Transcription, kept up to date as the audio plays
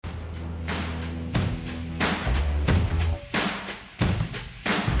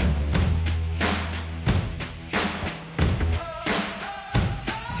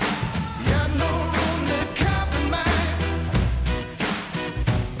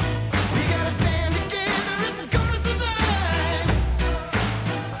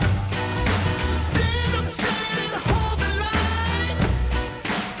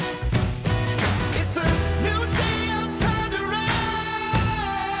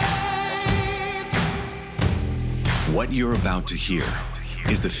What you're about to hear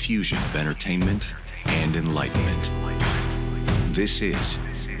is the fusion of entertainment and enlightenment. This is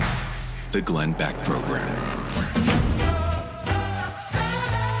the Glenn Beck Program.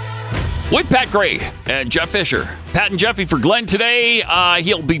 With Pat Gray and Jeff Fisher. Pat and Jeffy for Glenn today.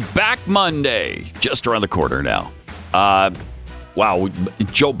 He'll be back Monday, just around the corner now. Wow,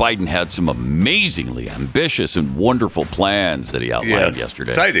 Joe Biden had some amazingly ambitious and wonderful plans that he outlined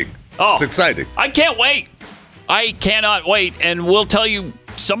yesterday. Exciting. Oh, it's exciting. I can't wait. I cannot wait. And we'll tell you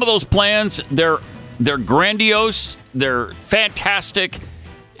some of those plans, they're grandiose. They're fantastic.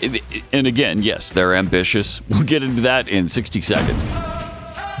 And again, yes, they're ambitious. We'll get into that in 60 seconds.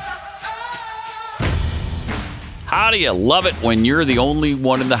 How do you love it when you're the only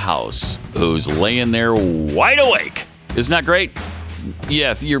one in the house who's laying there wide awake? Isn't that great?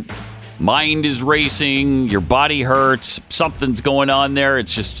 Yeah, if your mind is racing, your body hurts, something's going on there,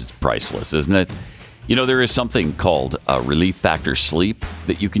 it's priceless, isn't it? You know, there is something called Relief Factor Sleep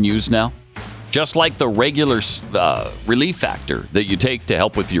that you can use now. Just like the regular Relief Factor that you take to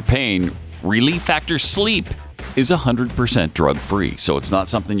help with your pain, Relief Factor Sleep is 100% drug-free, so it's not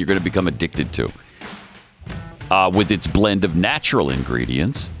something you're going to become addicted to. With its blend of natural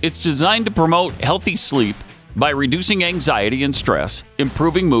ingredients, it's designed to promote healthy sleep by reducing anxiety and stress,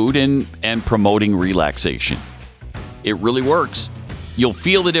 improving mood, and promoting relaxation. It really works. You'll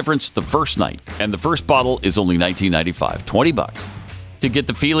feel the difference the first night, and the first bottle is only $19.95, $20 to get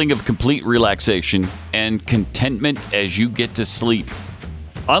the feeling of complete relaxation and contentment as you get to sleep.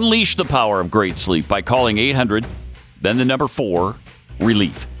 Unleash the power of great sleep by calling 800, then the number 4,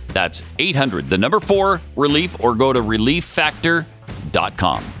 RELIEF. That's 800, the number 4, RELIEF, or go to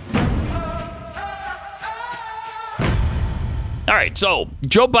relieffactor.com. All right, so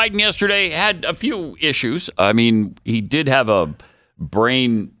Joe Biden yesterday had a few issues. I mean, he did have a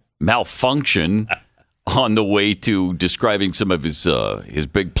brain malfunction on the way to describing some of his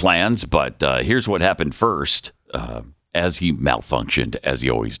big plans, but here's what happened first as he malfunctioned, as he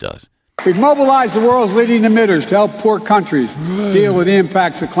always does. We've mobilized the world's leading emitters to help poor countries deal with the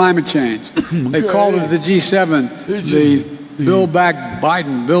impacts of climate change. They called it the G7, the Build Back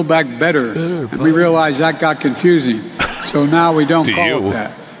Biden, Build Back Better. And we realized that got confusing. So now we don't call it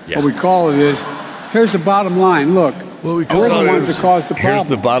that. Yeah. What we call it is, here's the bottom line. Look, we're the ones that caused the problem. Here's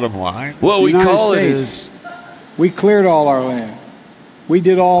the bottom line. What we call it is, we cleared all our land. We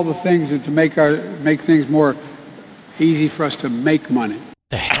did all the things to make things more easy for us to make money.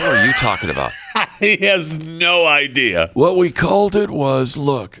 The hell are you talking about? He has no idea. What we called it was,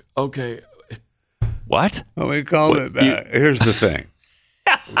 look, okay. What? Well, we called it that. Here's the thing.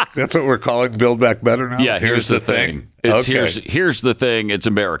 That's what we're calling Build Back Better now? Yeah, here's the thing. It's okay. Here's the thing. It's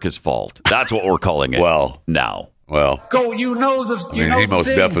America's fault. That's what we're calling it. Well, now. Well, go. He most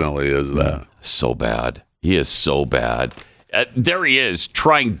definitely is that. So bad. He is so bad. There he is,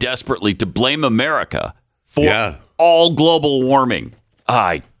 trying desperately to blame America for all global warming.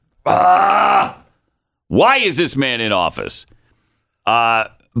 Why is this man in office?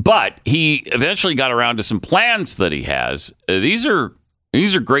 But he eventually got around to some plans that he has. These are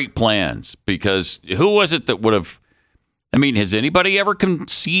great plans, because who was it that would have? I mean, has anybody ever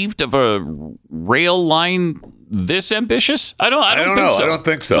conceived of a rail line this ambitious? I don't think so. I don't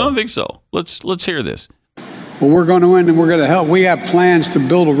think so. I don't think so. Let's hear this. Well, we're going to win, and we're going to help. We have plans to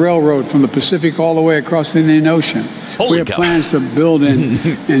build a railroad from the Pacific all the way across the Indian Ocean. We have plans to build in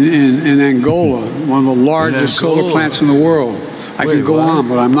Angola, one of the largest solar plants in the world. I can go on,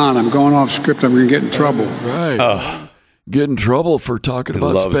 but I'm not. I'm going off script. I'm going to get in trouble. Right. Get in trouble for talking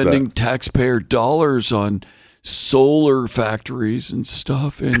about spending taxpayer dollars on solar factories and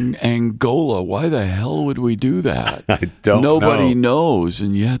stuff in Angola. Why the hell would we do that? I don't know. Nobody knows,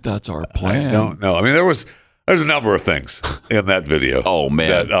 and yet that's our plan. I don't know. I mean, there's a number of things in that video. Oh, man.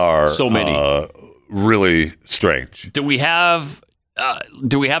 That are so many. Really strange. Do we have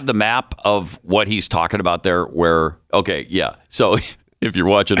the map of what he's talking about there? So if you're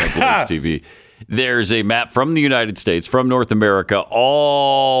watching on Police TV, there's a map from the United States, from North America,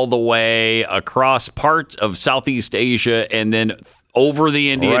 all the way across parts of Southeast Asia, and then over the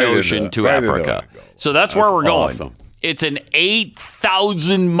Indian Ocean to Africa. So that's where we're going. Awesome. It's an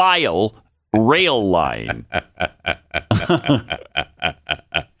 8,000-mile rail line.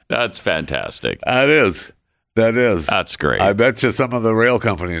 That's fantastic. That is. That's great. I bet you some of the rail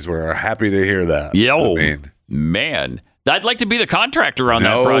companies were happy to hear that. Man. I'd like to be the contractor on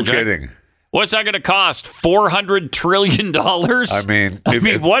that project. No kidding. What's that going to cost? $400 trillion? I mean,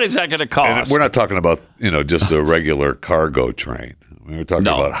 what is that going to cost? We're not talking about, just a regular cargo train. We're talking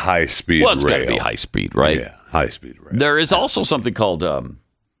about high-speed rail. Well, it's got to be high-speed, right? Yeah, high-speed rail. There is also something called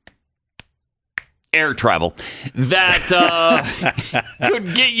air travel that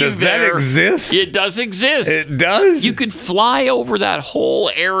could get you Does there. that exist? It does exist. It does? You could fly over that whole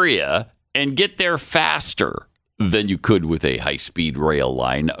area and get there faster than you could with a high-speed rail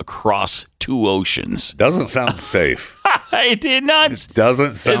line across two oceans. Doesn't sound safe. It did not. It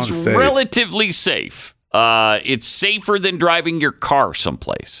doesn't sound it's safe. relatively safe. It's safer than driving your car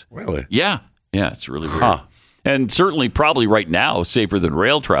someplace. Really? Yeah, it's really weird. Huh. And certainly, probably right now, safer than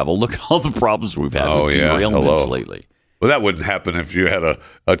rail travel. Look at all the problems we've had with derailments lately. Well, that wouldn't happen if you had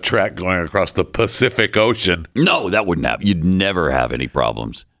a track going across the Pacific Ocean. No, that wouldn't happen. You'd never have any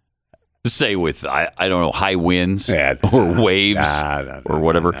problems. Say with, I don't know, high winds or waves or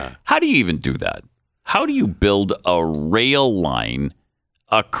whatever. Nah. How do you even do that? How do you build a rail line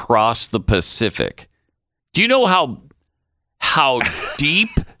across the Pacific? Do you know how deep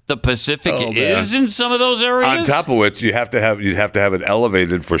the Pacific is in some of those areas? On top of which, you'd have to have it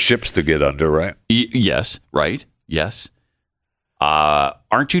elevated for ships to get under, right? Yes, right. Yes.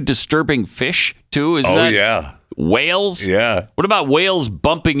 Aren't you disturbing fish too? Yeah. Whales? Yeah. What about whales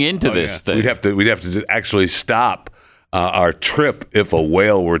bumping into this thing? We'd have to just actually stop our trip if a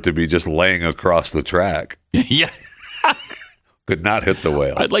whale were to be just laying across the track. Yeah. Could not hit the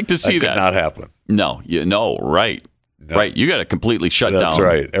whale. I'd like to see that. Could not happen. No, right. No. Right. You got to completely shut down. That's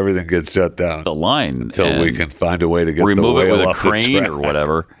right. Everything gets shut down. The line. Until we can find a way to get remove the whale it with a off crane the track. or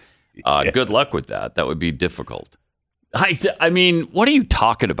whatever. Good luck with that. That would be difficult. I mean, what are you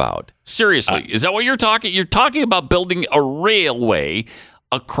talking about? Seriously, is that what you're talking? You're talking about building a railway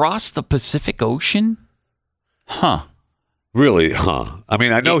across the Pacific Ocean? Huh. Really, huh? I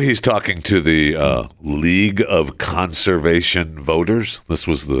mean, I know he's talking to the League of Conservation Voters. This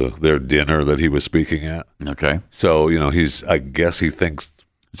was their dinner that he was speaking at. Okay. So, I guess he thinks...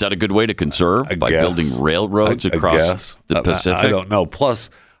 Is that a good way to conserve by building railroads across the Pacific? I don't know. Plus,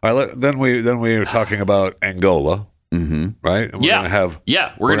 all right, then we were talking about Angola, right? And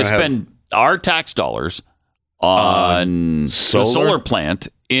we're going to spend our tax dollars on the solar plant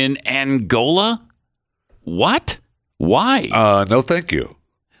in Angola. What? Why? No, thank you.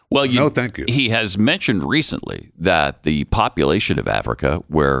 Well, no, thank you. He has mentioned recently that the population of Africa,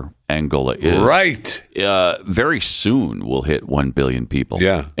 where Angola is, very soon will hit 1 billion people.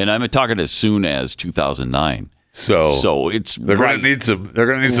 Yeah, and I'm talking as soon as 2009. So it's they're going to need some. They're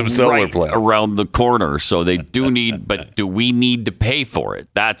going to need some solar plants around the corner. So they do need, but do we need to pay for it?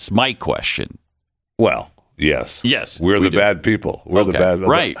 That's my question. Well, yes, we the bad people. We're the bad.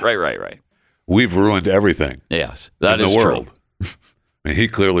 Right. We've ruined everything. Yes, that in is the world. True. And he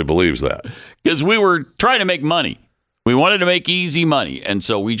clearly believes that. Because we were trying to make money. We wanted to make easy money. And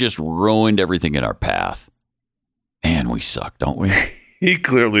so we just ruined everything in our path. And we suck, don't we? He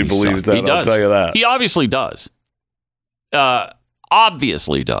clearly believes that. I'll tell you that. He obviously does.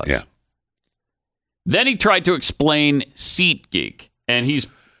 Obviously does. Yeah. Then he tried to explain SeatGeek. And he's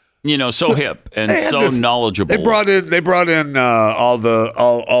so hip and so knowledgeable. They brought in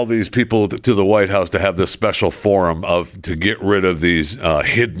all these people to the White House to have this special forum to get rid of these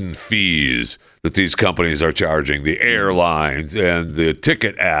hidden fees that these companies are charging, the airlines and the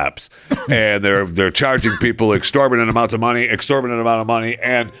ticket apps, and they're charging people exorbitant amount of money,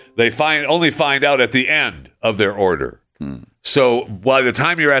 and they only find out at the end of their order. So by the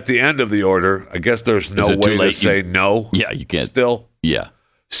time you're at the end of the order, I guess there's no way to say no. Yeah, you can't. Still, yeah.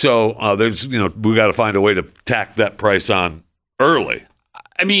 So there's, we got to find a way to tack that price on early.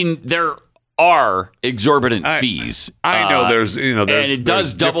 I mean, there are exorbitant fees. I know there's, and it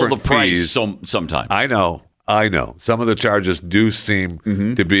does double the price sometimes. I know. Some of the charges do seem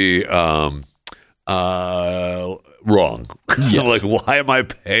to be wrong. Yes. Like, why am I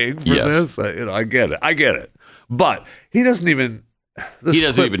paying for this? I get it. But he doesn't even. He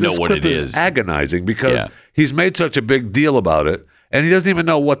doesn't even know what it is. Agonizing because he's made such a big deal about it. And he doesn't even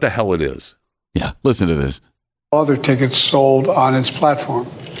know what the hell it is. Yeah, listen to this. Other tickets sold on its platform.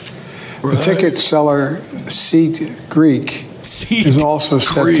 Right. The ticket seller, SeatGeek, is also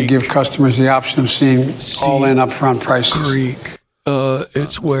set to give customers the option of seeing all-in upfront prices. Greek.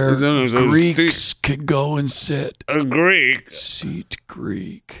 It's where Greeks can go and sit. A Greek.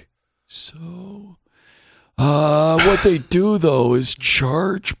 SeatGeek. So... what they do, though, is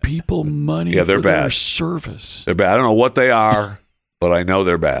charge people money for their service. They're bad. I don't know what they are, but I know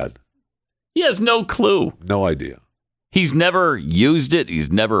they're bad. He has no clue. No idea. He's never used it.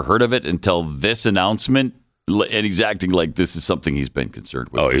 He's never heard of it until this announcement. And he's acting like this is something he's been concerned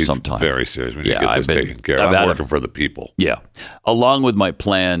with for some time. Very serious. We need to get this taken care of. I'm working for the people. Yeah. Along with my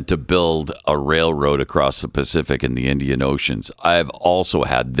plan to build a railroad across the Pacific and the Indian Oceans, I've also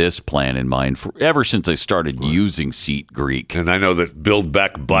had this plan in mind ever since I started using SeatGeek. And I know that Build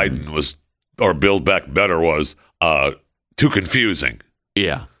Back Biden was or Build Back Better was too confusing.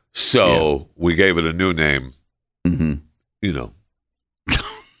 Yeah. So we gave it a new name. Mm-hmm. You know.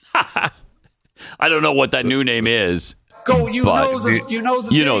 I don't know what that new name is. You know the thing. You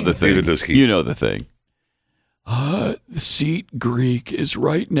know the thing. Neither does he. You know the thing. The seat Greek is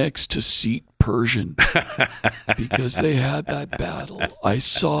right next to seat Persian because they had that battle. I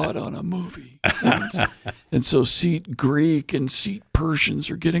saw it on a movie. And so seat Greek and seat Persians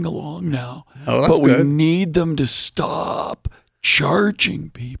are getting along now. Oh, that's but we good. need them to stop charging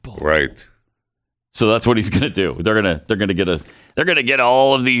people. Right. So that's what he's going to do. They're going to get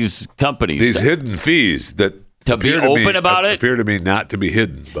all of these companies These hidden fees that to be appear open about it. appear to me not to be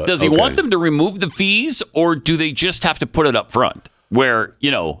hidden. But Does he want them to remove the fees, or do they just have to put it up front? Where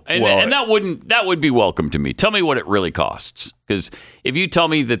and that would be welcome to me. Tell me what it really costs, because if you tell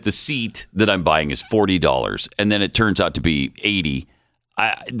me that the seat that I'm buying is $40 and then it turns out to be $80,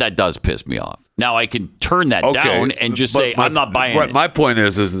 that does piss me off. Now I can turn that down and just say I'm not buying it. My point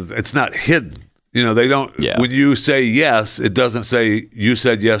is it's not hidden. They don't. Yeah. When you say yes, it doesn't say you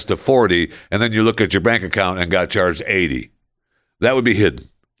said yes to 40, and then you look at your bank account and got charged 80. That would be hidden.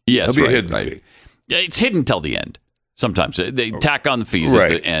 Yes, That'd be right, a hidden right. fee. It's hidden till the end. Sometimes they tack on the fees at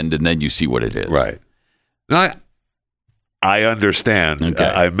the end, and then you see what it is. Right. Now, I understand. Okay.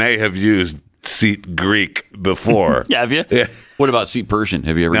 I may have used seat Greek before. Yeah, have you? Yeah. What about seat Persian?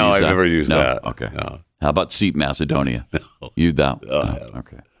 Have you ever used that? No, I've never used No? that. Okay. No. How about seat Macedonia? No. You that? Okay.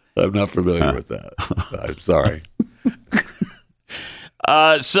 Okay. I'm not familiar with that. I'm sorry.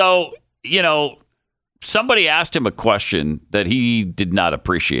 So, somebody asked him a question that he did not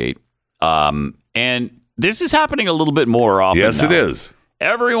appreciate. And this is happening a little bit more often. Yes, now. it is.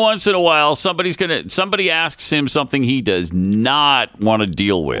 Every once in a while, somebody asks him something he does not want to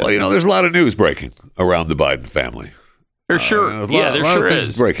deal with. Well, there's a lot of news breaking around the Biden family. There sure, There's a there lot sure of things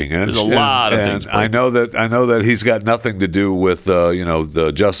is. breaking. There's a lot of things breaking. I know that he's got nothing to do with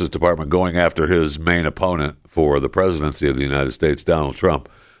the Justice Department going after his main opponent for the presidency of the United States, Donald Trump.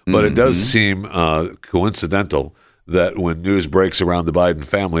 But it does seem coincidental that when news breaks around the Biden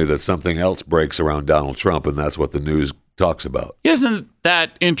family, that something else breaks around Donald Trump, and that's what the news talks about. Isn't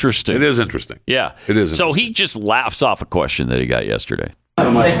that interesting? It is interesting. Yeah. It is So interesting. he just laughs off a question that he got yesterday.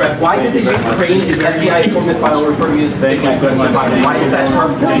 Thanks, Brett. Why did the Ukraine FBI informant file refer you as President Biden? Why is that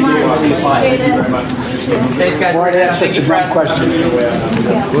term particularly applied? Thanks, guys. Thank you, Brett.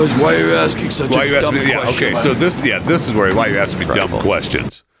 Why are you asking such a dumb question? Yeah, okay. So this is where why you asking me dumb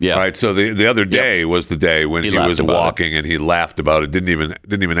questions. Yeah. All right. So the other day was the day when he laughed was about walking and he laughed about it. Didn't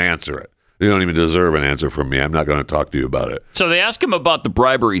even answer it. You don't even deserve an answer from me. I'm not going to talk to you about it. So they ask him about the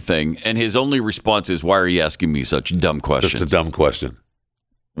bribery thing, and his only response is, "Why are you asking me such dumb questions?" Just a dumb question.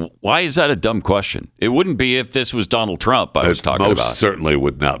 Why is that a dumb question? It wouldn't be if this was Donald Trump I was talking most about. Certainly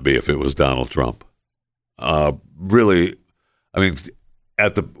would not be if it was Donald Trump. Really, I mean,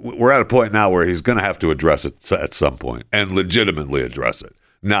 we're at a point now where he's going to have to address it at some point and legitimately address it,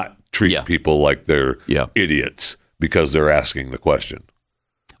 not treat people like they're idiots because they're asking the question.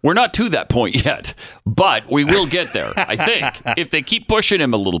 We're not to that point yet, but we will get there, I think, if they keep pushing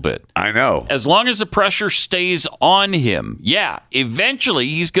him a little bit. I know. As long as the pressure stays on him, eventually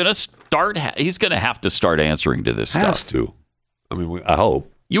he's going to have to start answering to this Has stuff. to. I mean, I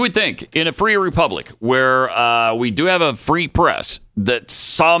hope. You would think in a free republic where we do have a free press that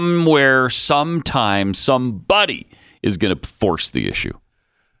somewhere, sometime, somebody is going to force the issue.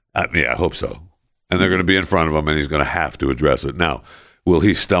 I hope so. And they're going to be in front of him and he's going to have to address it. Now, will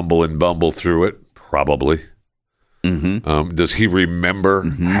he stumble and bumble through it? Probably. Mm-hmm. Does he remember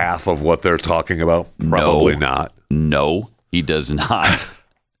half of what they're talking about? Probably not. No, he does not.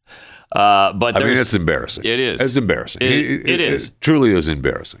 But I mean, it's embarrassing. It is. It's embarrassing. It is. It truly is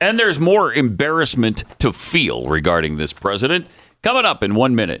embarrassing. And there's more embarrassment to feel regarding this president coming up in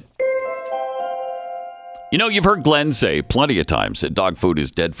 1 minute. You've heard Glenn say plenty of times that dog food is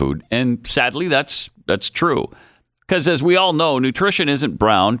dead food. And sadly, that's true. Because as we all know, nutrition isn't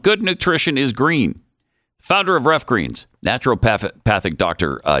brown. Good nutrition is green. Founder of Ref Greens, naturopathic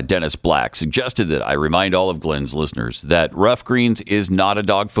Dr. Dennis Black, suggested that I remind all of Glenn's listeners that Ref Greens is not a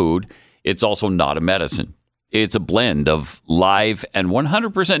dog food. It's also not a medicine. It's a blend of live and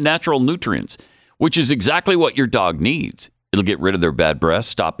 100% natural nutrients, which is exactly what your dog needs. It'll get rid of their bad breath,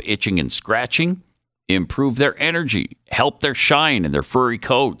 stop itching and scratching, improve their energy, help their shine in their furry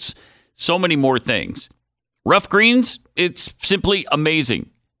coats. So many more things. Rough Greens, it's simply amazing.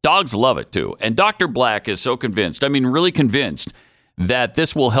 Dogs love it too. And Dr. Black is so convinced, really convinced, that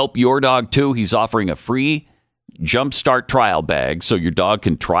this will help your dog too. He's offering a free Jumpstart trial bag so your dog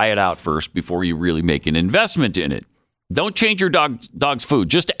can try it out first before you really make an investment in it. Don't change your dog's food.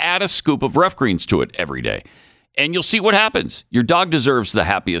 Just add a scoop of Rough Greens to it every day, and you'll see what happens. Your dog deserves the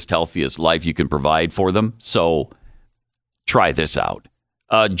happiest, healthiest life you can provide for them. So try this out.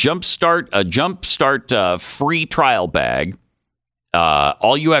 A Jumpstart free trial bag.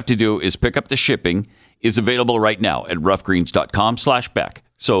 All you have to do is pick up the shipping. Is available right now at roughgreens.com/Beck.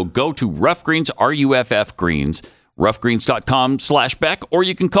 So go to Rough Greens, RUFF Greens, roughgreens.com/Beck, or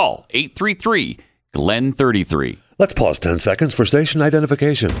you can call 833-GLEN-33. Let's pause 10 seconds for station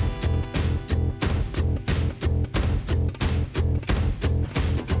identification.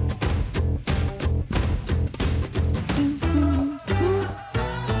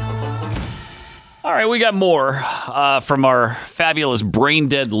 All right, we got more from our fabulous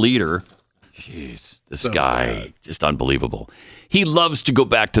brain-dead leader. Jeez, this guy, just unbelievable. He loves to go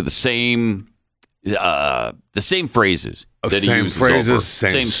back to the same phrases that he uses over.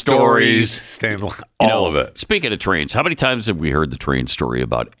 Same stories, all of it. Speaking of trains, how many times have we heard the train story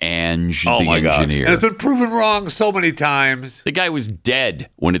about Ange, the engineer? God. And it's been proven wrong so many times. The guy was dead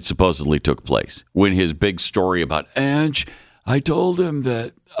when it supposedly took place. When his big story about Ange, I told him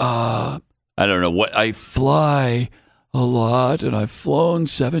that I don't know what I fly a lot, and I've flown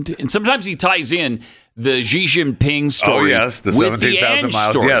 17. And sometimes he ties in the Xi Jinping story. Oh, yes, the 17,000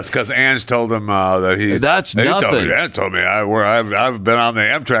 miles. Story. Yes, because Ange told him that he. That's nothing. Ange told me I've been on the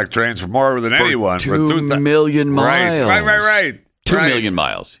Amtrak trains for more than anyone. 2 million miles. Right. 2 million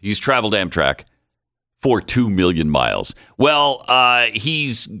miles. He's traveled Amtrak for 2 million miles. Well,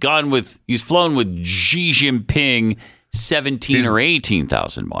 he's flown with Xi Jinping 17 or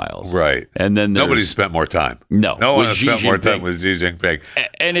 18,000 miles. Right. And then nobody spent more time. No one has spent more time with Xi Jinping.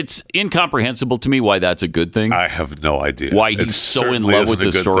 And it's incomprehensible to me why that's a good thing. I have no idea. Why he's so in love with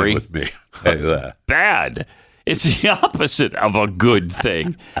the story. With me. It's bad. It's the opposite of a good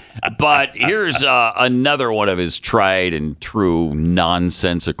thing. But here's another one of his tried and true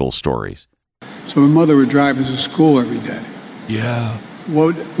nonsensical stories. So my mother would drive us to school every day. Yeah.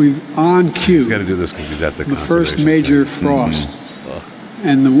 What we on cue. He's got to do this because he's at the first major frost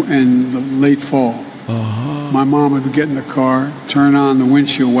and the late fall. My mom would get in the car, turn on the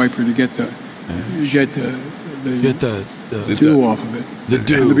windshield wiper to get the dew off of it. The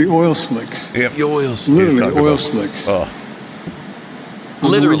dew. And there'd be oil slicks. Yep. The oil slicks. Literally oil slicks.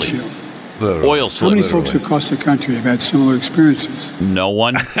 Literally. Oil slicks. How many folks across the country have had similar experiences? No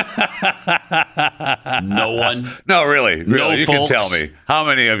one. No one. No, really. No you folks. can tell me. How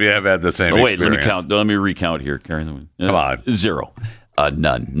many of you have had the same experience? Wait, let me recount here, Karen. Come on. 0.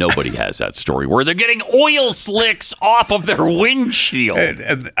 None. Nobody has that story where they're getting oil slicks off of their windshield.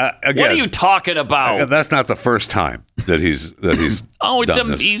 Again, what are you talking about? That's not the first time that he's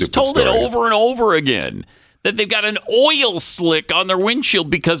he's told it over and over again. That they've got an oil slick on their windshield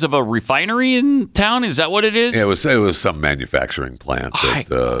because of a refinery in town? Is that what it is? Yeah, it was some manufacturing plant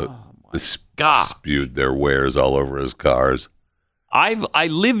that spewed their wares all over his cars. I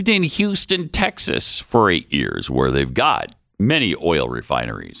lived in Houston, Texas for 8 years where they've got many oil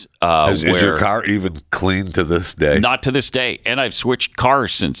refineries. Is your car even clean to this day? Not to this day. And I've switched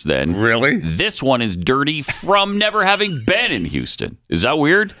cars since then. Really? This one is dirty from never having been in Houston. Is that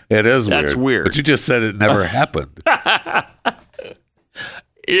weird? It is weird. That's weird. But you just said it never happened.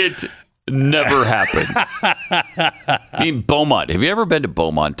 It never happened. I mean, Beaumont. Have you ever been to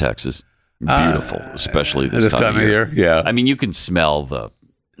Beaumont, Texas? Beautiful, especially this time of year. Yeah. I mean, you can smell the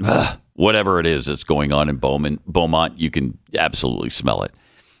whatever it is that's going on in Beaumont. You can absolutely smell it.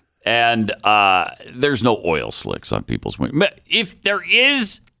 And there's no oil slicks on people's windows. If there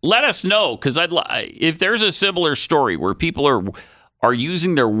is, let us know, because if there's a similar story where people are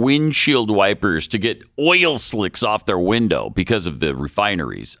using their windshield wipers to get oil slicks off their window because of the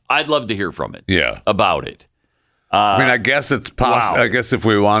refineries, I'd love to hear from it. Yeah. About it. I mean, I guess it's possible. Wow. I guess if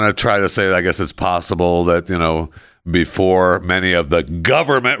we want to try to say, I guess it's possible that, before many of the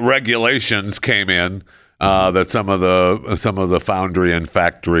government regulations came in, that some of the foundry and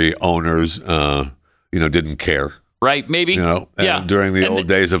factory owners, didn't care. Right? Maybe. During the old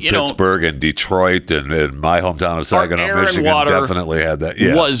days of Pittsburgh and Detroit and my hometown of Saginaw, Michigan, definitely had that.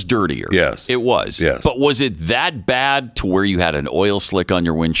 Yeah. Was dirtier. Yes, it was. Yes, but was it that bad to where you had an oil slick on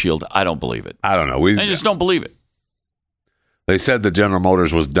your windshield? I don't believe it. I don't know. I just don't believe it. They said that General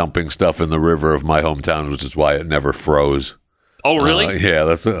Motors was dumping stuff in the river of my hometown, which is why it never froze. Oh, really? Yeah,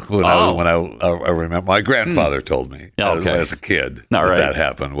 that's when I remember. My grandfather told me as a kid that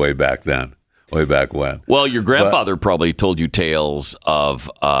happened way back then, way back when. Well, your grandfather probably told you tales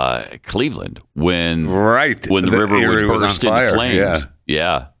of Cleveland when the river would burst into flames.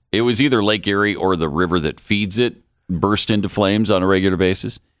 Yeah, it was either Lake Erie or the river that feeds it burst into flames on a regular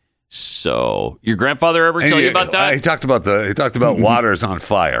basis. So, your grandfather ever tell you about that? He talked about waters on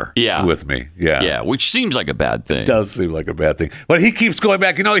fire with me. Yeah, which seems like a bad thing. It does seem like a bad thing. But he keeps going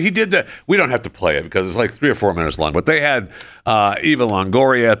back. He did we don't have to play it because it's like 3 or 4 minutes long. But they had Eva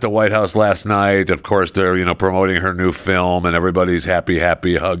Longoria at the White House last night. Of course, they're, promoting her new film and everybody's happy,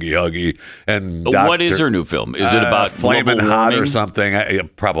 huggy. And what is her new film? Is it about Flaming global Hot warming? or something?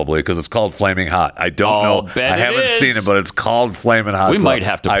 Probably, because it's called Flaming Hot. I don't know. Bet I haven't it is. seen it, but it's called Flaming Hot. We might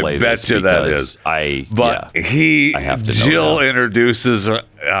have to play this. I bet you that is. I have to know Jill now. introduces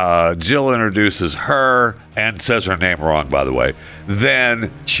her and says her name wrong, by the way.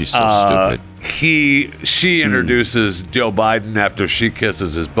 Then she's so stupid. She introduces Joe Biden after she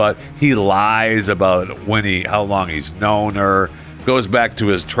kisses his butt. He lies about how long he's known her. Goes back to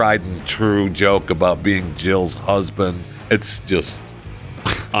his tried and true joke about being Jill's husband. It's just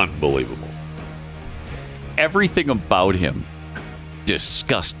unbelievable. Everything about him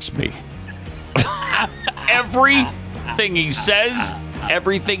disgusts me. Everything he says,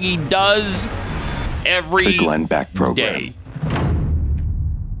 everything he does, The Glenn Beck Program. day.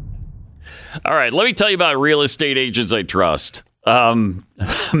 All right, let me tell you about Real Estate Agents I Trust.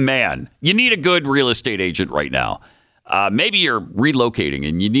 Man, you need a good real estate agent right now. Maybe you're relocating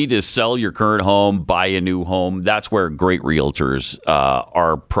and you need to sell your current home, buy a new home. That's where great realtors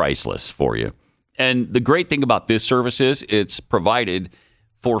are priceless for you. And the great thing about this service is it's provided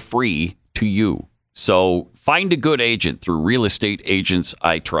for free to you. So find a good agent through Real Estate Agents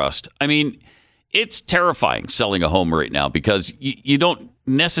I Trust. I mean, it's terrifying selling a home right now because you don't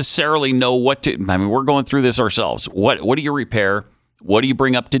necessarily know what to. I mean, we're going through this ourselves. What do you repair? What do you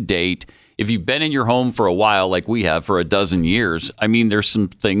bring up to date? If you've been in your home for a while, like we have for a dozen years, I mean, there's some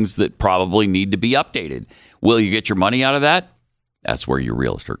things that probably need to be updated. Will you get your money out of that? That's where your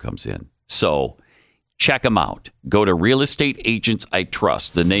realtor comes in. So check them out. Go to Real Estate Agents I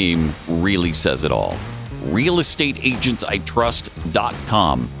Trust. The name really says it all.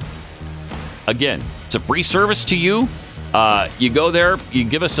 realestateagentsitrust.com. Again, it's a free service to you. You go there, you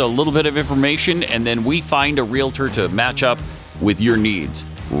give us a little bit of information, and then we find a realtor to match up with your needs.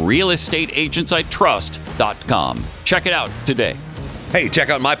 realestateagentsitrust.com. Check it out today. Hey, check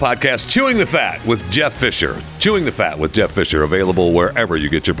out my podcast, Chewing the Fat with Jeff Fisher. Chewing the Fat with Jeff Fisher, available wherever you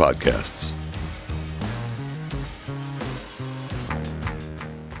get your podcasts.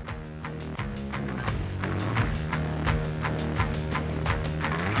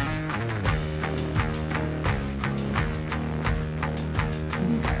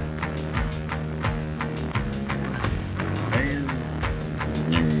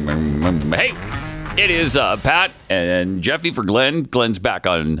 Hey, it is Pat and Jeffy for Glenn. Glenn's back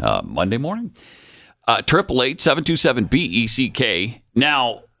on Monday morning. 888-727-BECK.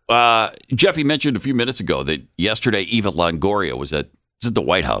 Now, Jeffy mentioned a few minutes ago that yesterday Eva Longoria was at the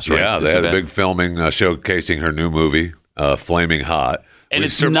White House, right? Yeah, they had a big filming showcasing her new movie, Flaming Hot. And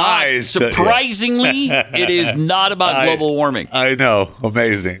it's not, surprisingly, it is not about global warming. I know.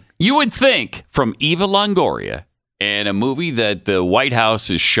 Amazing. You would think from Eva Longoria and a movie that the White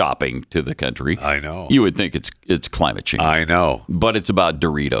House is shopping to the country. I know. You would think it's climate change. I know. But it's about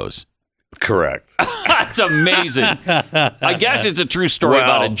Doritos. Correct. That's amazing. I guess it's a true story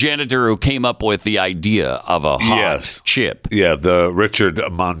about a janitor who came up with the idea of a hot chip. Yeah, the Richard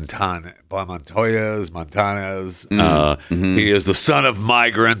Montanez. He is the son of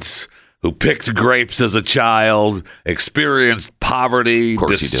migrants who picked grapes as a child, experienced poverty,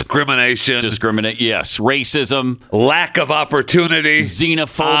 discrimination. Yes. Racism. Lack of opportunity.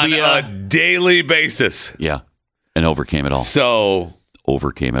 Xenophobia. On a daily basis. Yeah. And overcame it all.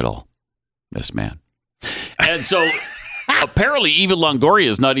 Overcame it all. This man. And so apparently Eva Longoria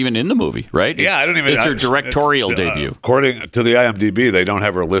is not even in the movie, right? Yeah, I don't even. It's her directorial debut. According to the IMDb, they don't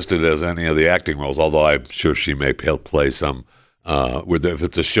have her listed as any of the acting roles, although I'm sure she may play some. If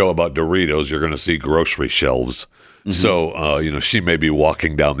it's a show about Doritos, you're going to see grocery shelves. Mm-hmm. So, she may be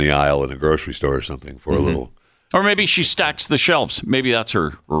walking down the aisle in a grocery store or something for a little. Or maybe she stacks the shelves. Maybe that's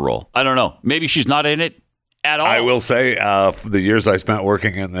her role. I don't know. Maybe she's not in it at all. I will say, for the years I spent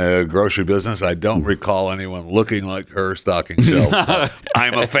working in the grocery business, I don't recall anyone looking like her stocking shelves.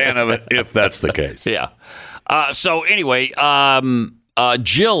 I'm a fan of it if that's the case. Yeah. So anyway,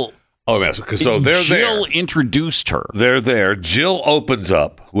 Jill. Oh, yes. So Jill introduced her. They're there. Jill opens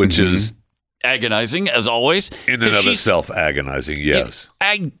up, which is agonizing, as always. In and of itself, agonizing, yes.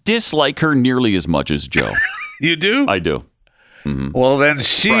 I dislike her nearly as much as Joe. You do? I do. Mm-hmm. Well, then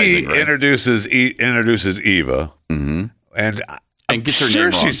she introduces Eva, and gets her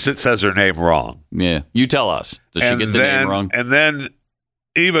name wrong. She says her name wrong. Yeah, you tell us. Does she get the name wrong? And then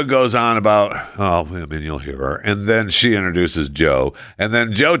Eva goes on about, I mean, you'll hear her. And then she introduces Joe. And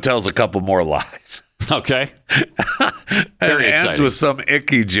then Joe tells a couple more lies. Okay. And ends with some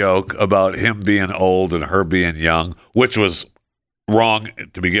icky joke about him being old and her being young, which was wrong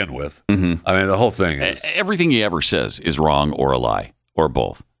to begin with. Mm-hmm. I mean, the whole thing is... Everything he ever says is wrong or a lie, or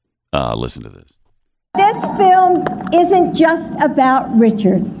both. Listen to this. This film isn't just about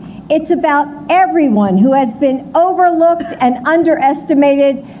Richard. It's about everyone who has been overlooked and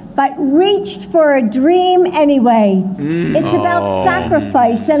underestimated, but reached for a dream anyway. It's about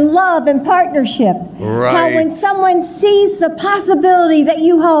sacrifice and love and partnership. Right. How when someone sees the possibility that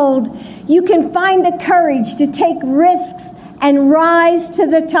you hold, you can find the courage to take risks and rise to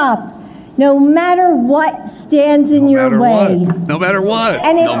the top, no matter what stands in your way. No matter what.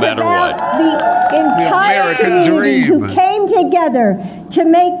 And it's about the entire community who came together to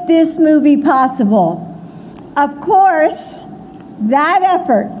make this movie possible. Of course, that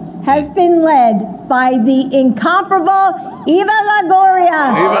effort has been led by the incomparable Eva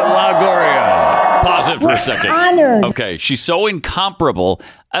Longoria. Eva Longoria. Pause it for a second. Honored. Okay, she's so incomparable,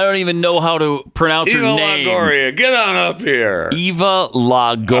 I don't even know how to pronounce her name. Eva Longoria, get on up here. Eva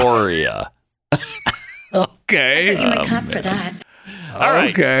Longoria. Okay. I got my cup for that. All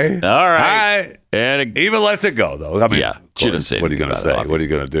right. Okay. All right. And Eva lets it go, though. I mean, yeah, she didn't say what are you going to say? Obviously. What are you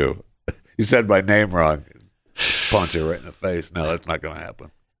going to do? You said my name wrong. Punch her right in the face. No, that's not going to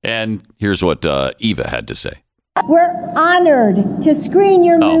happen. And here's what Eva had to say. We're honored to screen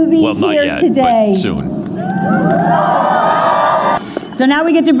your movie well, not here yet, today. but soon. So now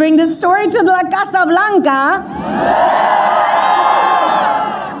we get to bring this story to La Casa Blanca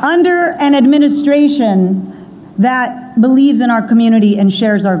under an administration that believes in our community and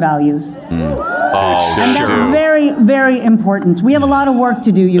shares our values. Oh, And that's very, very important. We have a lot of work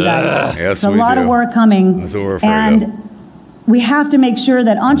to do, you guys. Yes, There's a we lot do. of work coming. That's what we're afraid and of. we have to make sure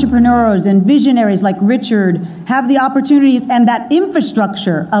that entrepreneurs and visionaries like Richard have the opportunities and that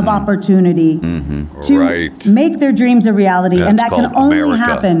infrastructure of opportunity to Right. make their dreams a reality. That's and that can called only America.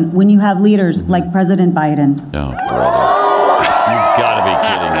 happen when you have leaders like President Biden. No, brother. You've got to be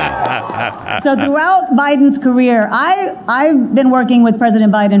kidding me. So throughout Biden's career, I've been working with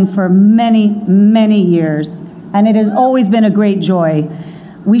President Biden for many, many years, and it has always been a great joy.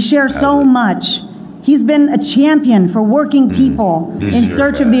 We share so much. He's been a champion for working people in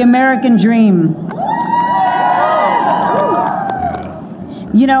search of the American dream.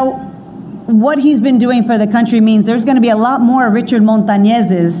 You know, what he's been doing for the country means there's going to be a lot more Richard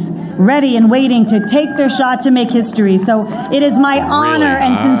Montañez's ready and waiting to take their shot to make history. So it is my honor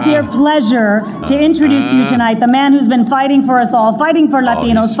and sincere pleasure to introduce you tonight, the man who's been fighting for us all, fighting for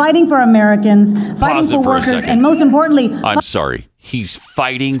Latinos, fighting for Americans, fighting Pause it for for a workers, second. and most importantly... I'm sorry. He's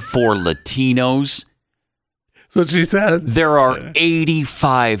fighting for Latinos. That's what she said. There are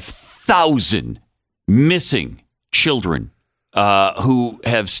 85,000 missing children who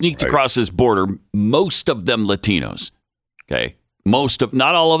have sneaked across this border, most of them Latinos. Okay.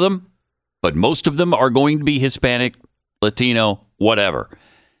 Not all of them, but most of them are going to be Hispanic, Latino, whatever.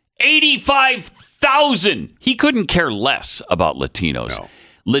 85,000. He couldn't care less about Latinos. No.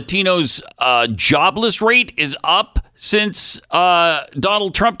 Latinos' jobless rate is up since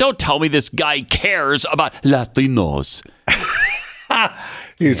Donald Trump. Don't tell me this guy cares about Latinos.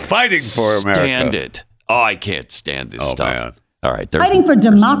 He's fighting for America. Stand it. Oh, I can't stand this stuff. Man. All right. Fighting for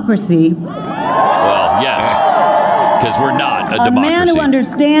democracy. Well, yes, because we're not a A democracy. man who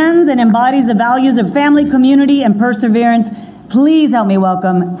understands and embodies the values of family, community, and perseverance. Please help me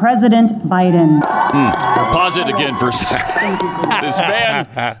welcome President Biden. Pause it again for a second. This man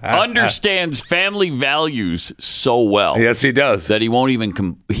understands family values so well. Yes, he does. That he won't even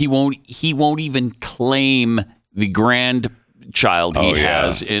he won't even claim the grandchild he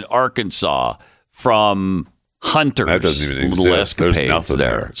has in Arkansas from hunters. That doesn't even exist. Little There's escapades nothing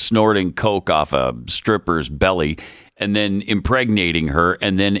there, snorting coke off a stripper's belly and then impregnating her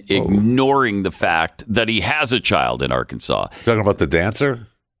and then ignoring the fact that he has a child in Arkansas. Talking about the dancer?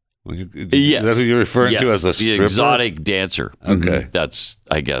 Yes. That's what you're referring to as a the stripper? exotic dancer. Okay.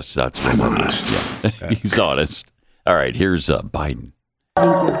 I guess that's what it is. Yeah. He's honest. All right, here's Biden.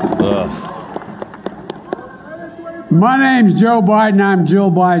 My name's Joe Biden. I'm Jill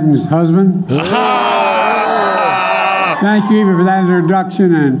Biden's husband. Thank you, Eva, for that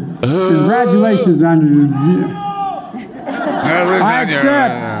introduction, and congratulations on I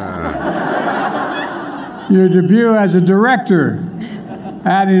accept your debut as a director,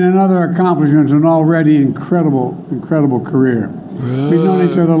 adding another accomplishment to an already incredible career. We've known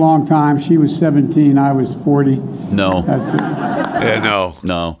each other a long time. She was 17, I was 40. No. That's it. Yeah,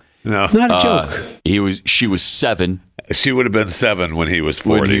 no. No. Not a joke. She was 7. She would have been 7 when he was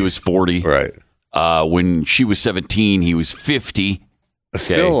 40. When he was 40. Right. When she was 17, he was 50.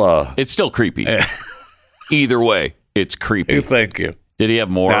 Okay. It's still creepy. Either way, it's creepy. Thank you. Did he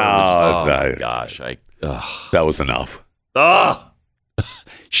have more? No, my gosh. That was enough.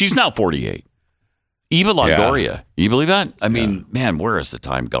 She's now 48. Eva Longoria. You believe that? I mean, man, where has the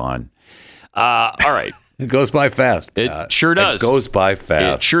time gone? All right. It goes by fast. It sure does. It goes by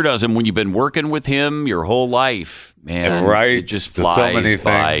fast. It sure does. And when you've been working with him your whole life, man, it just flies so many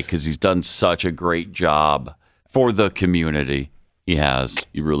by things. because he's done such a great job for the community. He has.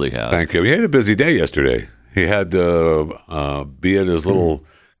 He really has. Thank you. He had a busy day yesterday. He had to be at his little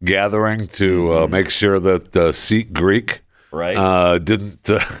gathering to make sure that Seat Greek didn't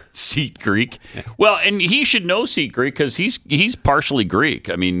Seat Greek. Well, and he should know Seat Greek because he's partially Greek.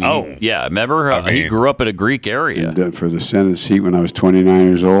 I mean, remember he grew up in a Greek area. And, for the Senate seat when I was 29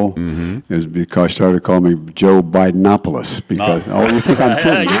 years old, it was because I started calling me Joe Bidenopoulos because you think I'm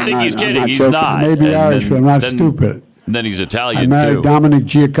kidding. You think he's kidding? He's joking. not. Maybe Irish, but I'm not stupid. Then he's Italian I married too. Dominic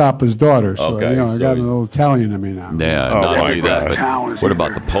Giacoppa's daughter, so Okay, I got a little Italian in me now. Yeah, not only that, but what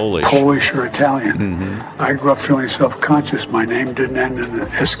about the Polish? Polish or Italian. I grew up feeling self-conscious. My name didn't end in an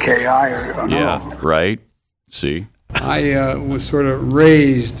S-K-I or an O. Right. See? I was sort of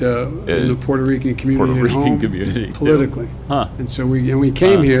raised in the Puerto Rican community community politically. Huh. And so we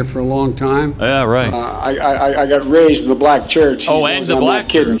came here for a long time. Yeah, right. I got raised in the black church. And the black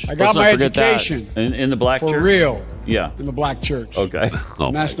church. I got my education. In the black church? For real. Yeah. In the black church. Okay.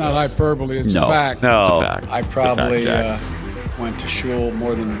 And that's not hyperbole, it's a fact. No. It's a fact. I probably went to shul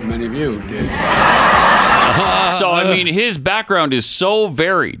more than many of you did. So, I mean, his background is so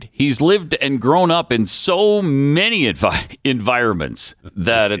varied. He's lived and grown up in so many environments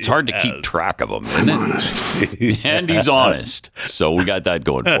that it's hard to keep track of them, isn't it? Honest. And he's honest. So we got that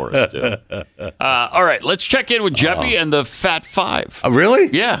going for us, too. All right, let's check in with Jeffy and the Fat Five. Really?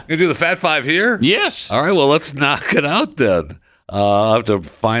 Yeah. You do the Fat Five here? Yes. All right, well, let's knock it out then. I'll have to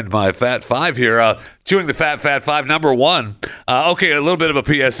find my Fat Five here. Chewing the Fat Five, number 1. Okay, a little bit of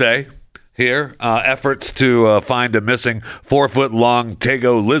a PSA here. Efforts to find a missing 4-foot-long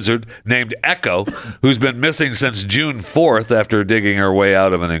Tego lizard named Echo, who's been missing since June 4th after digging her way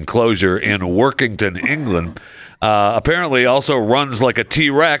out of an enclosure in Workington, England. Apparently also runs like a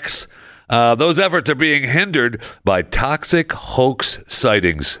T-Rex. Those efforts are being hindered by toxic hoax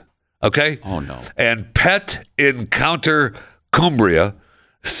sightings. Okay? Oh, no. And Pet Encounter Cumbria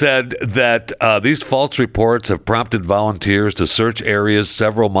said that these false reports have prompted volunteers to search areas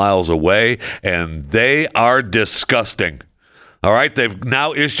several miles away, and they are disgusting. All right, they've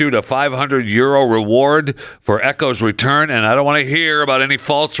now issued a €500 reward for Echo's return, and I don't want to hear about any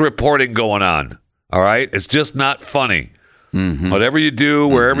false reporting going on. All right, it's just not funny. Whatever you do,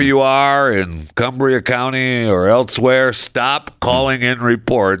 wherever you are in Cumbria County or elsewhere, stop calling in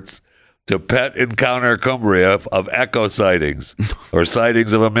reports to Pet Encounter Cumbria of Echo sightings or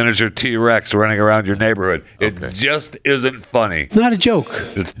sightings of a miniature T-Rex running around your neighborhood. It just isn't funny. Not a joke.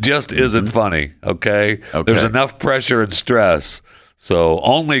 It just isn't funny, okay? There's enough pressure and stress. So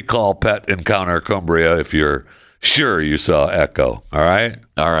only call Pet Encounter Cumbria if you're sure you saw Echo, all right?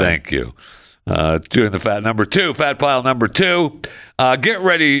 All right. Thank you. Doing the fat pile number 2. Get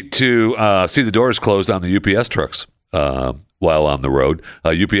ready to see the doors closed on the UPS trucks. While on the road,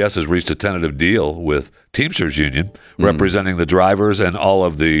 UPS has reached a tentative deal with Teamsters Union, representing the drivers and all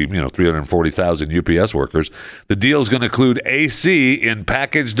of the 340,000 UPS workers. The deal is going to include AC in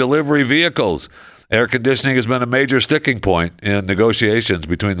package delivery vehicles. Air conditioning has been a major sticking point in negotiations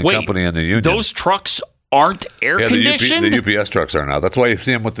between the company and the union. Those trucks aren't air conditioned? The UPS trucks are now. That's why you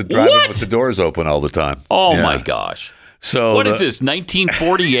see them with the driving with the doors open all the time. Oh my gosh. So what is this,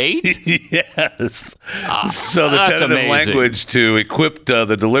 1948? Yes. So the tentative amazing. language to equip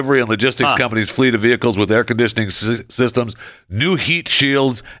the delivery and logistics company's fleet of vehicles with air conditioning systems, new heat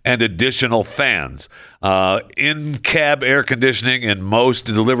shields, and additional fans. In-cab air conditioning in most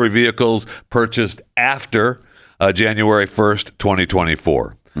delivery vehicles purchased after January 1st,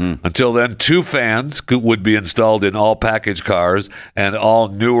 2024. Until then, 2 fans would be installed in all package cars, and all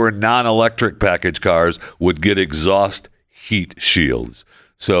newer non-electric package cars would get exhaust heat shields.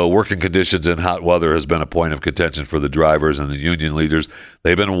 So working conditions in hot weather has been a point of contention for the drivers and the union leaders.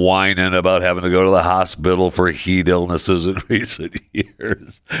 They've been whining about having to go to the hospital for heat illnesses in recent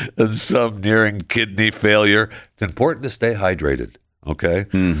years, and some nearing kidney failure. It's important to stay hydrated. Okay.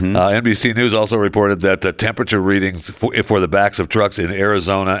 NBC News also reported that the temperature readings for the backs of trucks in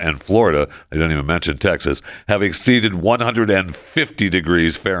Arizona and Florida, they don't even mention Texas, have exceeded 150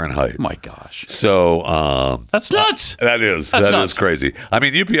 degrees Fahrenheit. My gosh. So that's nuts. That is nuts. Crazy. I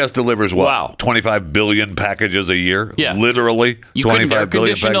mean, UPS delivers what? Wow. 25 billion packages a year? Yeah. Literally. You couldn't air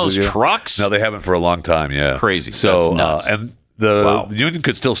condition those trucks? No, they haven't for a long time, yeah. Crazy. So, that's nuts. And the union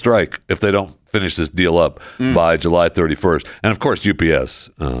could still strike if they don't finish this deal up by July 31st. And of course,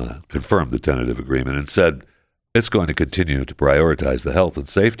 UPS confirmed the tentative agreement and said it's going to continue to prioritize the health and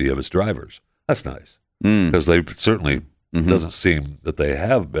safety of its drivers. That's nice because they certainly doesn't seem that they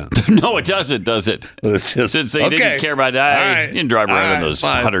have been. No, it doesn't, does it? It's just, since they didn't care about that, you can drive around in those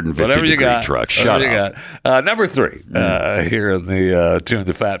 150-degree trucks. Shut up. Number 3 here in the Tune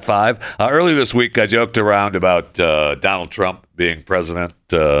the Fat Five. Earlier this week, I joked around about Donald Trump being president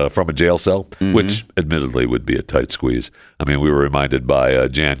from a jail cell, which admittedly would be a tight squeeze. I mean, we were reminded by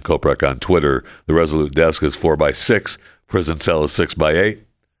Jan Koprek on Twitter, the Resolute desk is 4x6, prison cell is 6x8.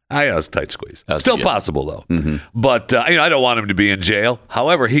 It's a tight squeeze. Still possible, though. But I don't want him to be in jail.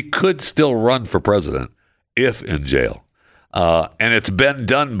 However, he could still run for president if in jail. And it's been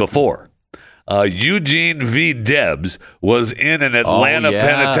done before. Eugene V. Debs was in an Atlanta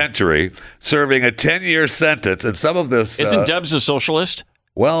penitentiary serving a 10-year sentence. And some of this... Isn't Debs a socialist?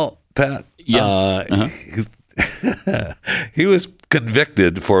 Well, Pat, he was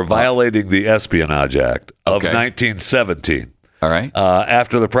convicted for violating the Espionage Act of 1917. All right.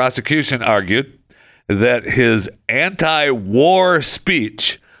 After the prosecution argued that his anti-war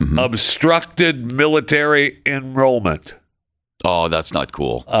speech obstructed military enrollment. Oh, that's not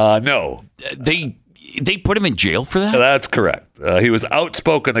cool. No. They put him in jail for that? That's correct. He was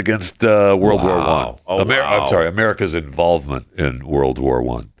outspoken against World War I. I'm sorry, America's involvement in World War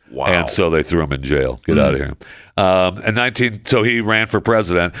I. Wow. And so they threw him in jail. Get out of here. So he ran for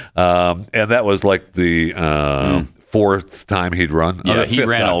president, and that was like the... fourth time he'd run. Yeah, he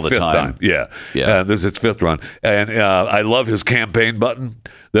ran all the time. Yeah. This is his fifth run. And I love his campaign button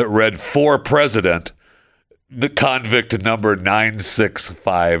that read, "For President, the convict number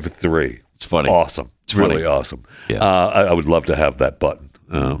 9653. It's funny. Awesome. It's really awesome. Yeah. I would love to have that button,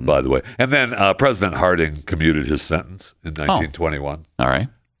 by the way. And then President Harding commuted his sentence in 1921. All right.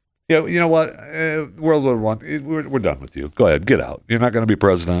 Yeah, you know what? World War I, we're done with you. Go ahead, get out. You're not going to be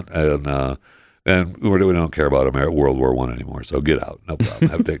president, and we don't care about World War I anymore, so get out. No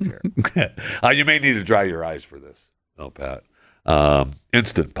problem. Have to take care. You may need to dry your eyes for this, Pat.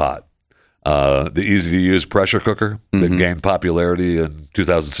 Instant Pot, the easy-to-use pressure cooker that gained popularity in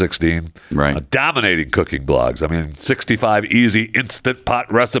 2016. Right. Dominating cooking blogs. I mean, 65 easy Instant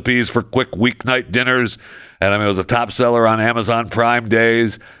Pot recipes for quick weeknight dinners. And it was a top seller on Amazon Prime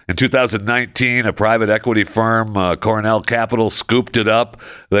days. In 2019, a private equity firm, Cornell Capital, scooped it up.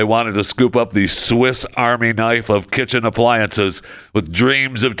 They wanted to scoop up the Swiss Army knife of kitchen appliances with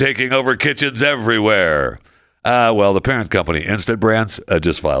dreams of taking over kitchens everywhere. Well, the parent company, Instant Brands,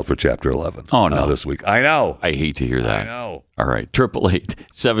 just filed for Chapter 11. Oh, no. This week. I know. I hate to hear that. I know. All right.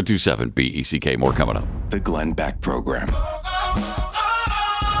 888-727-BECK. More coming up. The Glenn Beck Program.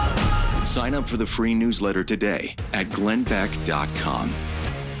 Sign up for the free newsletter today at glennbeck.com.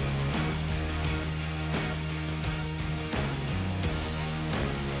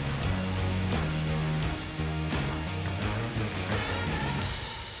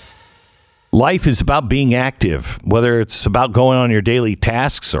 Life is about being active, whether it's about going on your daily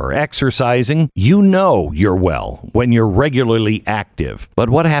tasks or exercising. You know you're well when you're regularly active. But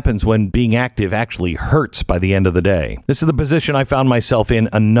what happens when being active actually hurts by the end of the day? This is the position I found myself in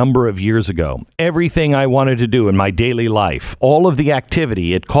a number of years ago. Everything I wanted to do in my daily life, all of the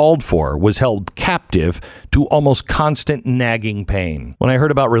activity it called for, was held captive to almost constant nagging pain. When I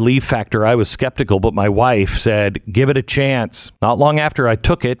heard about Relief Factor, I was skeptical, but my wife said, give it a chance. Not long after I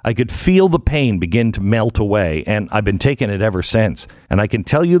took it, I could feel the pain begin to melt away, and I've been taking it ever since. And I can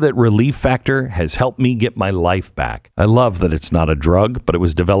tell you that Relief Factor has helped me get my life back. I love that it's not a drug, but it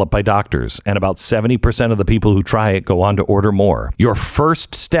was developed by doctors, and about 70% of the people who try it go on to order more. Your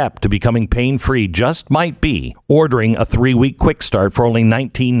first step to becoming pain-free just might be ordering a 3-week quick start for only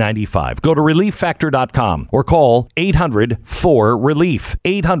 $19.95. Go to ReliefFactor.com or call 800-4-RELIEF,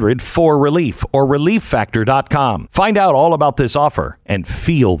 800-4-RELIEF, or ReliefFactor.com. Find out all about this offer and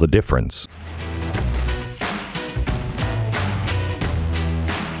feel the difference.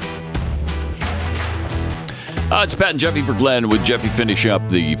 It's Pat and Jeffy for Glenn, with Jeffy finish up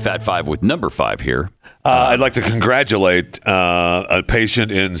the Fat Five with number 5 here. I'd like to congratulate a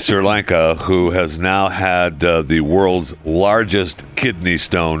patient in Sri Lanka who has now had the world's largest kidney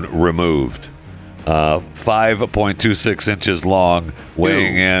stone removed. 5.26 inches long,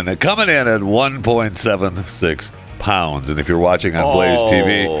 weighing in, coming in at 1.76 pounds. And if you're watching on Blaze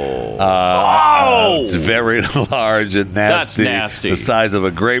TV, it's very large and nasty. That's nasty. The size of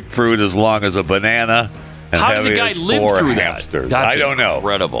a grapefruit, as long as a banana. And how did the guy live through hamsters. that? That's I don't know.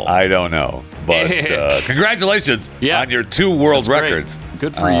 Incredible. I don't know. But congratulations on your 2 world records.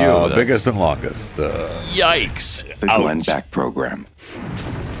 Good for you. Biggest and longest. Yikes. The Glenn Beck Program.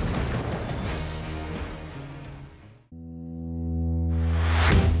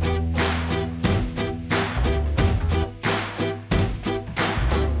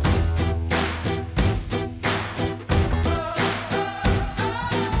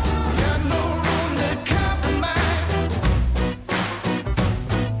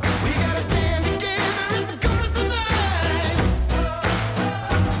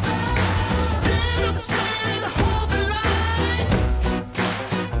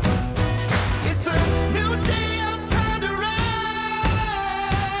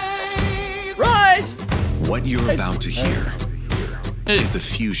 What you're about to hear is the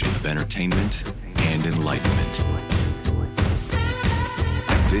fusion of entertainment and enlightenment.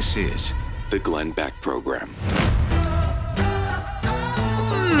 This is the Glenn Beck Program.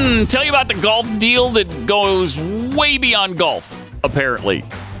 Tell you about the golf deal that goes way beyond golf, apparently,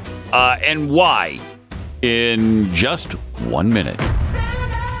 and why in just 1 minute.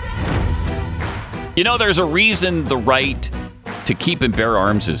 You know, there's a reason the right to keep and bear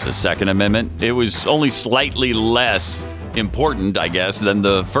arms is the Second Amendment. It was only slightly less important, I guess, than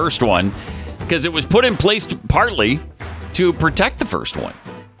the first one, because it was put in place partly to protect the first one.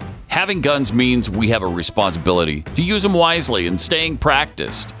 Having guns means we have a responsibility to use them wisely, and staying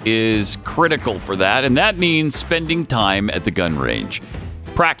practiced is critical for that, and that means spending time at the gun range,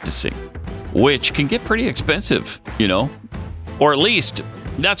 practicing, which can get pretty expensive, you know, or at least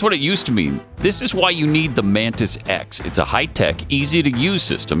that's what it used to mean. This is why you need the Mantis X. It's a high-tech, easy-to-use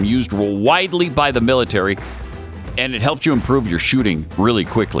system used widely by the military, and it helps you improve your shooting really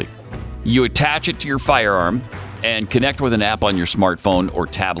quickly. You attach it to your firearm and connect with an app on your smartphone or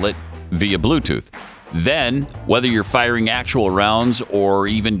tablet via Bluetooth. Then, whether you're firing actual rounds or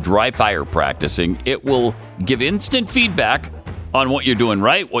even dry fire practicing, it will give instant feedback on what you're doing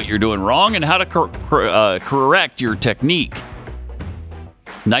right, what you're doing wrong, and how to correct your technique.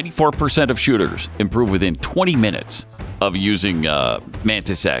 94% of shooters improve within 20 minutes of using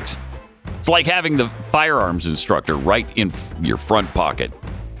Mantis X. It's like having the firearms instructor right in your front pocket.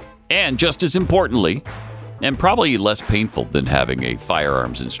 And just as importantly, and probably less painful than having a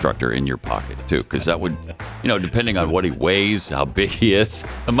firearms instructor in your pocket, too, because that would, you know, depending on what he weighs, how big he is,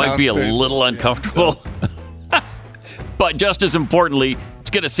 it might be a little uncomfortable. But just as importantly, it's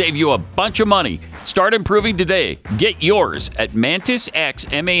going to save you a bunch of money. Start improving today. Get yours at Mantis X,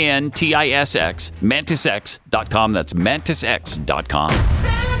 MANTISX, MantisX.com. That's MantisX.com.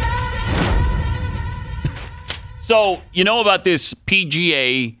 So, you know about this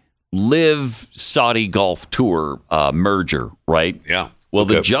PGA Live Saudi Golf Tour merger, right? Yeah. Well,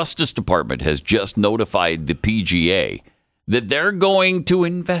 the Justice Department has just notified the PGA that they're going to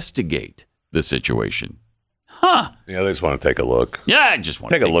investigate the situation. Huh. Yeah, they just want to take a look. Yeah, I just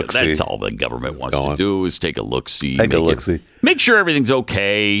want to take a look. That's all the government wants to do is take a look-see. Take a look-see. Make sure everything's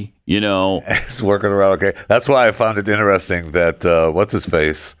okay, you know. It's working around okay. That's why I found it interesting that, what's his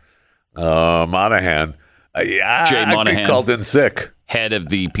face? Monahan. Jay Monahan. He called in sick. Head of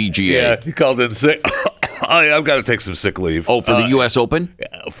the PGA. Yeah, he called in sick. I've got to take some sick leave. Oh, for the U.S. Open?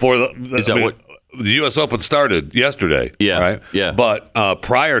 For the the U.S. Open started yesterday. Yeah. Right? Yeah. But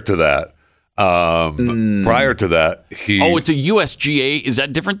prior to that, he... Oh, it's a USGA. Is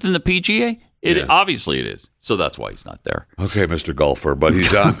that different than the PGA? Obviously it is. So that's why he's not there. Okay, Mr. Golfer, but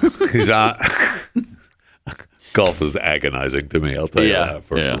he's on. He's on. Golf is agonizing to me, I'll tell you that,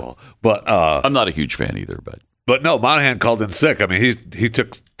 first of all. But I'm not a huge fan either, But no, Monahan called in sick. I mean, he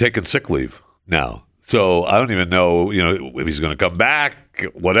taken sick leave now. So I don't even know, if he's going to come back,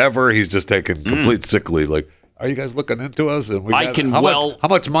 whatever. He's just taking complete sick leave. Like, are you guys looking into us? And how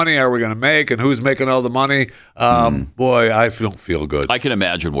much money are we going to make, and who's making all the money? Boy, I don't feel good. I can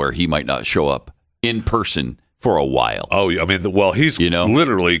imagine where he might not show up in person for a while. Oh, I mean, he's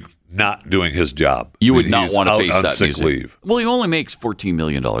literally not doing his job. You would not want to face that sick leave. Well, he only makes $14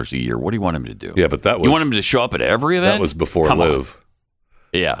 million a year. What do you want him to do? Yeah, but you want him to show up at every event? That was before Live.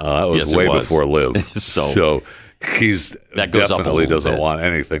 Yeah, that was way before Live. so he's definitely doesn't want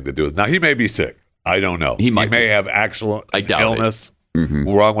anything to do with. Now he may be sick. I don't know. He may have actual illness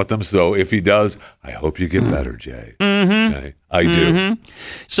wrong with him. So if he does, I hope you get better, Jay. Okay? I do.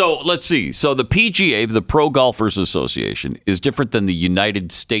 So let's see. So the PGA, the Pro Golfers Association, is different than the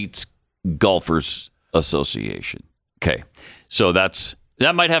United States Golfers Association. Okay, so that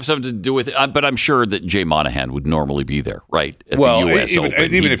might have something to do with it, but I'm sure that Jay Monahan would normally be there, right? At the U.S.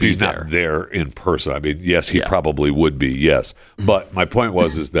 Open. Even if he's not there in person, I mean, yes, he probably would be, yes. But my point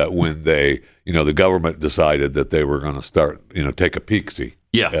is that when they, the government decided that they were going to start, take a peek-see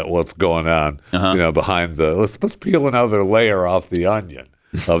at what's going on, behind let's peel another layer off the onion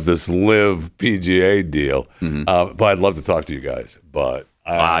of this Live PGA deal. Mm-hmm. But I'd love to talk to you guys, but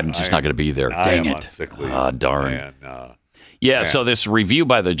I'm just not going to be there. Dang it. Darn. So this review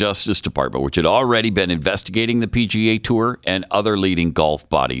by the Justice Department, which had already been investigating the PGA Tour and other leading golf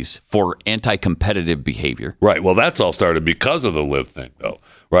bodies for anti-competitive behavior. Right. Well, that's all started because of the Live thing, though.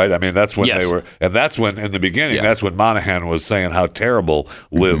 Right. I mean, that's when they were, and that's when, in the beginning, that's when Monahan was saying how terrible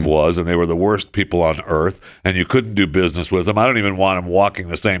Live was, and they were the worst people on earth, and you couldn't do business with them. I don't even want them walking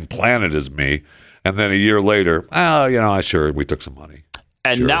the same planet as me. And then a year later, we took some money.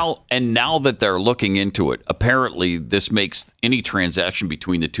 And now that they're looking into it, apparently this makes any transaction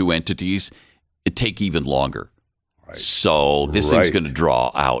between the two entities take even longer. Right. So this thing's going to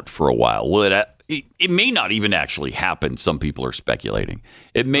draw out for a while. Well, it may not even actually happen. Some people are speculating.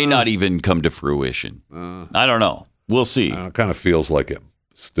 It may not even come to fruition. I don't know. We'll see. It kind of feels like it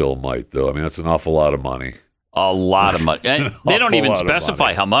still might, though. I mean, that's an awful lot of money. A lot of money. And they don't even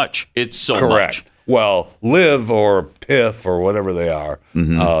specify how much. It's so much. Well, Live or PIF or whatever they are,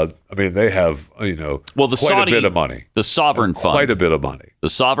 I mean, they have, quite a bit of money. The Sovereign Fund. Quite a bit of money. The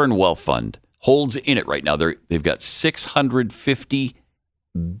Sovereign Wealth Fund holds in it right now. They've got $650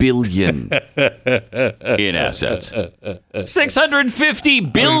 billion in assets.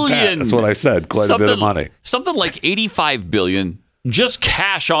 $650 billion. That's what I said. Quite a bit of money. Something like $85 billion just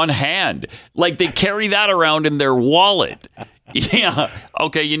cash on hand. Like they carry that around in their wallet. Yeah.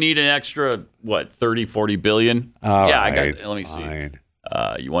 Okay, you need an extra, 30, 40 billion? All right, I got that. Let me see.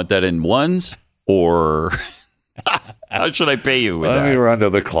 You want that in ones or how should I pay you with that? Let me run to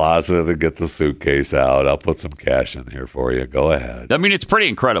the closet and get the suitcase out. I'll put some cash in here for you. Go ahead. I mean, it's pretty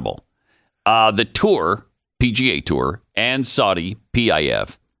incredible. The tour, PGA Tour, and Saudi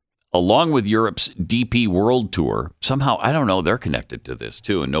PIF, along with Europe's DP World Tour, somehow, I don't know, they're connected to this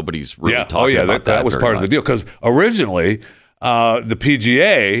too, and nobody's really talking about that. That was part of the deal, because originally the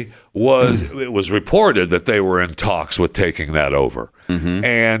PGA it was reported that they were in talks with taking that over,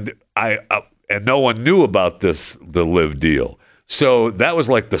 and and no one knew about the Live deal. So that was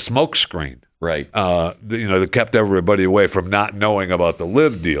like the smoke screen, right? That kept everybody away from not knowing about the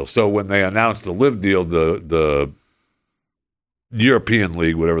Live deal. So when they announced the Live deal, the European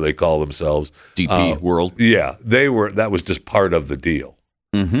League, whatever they call themselves, DP World, that was just part of the deal.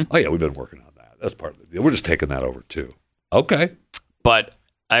 Mm-hmm. Oh yeah, we've been working on that. That's part of the deal. We're just taking that over too. Okay. But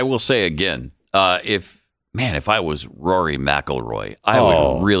I will say again, if I was Rory McIlroy, I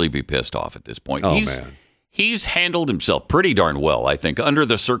would really be pissed off at this point. He's handled himself pretty darn well, I think, under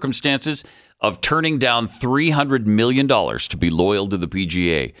the circumstances of turning down $300 million to be loyal to the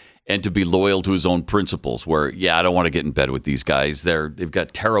PGA and to be loyal to his own principles, where, I don't want to get in bed with these guys. They've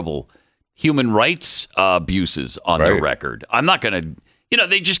got terrible human rights abuses on their record. I'm not going to...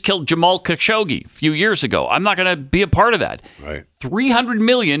 they just killed Jamal Khashoggi a few years ago. I'm not going to be a part of that. Right. $300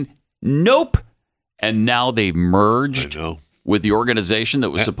 million, nope. And now they've merged with the organization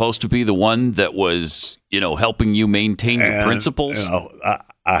that was supposed to be the one that was, helping you maintain your principles.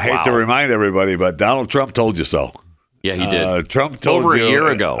 I hate to remind everybody, but Donald Trump told you so. Yeah, he did. Trump told over you, a year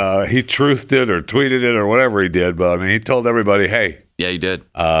ago. He truthed it or tweeted it or whatever he did, but I mean, he told everybody, hey. Yeah, he did.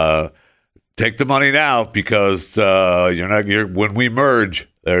 Take the money now because when we merge,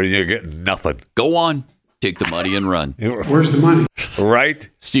 you're getting nothing. Go on, take the money and run. Where's the money? Right?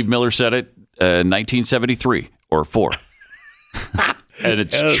 Steve Miller said it 1973 or 4. And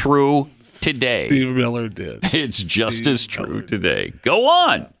it's true today. Steve Miller did. It's just as true today. Go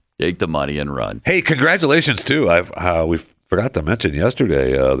on, take the money and run. Hey, congratulations too. We forgot to mention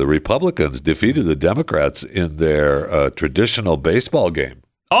yesterday, the Republicans defeated the Democrats in their traditional baseball game.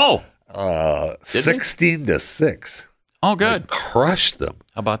 Oh. 16-6. Oh, good. They crushed them.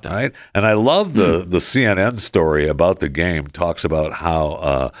 How about that? Right? And I love the CNN story about the game. Talks about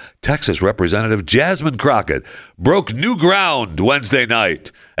how Texas Representative Jasmine Crockett broke new ground Wednesday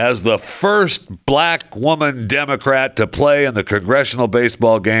night as the first black woman Democrat to play in the congressional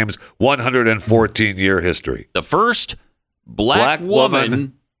baseball game's 114-year history. The first black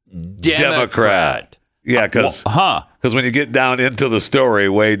woman Democrat. Yeah, because when you get down into the story,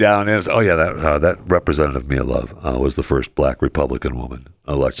 way down in, that Representative Mia Love was the first black Republican woman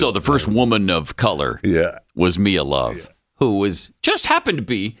elected. So the first woman of color was Mia Love, who was just happened to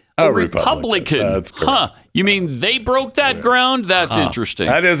be A Republican. That's correct. You mean they broke that ground? That's interesting.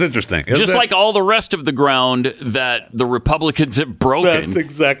 That is interesting. Just like all the rest of the ground that the Republicans have broken. That's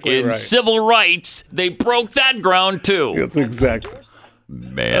exactly in right. civil rights, they broke that ground too. That's exactly.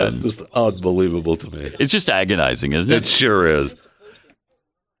 Man. That's just unbelievable to me. It's just agonizing, isn't it? It sure is.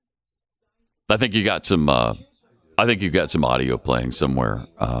 I think you got some. I think you've got some audio playing somewhere.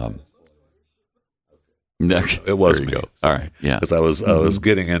 It was me. Go. All right, yeah. Because I was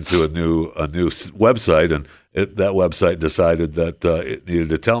getting into a new website, and that website decided that it needed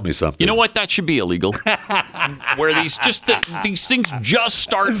to tell me something. You know what? That should be illegal. Where these things just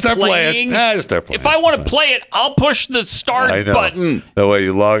start playing. Just start playing. If I want to play it, I'll push the start button. The way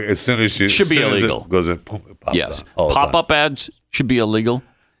you log, as soon as you should be illegal. It goes in, boom, it pops yes, on pop-up ads should be illegal.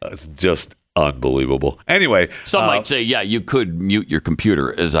 It's just unbelievable. Anyway, some might say, yeah, you could mute your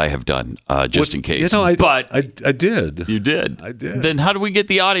computer, as I have done, just in case. I did. You did. I did. Then how do we get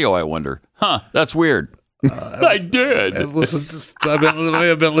the audio? I wonder. That's weird. I did.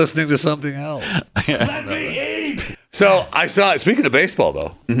 I've been listening to something else. Let me eat. So I saw. Speaking of baseball,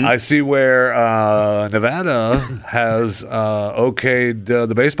 though, I see where Nevada has okayed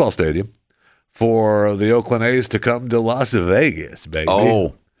the baseball stadium for the Oakland A's to come to Las Vegas, baby.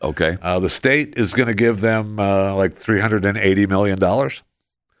 Oh. Okay. The state is going to give them like $380 million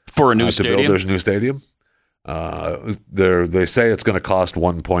for a new stadium. To build their new stadium. They say it's going to cost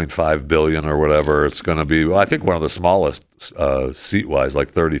 $1.5 billion or whatever. It's going to be, I think, one of the smallest seat wise, like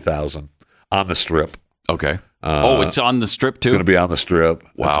 30,000 on the Strip. Okay. It's on the Strip too. It's going to be on the Strip.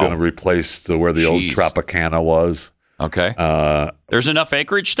 Wow. It's going to replace where the old Tropicana was. Okay. There's enough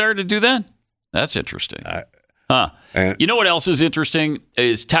acreage there to do that. That's interesting. And you know what else is interesting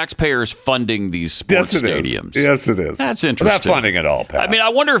is taxpayers funding these sports stadiums. Yes, it is. That's interesting. Not funding at all, Pat. I mean, I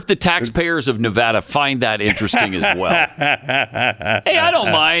wonder if the taxpayers of Nevada find that interesting as well. Hey, I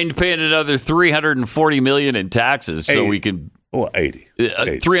don't mind paying another $340 million in taxes so we can. Well, 80.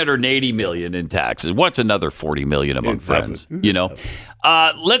 380 million in taxes. What's another 40 million among friends? You know,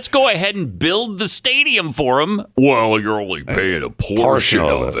 let's go ahead and build the stadium for them. Well, you're only paying a portion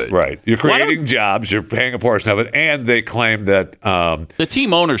of it. Right. You're creating jobs. You're paying a portion of it. And they claim that the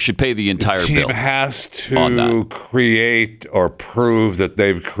team owner should pay the entire bill. The team has to create or prove that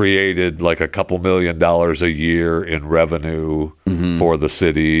they've created like a couple $1 million a year in revenue for the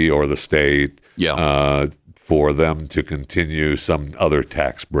city or the state. Yeah. For them to continue some other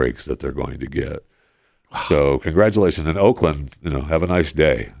tax breaks that they're going to get. So congratulations in Oakland. Have a nice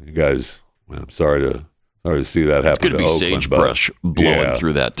day. You guys, I'm sorry to see that happen. It's going to be sagebrush blowing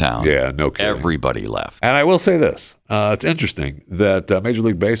through that town. Yeah, no kidding. Everybody left. And I will say this. It's interesting that Major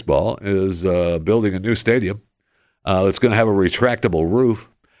League Baseball is building a new stadium that's going to have a retractable roof,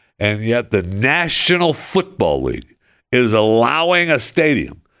 and yet the National Football League is allowing a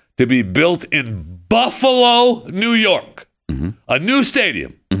stadium to be built in Buffalo, New York. A new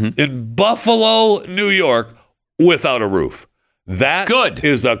stadium in Buffalo, New York, without a roof. That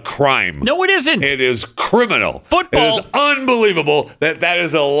is a crime. No, it isn't. It is criminal. Football. It is unbelievable that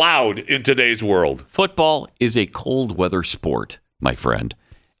is allowed in today's world. Football is a cold weather sport, my friend.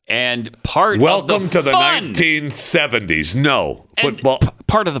 And Welcome of the to the fun, 1970s. No. Football.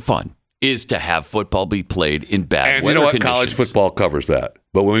 Part of the fun is to have football be played in bad weather conditions. And you know what? College football covers that.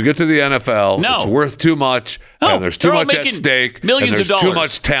 But when we get to the NFL, it's worth too much, and there's too much at stake, millions and there's too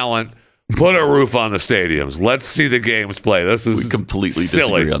much talent. Put a roof on the stadiums. Let's see the games play. This is we completely silly.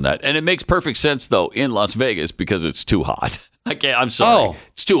 disagree on that. And it makes perfect sense, though, in Las Vegas because it's too hot. I'm sorry.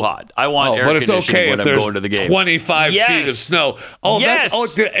 It's too hot. I want air conditioning when I'm going to the game. 25 feet of snow.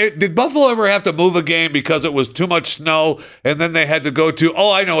 Did Buffalo ever have to move a game because it was too much snow, and then they had to go to,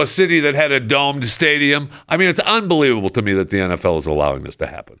 a city that had a domed stadium? I mean, it's unbelievable to me that the NFL is allowing this to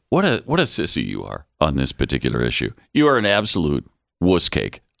happen. What a sissy you are on this particular issue. You are an absolute wuss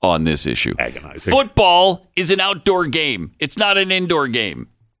cake on this issue. Agonizing. Football is an outdoor game. It's not an indoor game.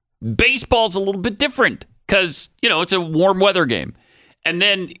 Baseball's a little bit different because, it's a warm weather game. And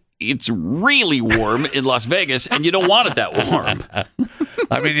then it's really warm in Las Vegas, and you don't want it that warm.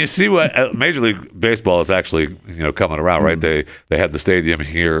 I mean, you see what Major League Baseball is actually, coming around, right? They had the stadium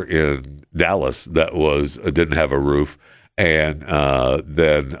here in Dallas that didn't have a roof, and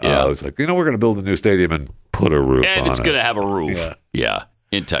then it was like, we're going to build a new stadium and put a roof on it. And it's going to have a roof. Yeah.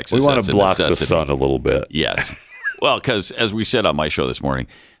 In Texas. We want to block the sun a little bit. Yes. Well, because as we said on my show this morning,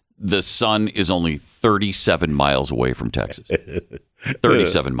 the sun is only 37 miles away from Texas.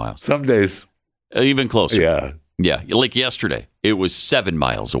 37 miles. Some days. Even closer. Yeah. Yeah. Like yesterday, it was 7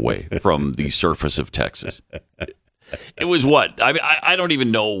 miles away from the surface of Texas. It was what? I don't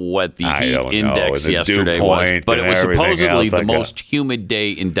even know what the heat index yesterday was, but it was supposedly the most humid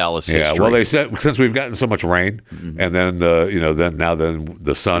day in Dallas history. Well, they said since we've gotten so much rain, and then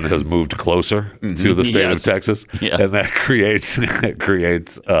the sun has moved closer to the state of Texas, and that creates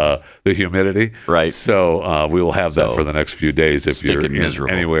the humidity. Right. So we will have that for the next few days if you're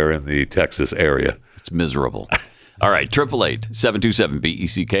anywhere in the Texas area. It's miserable. All right,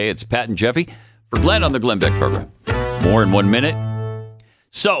 888-727-BECK. It's Pat and Jeffy for Glenn on the Glenn Beck program. More in 1 minute.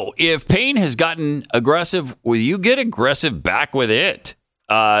 So, if pain has gotten aggressive with you, get aggressive back with it.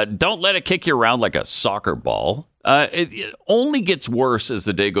 Don't let it kick you around like a soccer ball. It only gets worse as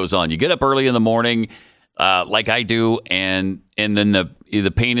the day goes on. You get up early in the morning, like I do, and then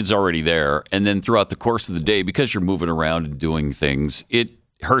the pain is already there. And then throughout the course of the day, because you're moving around and doing things, it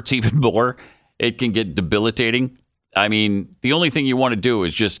hurts even more. It can get debilitating. I mean, the only thing you want to do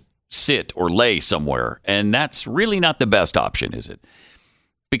is just sit or lay somewhere. And that's really not the best option, is it?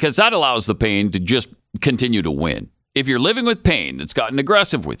 Because that allows the pain to just continue to win. If you're living with pain that's gotten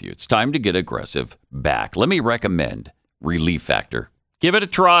aggressive with you, it's time to get aggressive back. Let me recommend Relief Factor. Give it a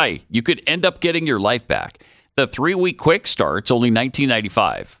try. You could end up getting your life back. The 3-week quick start's only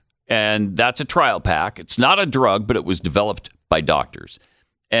 $19.95. And that's a trial pack. It's not a drug, but it was developed by doctors.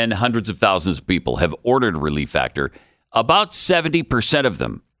 And hundreds of thousands of people have ordered Relief Factor. About 70% of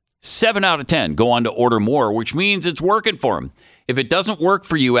them, 7 out of 10, go on to order more, which means it's working for them. If it doesn't work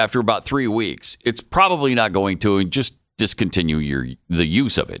for you after about 3 weeks, it's probably not going to, and just discontinue the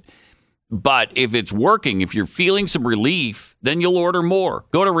use of it. But if it's working, if you're feeling some relief, then you'll order more.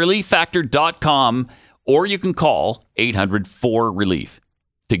 Go to relieffactor.com, or you can call 800-4RELIEF.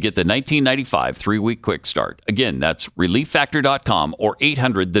 to get the $19.95 3-week quick start. Again, that's relieffactor.com or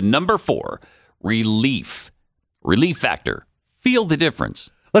 800-4-RELIEF. Relief Factor. Feel the difference.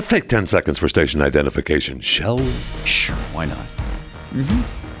 Let's take 10 seconds for station identification, shall we? Sure, why not?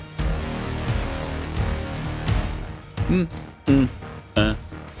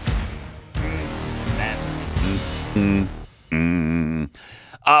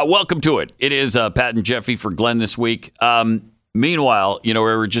 Welcome to it. It is Pat and Jeffy for Glenn this week. Meanwhile, we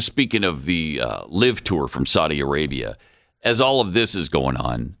were just speaking of the Live Tour from Saudi Arabia. As all of this is going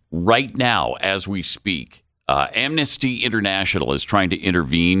on, right now, as we speak, Amnesty International is trying to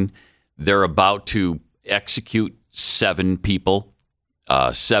intervene. They're about to execute 7 people,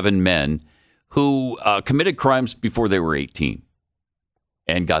 7 men, who committed crimes before they were 18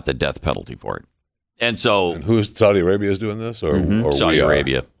 and got the death penalty for it. And so, who's Saudi Arabia is doing this, or Saudi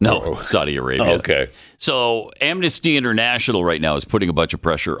Arabia? No, Saudi Arabia. Okay. So Amnesty International right now is putting a bunch of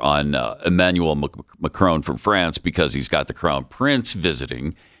pressure on Emmanuel Macron from France because he's got the Crown Prince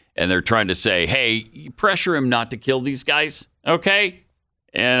visiting, and they're trying to say, "Hey, pressure him not to kill these guys." Okay,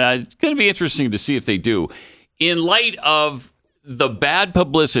 and it's going to be interesting to see if they do. In light of the bad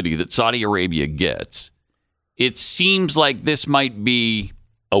publicity that Saudi Arabia gets, it seems like this might be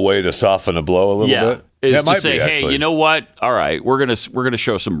a way to soften a blow a little bit. Is to say, hey, you know what? All right, we're gonna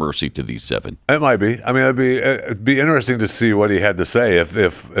show some mercy to these 7. It might be. I mean, it'd be interesting to see what he had to say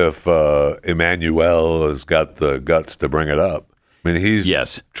if Emmanuel has got the guts to bring it up. I mean, he's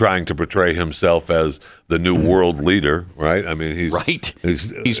trying to portray himself as the new world leader, right? I mean,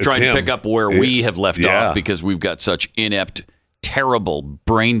 he's trying to pick up where we have left off because we've got such inept, terrible,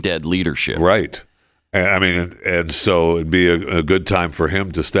 brain dead leadership. Right. And so it'd be a good time for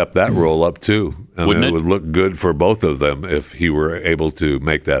him to step that role up too. Wouldn't it? It would look good for both of them if he were able to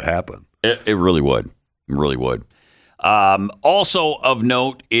make that happen. It really would. It really would. Also of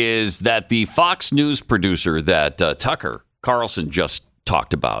note is that the Fox News producer that Tucker Carlson just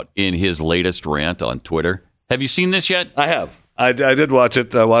talked about in his latest rant on Twitter. Have you seen this yet? I have. I did watch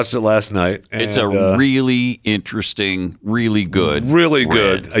it. I watched it last night. It's a really interesting, really good,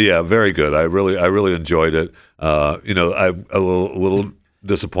 good. Yeah, very good. I really enjoyed it. I'm a little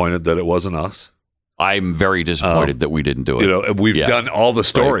disappointed that it wasn't us. I'm very disappointed that we didn't do it. We've done all the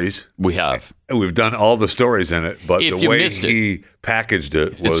stories. Right. We have. We've done all the stories in it, but the way he packaged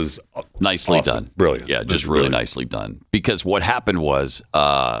it was nicely awesome. done. Brilliant. Yeah, just really nicely done. Because what happened was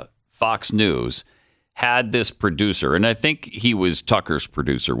Fox News had this producer, and I think he was Tucker's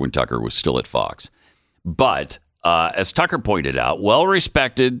producer when Tucker was still at Fox. But as Tucker pointed out,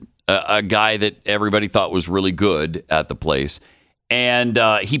 well-respected, a guy that everybody thought was really good at the place. And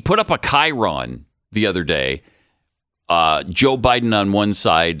he put up a chyron the other day, Joe Biden on one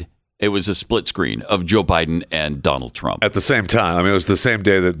side. It was a split screen of Joe Biden and Donald Trump. At the same time. I mean, it was the same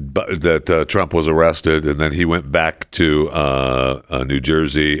day that Trump was arrested, and then he went back to New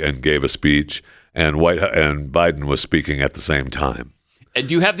Jersey and gave a speech. And Biden was speaking at the same time. And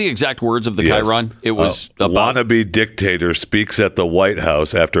do you have the exact words of the chyron? It was about wannabe dictator speaks at the White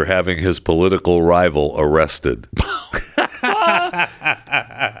House after having his political rival arrested. It's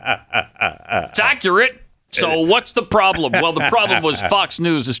accurate. So what's the problem? Well, the problem was Fox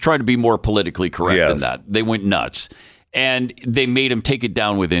News is trying to be more politically correct than that. They went nuts. And they made him take it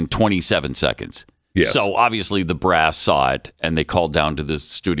down within 27 seconds. Yes. So obviously the brass saw it, and they called down to the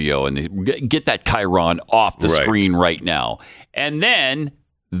studio and they get that chyron off the screen right now. And then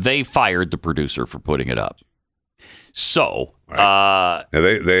they fired the producer for putting it up. So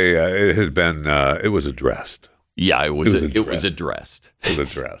it had been it was addressed. Yeah, it was addressed.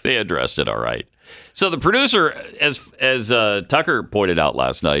 They addressed it all right. So the producer, as Tucker pointed out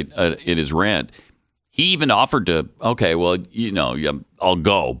last night in his rant, he even offered to, okay, well, I'll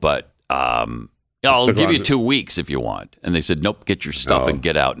go, but I'll give you 2 weeks if you want. And they said, nope, get your stuff and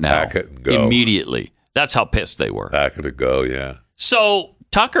get out now. Pack it and go. Immediately. That's how pissed they were. Pack it and go, yeah. So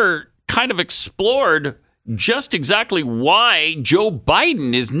Tucker kind of explored just exactly why Joe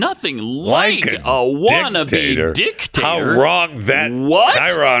Biden is nothing like a wannabe dictator. How wrong that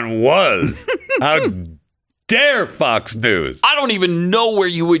chyron was. How dare Fox News. I don't even know where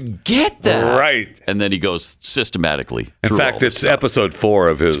you would get that. Right. And then he goes systematically through. In fact, it's episode 4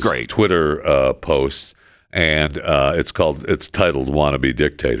 of his Twitter posts, and it's titled "Wannabe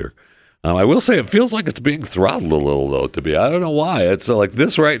Dictator." I will say it feels like it's being throttled a little, though. I don't know why. It's like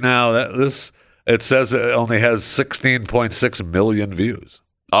this right now. It says it only has 16.6 million views.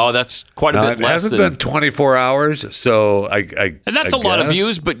 Oh, that's quite a bit less. It hasn't been 24 hours, so and that's a lot of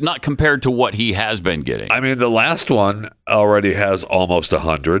views, but not compared to what he has been getting. I mean, the last one already has almost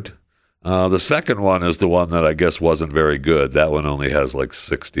 100. The second one is the one that I guess wasn't very good. That one only has like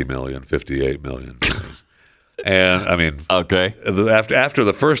 60 million, 58 million views. And I mean, okay. After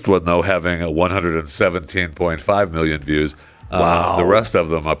the first one, though, having 117.5 million views. Wow. The rest of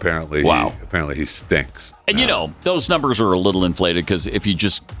them apparently he stinks. And those numbers are a little inflated because if you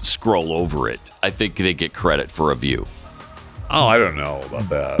just scroll over it, I think they get credit for a view. Oh, I don't know about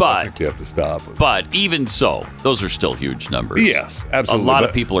that. But I think you have to stop. But even so, those are still huge numbers. Yes, absolutely. A lot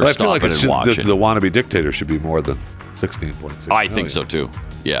of people are stopping and watching. The wannabe dictator should be more than 16.6 I think so too.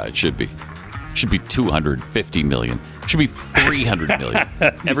 Yeah, it should be. It should be 250 million. It should be 300 million.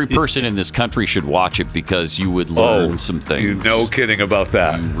 Every person in this country should watch it because you would learn some things. You no kidding about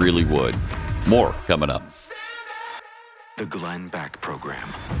that. You really would. More coming up. The Glenn Beck Program.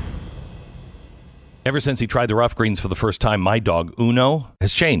 Ever since he tried the rough greens for the first time, my dog, Uno,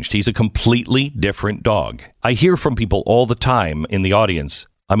 has changed. He's a completely different dog. I hear from people all the time in the audience.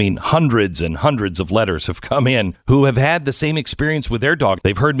 I mean, hundreds and hundreds of letters have come in who have had the same experience with their dog.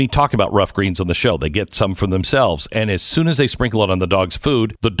 They've heard me talk about rough greens on the show. They get some for themselves. And as soon as they sprinkle it on the dog's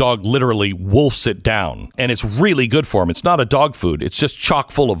food, the dog literally wolfs it down. And it's really good for him. It's not a dog food. It's just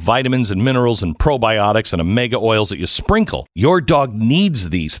chock full of vitamins and minerals and probiotics and omega oils that you sprinkle. Your dog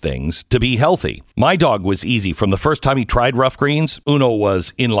needs these things to be healthy. My dog was easy. From the first time he tried rough greens, Uno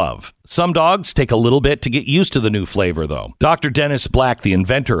was in love. Some dogs take a little bit to get used to the new flavor, though. Dr. Dennis Black, the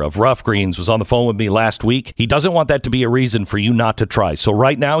inventor of rough greens, was on the phone with me last week. He doesn't want that to be a reason for you not to try. So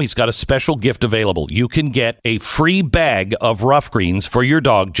right now, he's got a special gift available. You can get a free bag of rough greens for your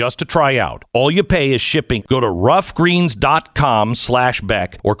dog just to try out. All you pay is shipping. Go to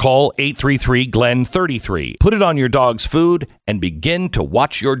roughgreens.com/Beck or call 833-GLEN-33. Put it on your dog's food and begin to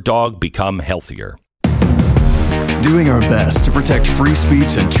watch your dog become healthier. Doing our best to protect free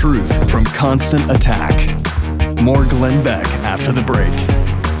speech and truth from constant attack. More Glenn Beck after the break.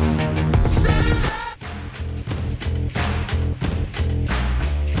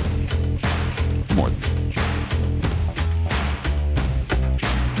 More.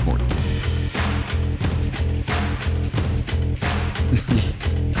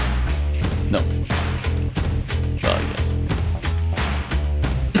 No. Oh, yes.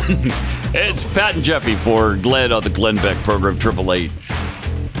 It's Pat and Jeffy for Glenn on the Glenn Beck program,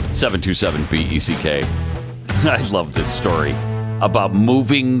 888-727-BECK. I love this story about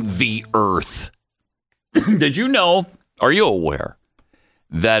moving the earth. Did you know, are you aware,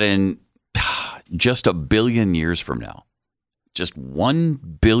 that in just a billion years from now, just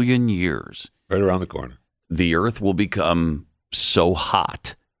 1 billion years, right around the corner, the earth will become so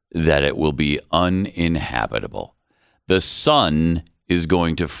hot that it will be uninhabitable. The sun is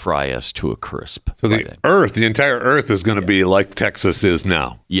going to fry us to a crisp. So the entire earth is going to be like Texas is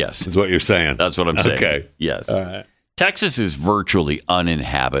now. Yes. Is what you're saying. That's what I'm saying. Okay. Yes. All right. Texas is virtually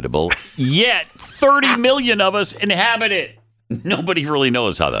uninhabitable, yet 30 million of us inhabit it. Nobody really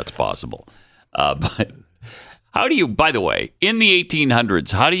knows how that's possible. But how do you, by the way, in the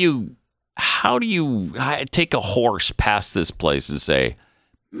 1800s, how do you how do you take a horse past this place and say,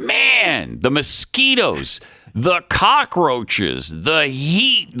 man, the mosquitoes, the cockroaches, the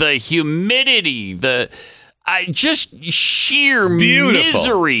heat, the humidity, just sheer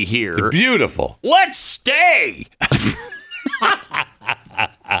misery here. It's beautiful. Let's stay.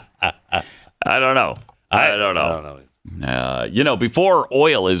 I don't know. Before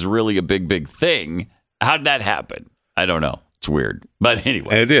oil is really a big thing, how did that happen? I don't know. It's weird. But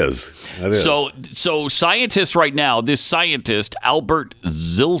anyway. It is. So scientists right now, this scientist, Albert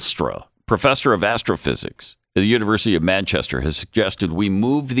Zylstra, professor of astrophysics at the University of Manchester, has suggested we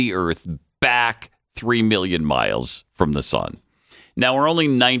move the Earth back 3 million miles from the sun. Now, we're only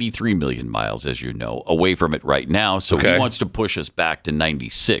 93 million miles, as you know, away from it right now. So he wants to push us back to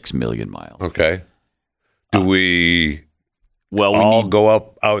 96 million miles. Okay. Do we all go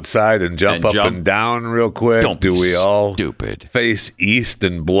up outside and jump up and down real quick? Do we all face east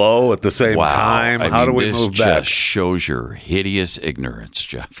and blow at the same time? How do we move back? This just shows your hideous ignorance,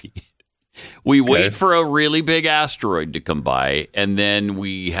 Jeffy. We wait for a really big asteroid to come by, and then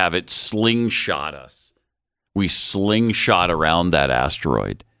we have it slingshot us. We slingshot around that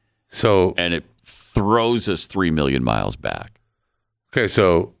asteroid. And it throws us 3 million miles back. Okay,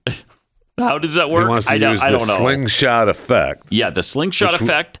 so how does that work? He wants to use the slingshot effect. Yeah, the slingshot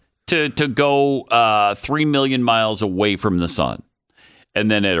effect to go 3 million miles away from the sun. And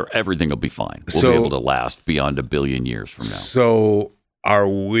then everything will be fine. We'll be able to last beyond 1 billion years from now. So are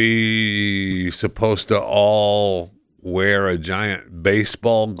we supposed to all wear a giant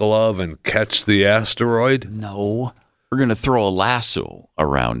baseball glove and catch the asteroid? No. We're going to throw a lasso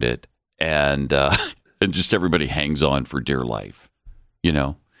around it, and just everybody hangs on for dear life,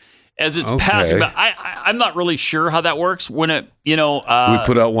 as it's passing by. I'm not really sure how that works. When we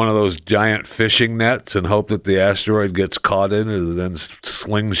put out one of those giant fishing nets and hope that the asteroid gets caught in it and then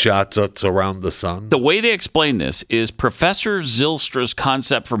slingshots us around the sun. The way they explain this is Professor Zylstra's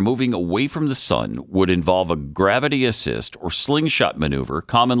concept for moving away from the sun would involve a gravity assist or slingshot maneuver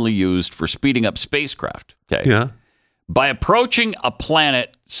commonly used for speeding up spacecraft. Okay. Yeah. By approaching a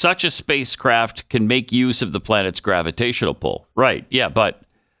planet, such a spacecraft can make use of the planet's gravitational pull. Right. Yeah, but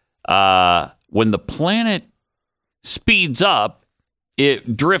when the planet speeds up,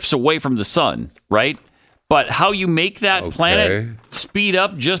 it drifts away from the sun, right? But how you make that planet speed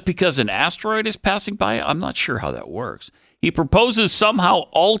up just because an asteroid is passing by, I'm not sure how that works. He proposes somehow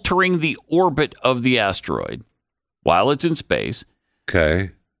altering the orbit of the asteroid while it's in space.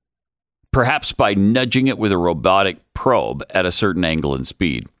 Okay. Perhaps by nudging it with a robotic probe at a certain angle and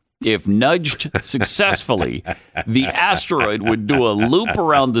speed. If nudged successfully, the asteroid would do a loop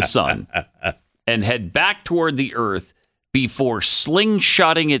around the sun and head back toward the Earth before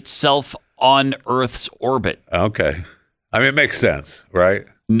slingshotting itself on Earth's orbit. Okay. I mean, it makes sense, right?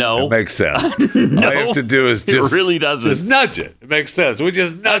 No. It makes sense. No, all you have to do is just... It really doesn't. Just nudge it. It makes sense. We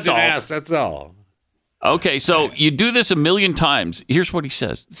just nudge an ass. That's all. Okay, so you do this 1 million times. Here's what he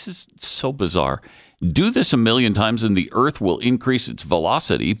says. This is so bizarre. Do this 1 million times and the Earth will increase its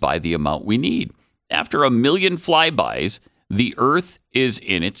velocity by the amount we need. After 1 million flybys, the Earth is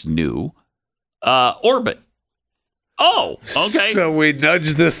in its new orbit. Oh, okay. So we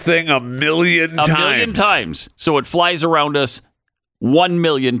nudge this thing 1 million times. 1 million times. So it flies around us 1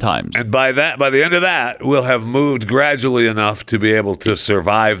 million times. And by the end of that, we'll have moved gradually enough to be able to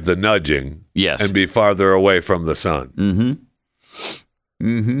survive the nudging. Yes. And be farther away from the sun. Mm-hmm.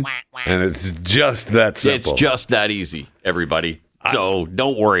 Mm-hmm. And it's just that simple. It's just that easy, everybody. So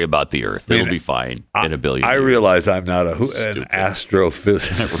don't worry about the Earth. It'll be fine in 1 billion years. I realize I'm not an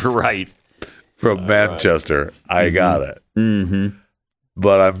astrophysicist. Right. From Manchester. I got it. Mm-hmm.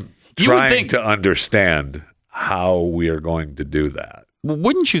 But I'm trying to understand how we are going to do that.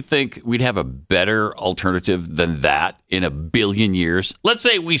 Wouldn't you think we'd have a better alternative than that in 1 billion years? Let's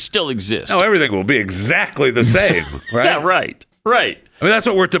say we still exist. No, everything will be exactly the same, right? Yeah, right. Right. I mean, that's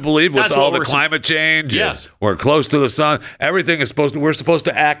what we're to believe with all the climate change. Yes. We're close to the sun. Everything is we're supposed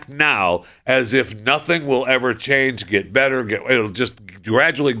to act now as if nothing will ever change, get better, it'll just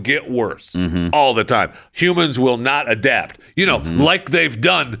gradually get worse all the time. Humans will not adapt, like they've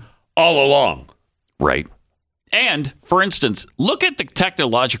done all along. Right. And, for instance, look at the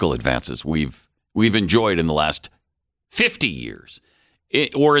technological advances we've enjoyed in the last 50 years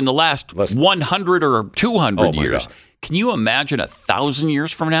or in the last 100 or 200 years. God. Can you imagine 1,000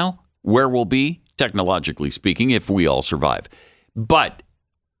 years from now where we'll be, technologically speaking, if we all survive? But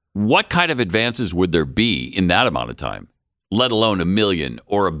what kind of advances would there be in that amount of time, let alone 1 million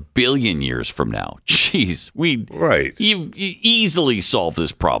or 1 billion years from now? Jeez, you easily solve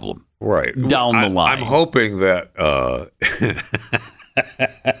this problem. Right. Down the line. I'm hoping that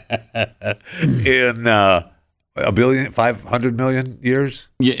in a billion, 500 million years?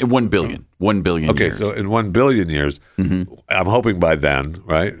 Yeah, 1 billion. 1 billion Okay, years. so in 1 billion years, I'm hoping by then,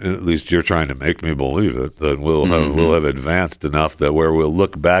 right? At least you're trying to make me believe it, that we'll have advanced enough that where we'll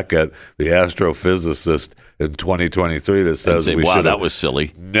look back at the astrophysicist in 2023 that says say, we wow, should that have was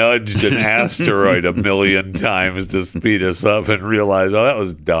silly. nudged an asteroid a million times to speed us up and realize, oh, that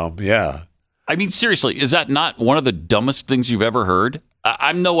was dumb. Yeah. I mean, seriously, is that not one of the dumbest things you've ever heard?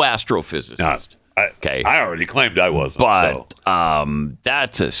 I'm no astrophysicist. Okay. I already claimed I wasn't. But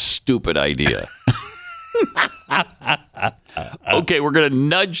that's a stupid idea. Okay, we're going to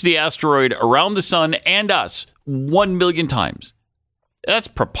nudge the asteroid around the sun and us 1 million times. That's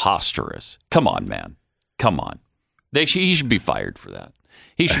preposterous. Come on, man. Come on. He should be fired for that.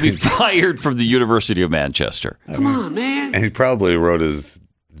 He should be fired from the University of Manchester. Come on, man. And he probably wrote his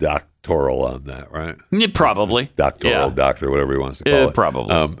doctoral on that, right? Yeah, probably. Doctoral, doctor, whatever he wants to call it.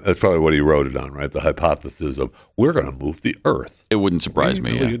 Probably. That's probably what he wrote it on, right? The hypothesis of we're going to move the Earth. It wouldn't surprise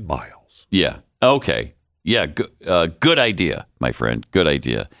me. 3 million miles. Yeah. Okay. Yeah. Good idea, my friend. Good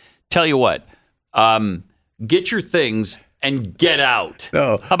idea. Tell you what, get your things and get out.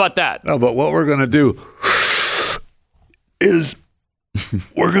 No. How about that? No, but what we're going to do is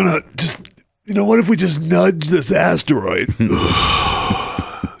we're going to just, what if we just nudge this asteroid?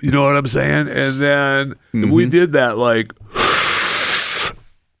 You know what I'm saying? And then if we did that like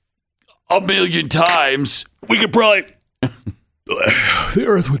 1 million times, we could probably the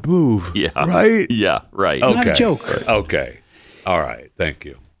Earth would move. Yeah. Right? Yeah, right. Okay. Not a joke. Okay. All right. Thank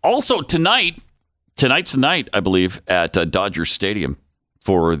you. Also, tonight's the night, I believe, at Dodger Stadium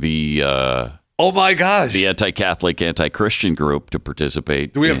for the oh my gosh, the anti-Catholic, anti-Christian group to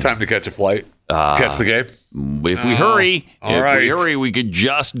participate. Do we have time to catch a flight? Catch the game? If we hurry, we hurry, we could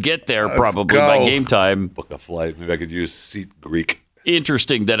just get there probably by game time. Book a flight. Maybe I could use Seat Greek.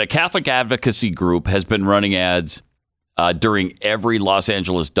 Interesting that a Catholic advocacy group has been running ads during every Los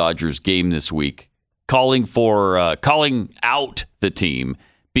Angeles Dodgers game this week, calling out the team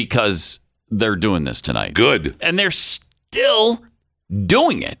because they're doing this tonight. Good. And they're still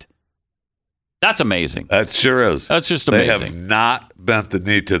doing it. That's amazing. That sure is. That's just amazing. They have not bent the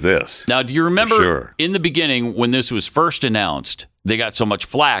knee to this. Now, do you remember in the beginning when this was first announced, they got so much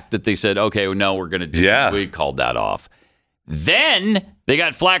flack that they said, okay, no, we're going to we called that off. Then they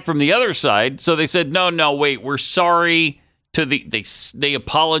got flack from the other side. So they said, no, wait, we're sorry to they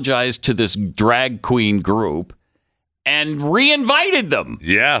apologized to this drag queen group and re-invited them.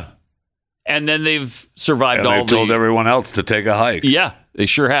 Yeah. And then they've survived and they've told everyone else to take a hike. Yeah, they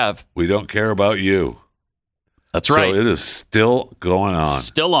sure have. We don't care about you. That's right. So it is still going on.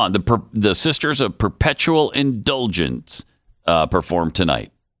 Still on. The Sisters of Perpetual Indulgence perform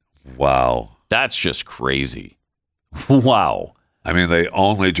tonight. Wow. That's just crazy. Wow. I mean, they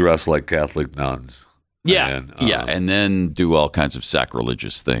only dress like Catholic nuns. Yeah. And, and then do all kinds of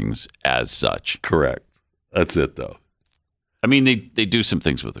sacrilegious things as such. Correct. That's it, though. I mean, they do some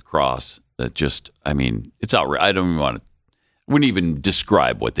things with the cross that just, I mean, it's outrageous. I wouldn't even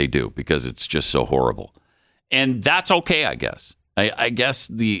describe what they do because it's just so horrible. And that's okay, I guess. I guess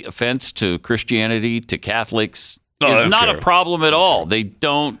the offense to Christianity, to Catholics, is not a problem at all. They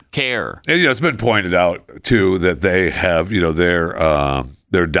don't care. And, it's been pointed out, too, that they have,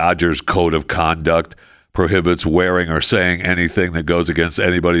 their Dodgers code of conduct prohibits wearing or saying anything that goes against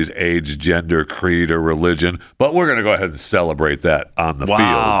anybody's age, gender, creed, or religion. But we're going to go ahead and celebrate that on the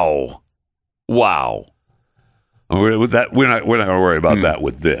field. Wow. We're not going to worry about that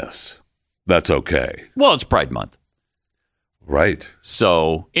with this. That's okay. Well, it's Pride Month. Right.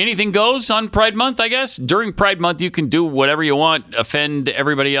 So anything goes on Pride Month, I guess. During Pride Month, you can do whatever you want, offend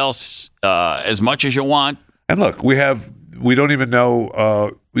everybody else as much as you want. And look, we don't even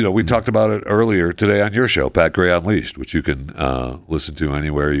know, we talked about it earlier today on your show, Pat Gray Unleashed, which you can listen to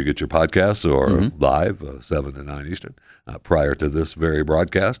anywhere you get your podcasts or live, 7 to 9 Eastern, prior to this very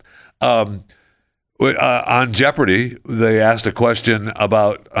broadcast. On Jeopardy, they asked a question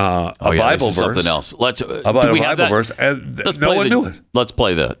about a Bible verse. Something else. About a Bible verse, and no one knew it. Let's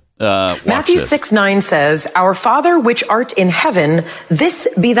play that. Matthew 6:9 says, "Our Father which art in heaven, this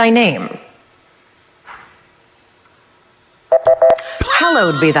be thy name.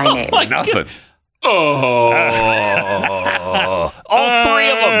 Hallowed be thy name." Nothing. All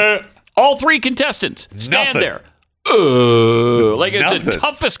three of them. All three contestants stand there. Like it's the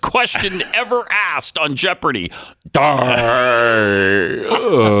toughest question ever asked on Jeopardy. I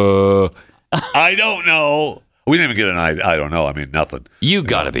don't know. We didn't even get an I don't know. I mean, nothing. You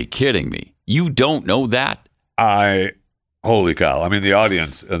got to be kidding me. You don't know that? Holy cow. I mean, the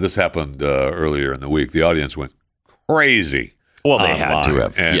audience, this happened earlier in the week. The audience went crazy Well, they online. had to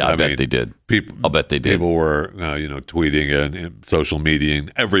have. And, I bet they did. I'll bet they did. People were, tweeting and social media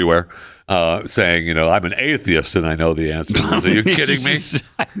and everywhere, saying, I'm an atheist and I know the answer. Are you kidding me?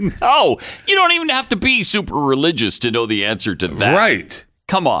 No, you don't even have to be super religious to know the answer to that. Right.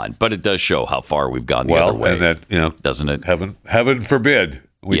 Come on, but it does show how far we've gone the other way. And that, doesn't it? Heaven forbid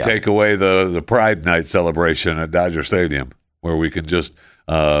we take away the Pride Night celebration at Dodger Stadium, where we can just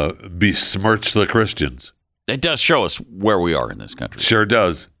besmirch the Christians. It does show us where we are in this country. Sure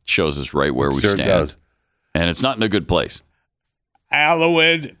does. Shows us right where we stand. Sure does. And it's not in a good place.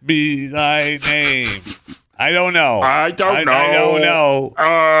 Hallowed be thy name. I don't know. I don't know.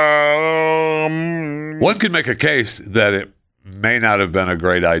 One could make a case that it may not have been a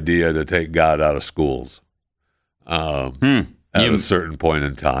great idea to take God out of schools at a certain point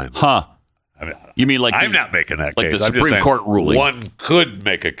in time. Huh. You mean like I'm not making that like case. the I'm just Supreme saying Court ruling? One could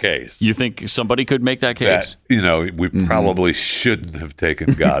make a case. You think somebody could make that case? That, we probably shouldn't have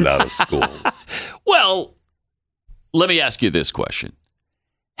taken God out of schools. Well, let me ask you this question.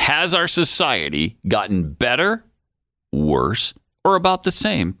 Has our society gotten better, worse, or about the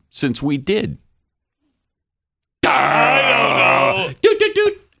same since we did? I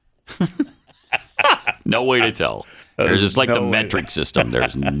don't know. No way to tell. There's just like the metric system.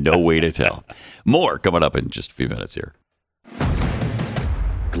 There's no way to tell. More coming up in just a few minutes here.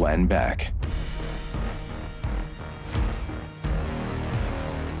 Glenn Beck.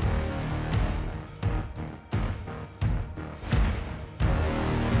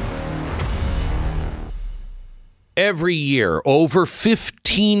 Every year, over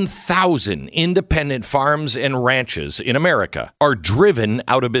 15,000 independent farms and ranches in America are driven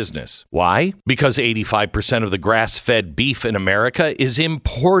out of business. Why? Because 85% of the grass-fed beef in America is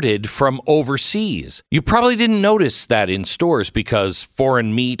imported from overseas. You probably didn't notice that in stores because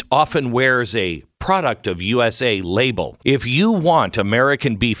foreign meat often wears a product of USA label. If you want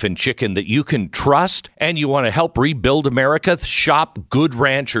American beef and chicken that you can trust and you want to help rebuild America, shop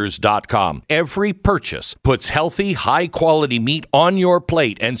GoodRanchers.com. Every purchase puts healthy, high-quality meat on your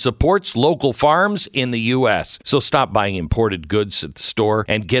plate and supports local farms in the U.S. So stop buying imported goods at the store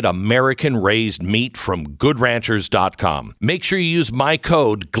and get American-raised meat from GoodRanchers.com. Make sure you use my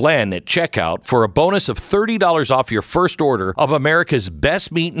code GLENN at checkout for a bonus of $30 off your first order of America's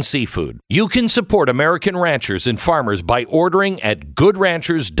best meat and seafood. You can support American ranchers and farmers by ordering at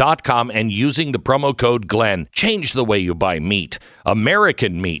GoodRanchers.com and using the promo code GLENN. Change the way you buy meat.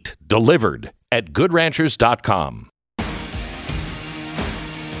 American meat delivered at GoodRanchers.com.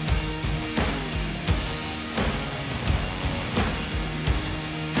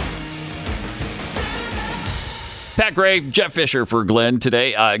 Pat Gray, Jeff Fisher for Glenn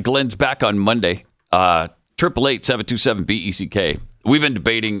today. Glenn's back on Monday. 888-727-BECK. We've been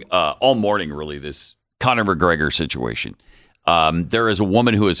debating all morning, really, this Conor McGregor situation. There is a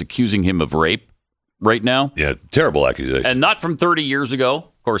woman who is accusing him of rape right now. Yeah, terrible accusation. And not from 30 years ago.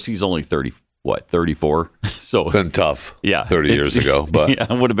 Of course, he's only 34? So been tough. Yeah, 30 years ago. But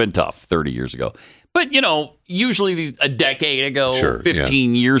yeah, it would have been tough 30 years ago. But, usually a decade ago,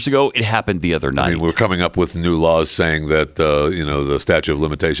 15 years ago, it happened the other night. I mean, we're coming up with new laws saying that, the statute of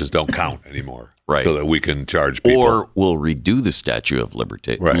limitations don't count anymore. Right. So that we can charge people. Or we'll redo the statute of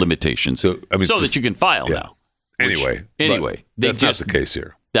limitations so that you can file now. Anyway, that's not the case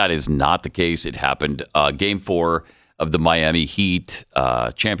here. That is not the case. It happened Game 4 of the Miami Heat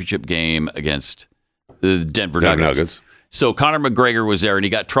championship game against the Denver Nuggets. So Conor McGregor was there, and he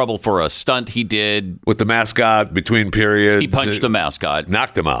got trouble for a stunt he did. With the mascot between periods. He punched the mascot.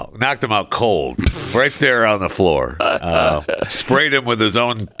 Knocked him out cold. Right there on the floor. Sprayed him with his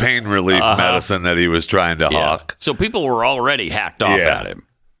own pain relief medicine that he was trying to hawk. So people were already hacked off at him.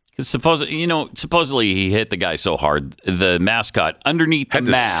 Supposedly he hit the guy so hard, the mascot underneath the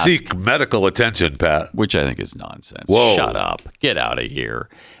mask. Had to seek medical attention, Pat. Which I think is nonsense. Whoa. Shut up. Get out of here.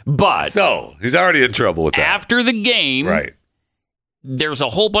 But so he's already in trouble with that. After the game, right, there's a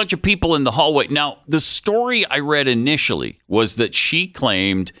whole bunch of people in the hallway. Now, the story I read initially was that she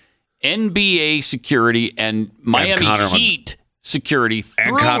claimed NBA security and Miami Heat security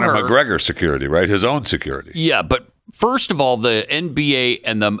through and Conor McGregor security, right? His own security. Yeah, but first of all, the NBA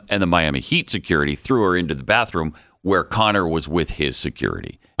and the Miami Heat security threw her into the bathroom where Conor was with his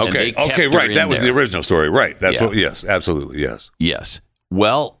security. Okay, right. That was the original story, right? That's what. Yes, absolutely, yes. Yes.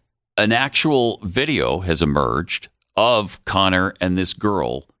 Well, an actual video has emerged of Conor and this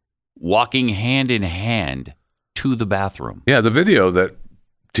girl walking hand in hand to the bathroom. Yeah, the video that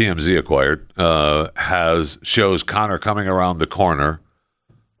TMZ acquired shows Conor coming around the corner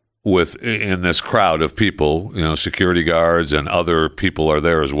in this crowd of people, security guards and other people are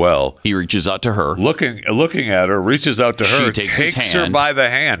there as well. He reaches out to her. Looking at her, reaches out to her, takes his her hand. by the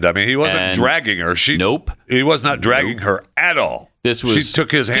hand. I mean, he wasn't dragging her. Nope. He was not dragging her at all. She took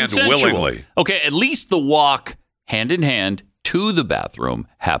his hand consensual. willingly. Okay, at least the walk hand in hand to the bathroom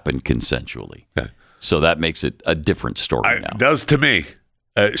happened consensually. Okay. So that makes it a different story now. Does to me.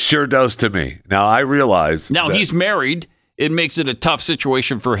 Sure does to me. Now, I realize. Now, he's married. It makes it a tough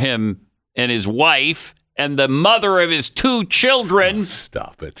situation for him and his wife and the mother of his 2 children.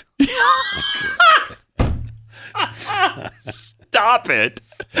 Stop it. Stop it.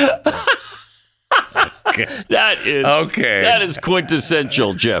 Okay. That is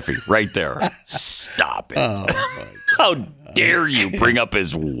quintessential Jeffy right there. Stop it. How dare you bring up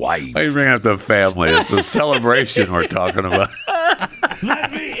his wife? Why you bring up the family? It's a celebration we're talking about.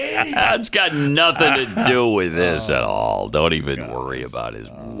 That's got nothing to do with this at all. Don't even worry about his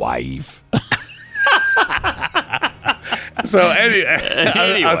wife. So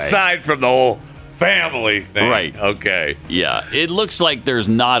anyway, aside from the whole family thing. Right. Okay. Yeah. It looks like there's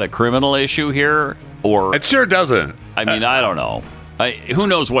not a criminal issue here. Or it sure doesn't. I mean, I don't know. Who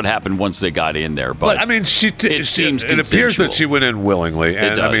knows what happened once they got in there? But I mean, it appears that she went in willingly.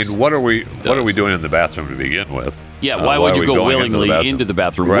 And does. I mean, what are we doing in the bathroom to begin with? Yeah, why would you go willingly into the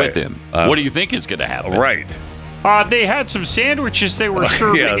bathroom right. with him? What do you think is going to happen? Right. They had some sandwiches they were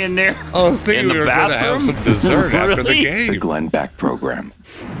serving in there. I was thinking in the we were going to have some dessert after the game. The Glenn Beck Program.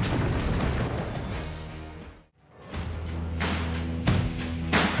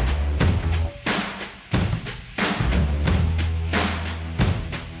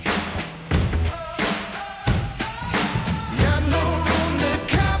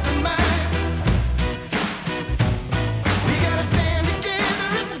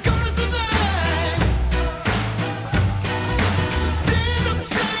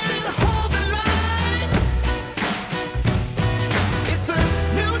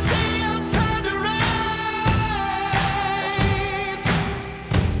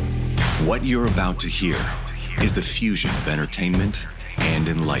 What you're about to hear is the fusion of entertainment and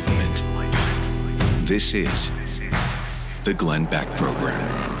enlightenment. This is the Glenn Beck Program.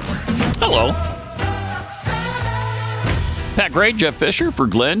 Hello. Pat Gray, Jeff Fisher for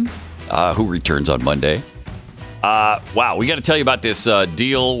Glenn, who returns on Monday. Wow, we got to tell you about this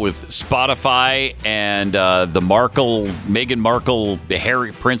deal with Spotify and the Meghan Markle,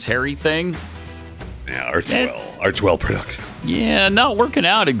 Prince Harry thing. Yeah, Archwell production. Yeah, not working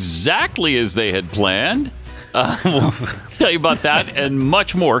out exactly as they had planned. We'll tell you about that and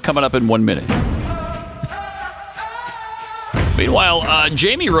much more coming up in 1 minute. Meanwhile,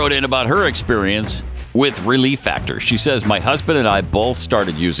 Jamie wrote in about her experience with Relief Factor. She says, my husband and I both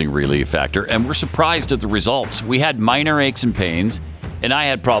started using Relief Factor and were surprised at the results. We had minor aches and pains, and I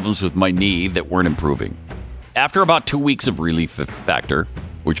had problems with my knee that weren't improving. After about 2 weeks of Relief Factor,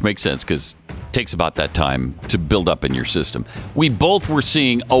 which makes sense because takes about that time to build up in your system. We both were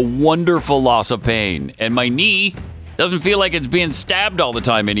seeing a wonderful loss of pain, and my knee doesn't feel like it's being stabbed all the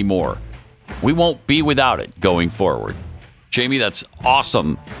time anymore. We won't be without it going forward. Jamie, that's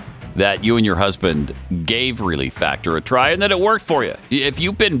awesome that you and your husband gave Relief Factor a try and that it worked for you. If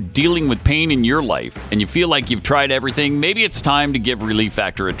you've been dealing with pain in your life and you feel like you've tried everything, maybe it's time to give Relief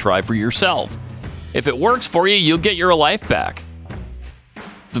Factor a try for yourself. If it works for you, you'll get your life back.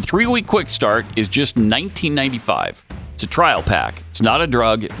 The 3-week quick start is just $19.95. It's a trial pack. It's not a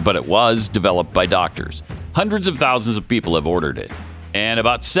drug, but it was developed by doctors. Hundreds of thousands of people have ordered it, and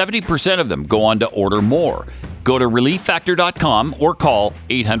about 70% of them go on to order more. Go to ReliefFactor.com or call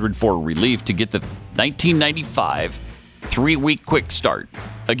 800-4RELIEF to get the $19.95 3-week quick start.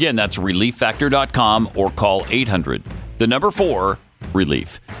 Again, that's ReliefFactor.com or call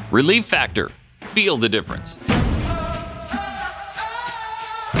 800-4-RELIEF. Relief Factor. Feel the difference.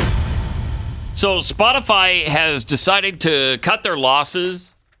 So Spotify has decided to cut their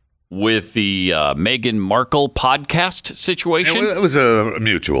losses with the Meghan Markle podcast situation. It was a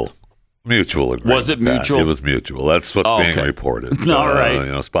mutual agreement. Was it mutual? It was mutual. That's what's being reported. All right.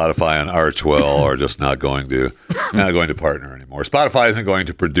 Spotify and Archwell are just not going to partner anymore. Spotify isn't going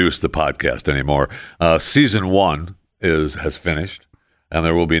to produce the podcast anymore. Season 1 has finished, and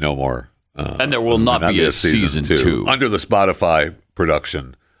there will be no more. And there will not be a season 2 under the Spotify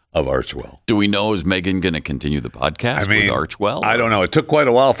production of Archwell. Do we know, is Megan going to continue the podcast with Archwell? I don't know. It took quite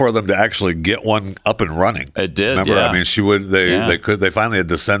a while for them to actually get one up and running. It did. Remember? Yeah. I mean, they finally had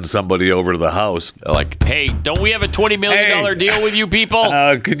to send somebody over to the house. Like, hey, don't we have a $20 million deal with you people?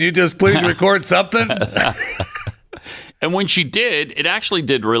 Can you just please record something? And when she did, it actually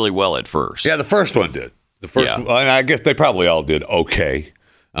did really well at first. Yeah, the first one did. And I guess they probably all did okay.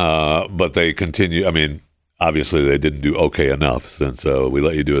 But they continue. I mean, obviously they didn't do okay enough since we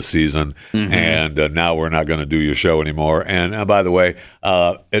let you do a season, and now we're not going to do your show anymore. And by the way,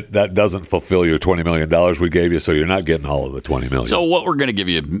 that doesn't fulfill your $20 million we gave you, so you're not getting all of the $20 million. So what we're going to give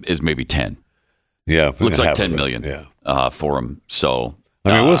you is maybe 10. Yeah, looks like $10 million. For them. So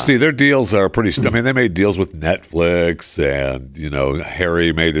I mean, we'll see. Their deals are pretty. I mean, they made deals with Netflix, and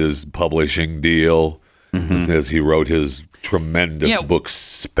Harry made his publishing deal as he wrote his tremendous book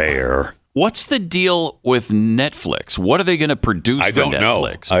Spare. What's the deal with Netflix? What are they going to produce for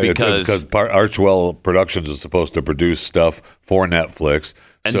Netflix? Because Archwell Productions is supposed to produce stuff for Netflix.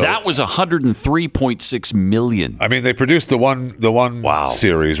 And that was $103.6 million. I mean, they produced the one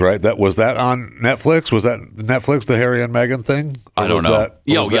series, right? Was that on Netflix? Was that Netflix, the Harry and Meghan thing? I don't know. I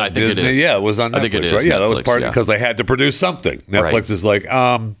think Disney? it is. Yeah, it was on Netflix, I think it is. right? Yeah, Netflix, that was part because they had to produce something. Netflix is like,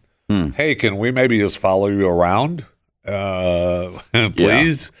 hey, can we maybe just follow you around,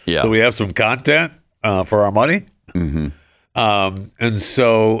 please? Yeah. So we have some content for our money. And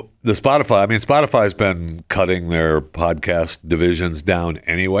so the Spotify's been cutting their podcast divisions down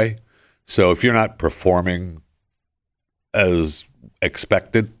anyway. So if you're not performing as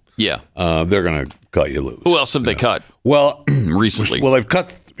expected, they're going to cut you loose. Who else have they cut? Well, recently. Well, they've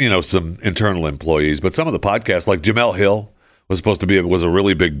cut some internal employees, but some of the podcasts, like Jamel Hill, was a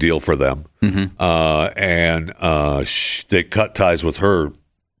really big deal for them, and they cut ties with her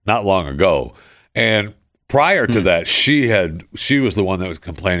not long ago, and. Prior to that, she was the one that was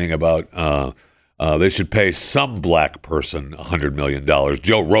complaining about they should pay some black person $100 million,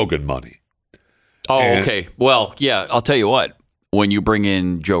 Joe Rogan money. Oh, okay. Well, yeah, I'll tell you what. When you bring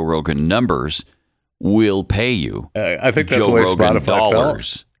in Joe Rogan numbers, we'll pay you. I think that's Joe the way Rogan Spotify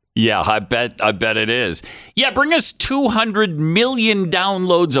dollars. Yeah, I bet it is. Yeah, bring us 200 million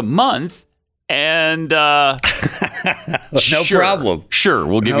downloads a month. And no problem. Sure,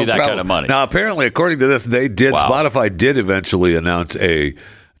 we'll give you that kind of money. Now, apparently, according to this, Spotify did eventually announce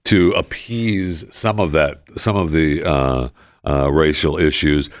to appease some of the racial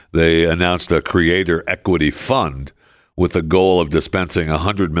issues. They announced a creator equity fund with the goal of dispensing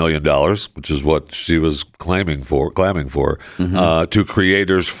 $100 million, which is what she was claiming for, to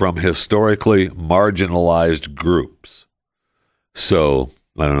creators from historically marginalized groups. So.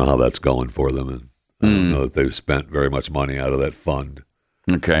 I don't know how that's going for them, and I don't know that they've spent very much money out of that fund.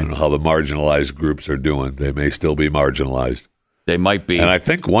 Okay. I don't know how the marginalized groups are doing. They may still be marginalized. They might be. And I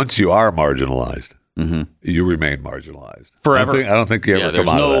think once you are marginalized, you remain marginalized. Forever. I don't think you ever come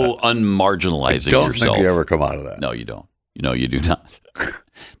out of that. There's no unmarginalizing yourself. I don't think you ever come out of that. No, you don't. You do not.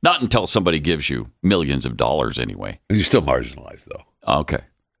 Not until somebody gives you millions of dollars anyway. And you're still marginalized, though. Okay.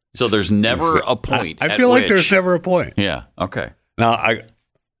 So there's never a point. I feel like there's never a point. Yeah. Okay. Now,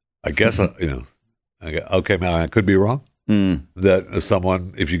 I guess, okay, man, I could be wrong.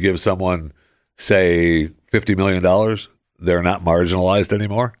 That if you give someone, say, $50 million, they're not marginalized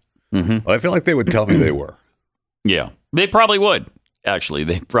anymore. But I feel like they would tell me they were. Yeah, they probably would. Actually,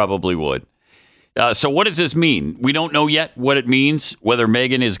 they probably would. So what does this mean? We don't know yet what it means, whether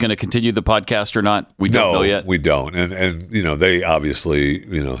Meghan is going to continue the podcast or not. We don't know yet. We don't. And they obviously,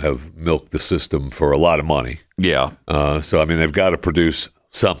 have milked the system for a lot of money. Yeah. So, I mean, they've got to produce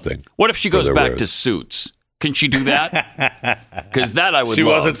something. What if she goes back to Suits? Can she do that? Because that I would She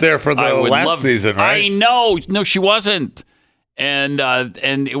love. wasn't there for the last season, right? I know. No, she wasn't. And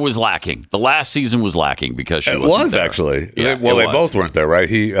it was lacking. The last season was lacking because she wasn't there. Actually. Yeah, they both weren't there, right?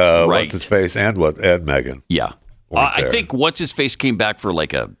 What's his face and Meghan. Yeah. I think what's his face came back for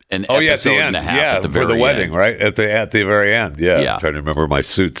like an episode and a half at the very for the wedding, end. right? At the very end. Yeah. Yeah. I'm trying to remember my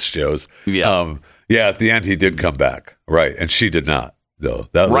Suits shows. Yeah. At the end he did come back, right? And she did not. Though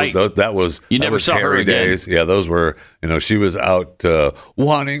that was you never saw her again. Days. Yeah, those were she was out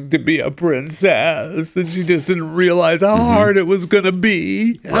wanting to be a princess, and she just didn't realize how hard it was going to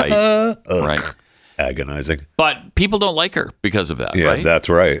be. Right, right, agonizing. But people don't like her because of that. Yeah, right? That's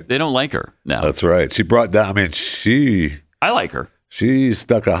right. They don't like her now. That's right. She brought down. I mean, I like her. She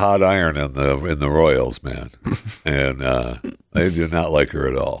stuck a hot iron in the royals, man, and they do not like her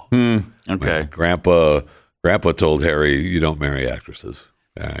at all. Okay, man, Grandpa told Harry, "You don't marry actresses."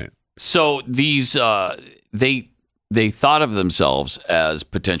 All right. So these they thought of themselves as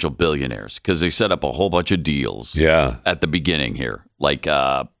potential billionaires because they set up a whole bunch of deals. Yeah. At the beginning here, like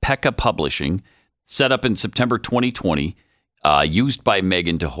Pekka Publishing, set up in September 2020, used by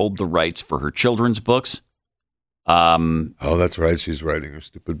Meghan to hold the rights for her children's books. Oh, that's right. She's writing her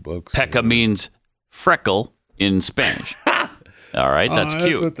stupid books. Pekka means freckle in Spanish. All right, that's cute.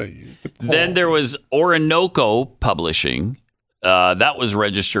 That's what they used to call. Then there was Orinoco Publishing. That was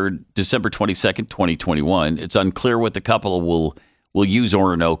registered December 22nd, 2021. It's unclear what the couple will use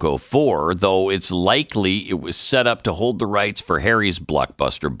Orinoco 4, though it's likely it was set up to hold the rights for Harry's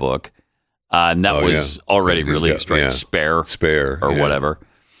blockbuster book. And that was already released, right? Spare or whatever.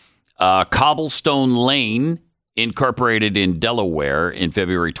 Cobblestone Lane, incorporated in Delaware in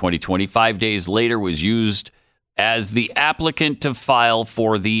February 2020, 5 days later was used as the applicant to file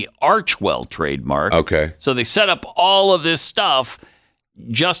for the Archwell trademark. Okay. So they set up all of this stuff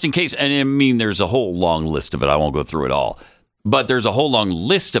just in case. And I mean, there's a whole long list of it. I won't go through it all. But there's a whole long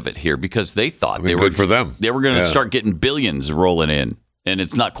list of it here because they thought they were good for them. They were going to start getting billions rolling in. And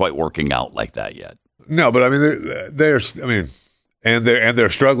it's not quite working out like that yet. No, but I mean, they're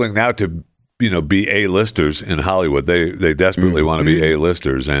struggling now to, be A-listers in Hollywood. They desperately want to be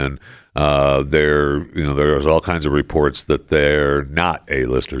A-listers, and there's all kinds of reports that they're not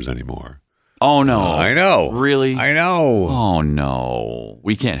A-listers anymore. Oh no! I know. Really? I know. Oh no!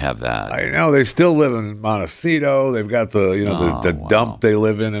 We can't have that. I know. They still live in Montecito. They've got the dump they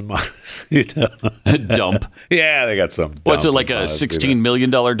live in Montecito. A dump? Yeah, they got some. What's it, like a $16 million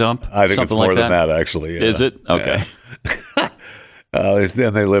dump? I think something it's more like than that, actually. Yeah. Is it? Okay.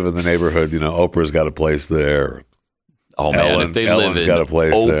 Then they live in the neighborhood. Oprah's got a place there. Oh man, if they live in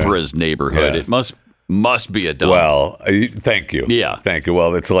Oprah's neighborhood, it must be a dump. Well, thank you. Yeah. Thank you.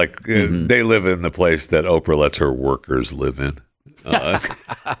 Well, it's like they live in the place that Oprah lets her workers live in.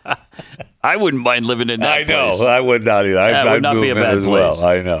 I wouldn't mind living in that place. I know. I would not either. I'd not move be a in bad as place. well.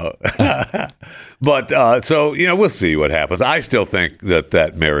 I know. But, so, we'll see what happens. I still think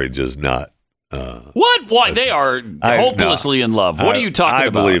that marriage is not. What? Why? They are hopelessly in love. What are you talking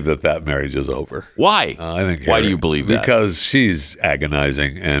about? I believe that marriage is over. Why? I think. Why do you believe that? Because she's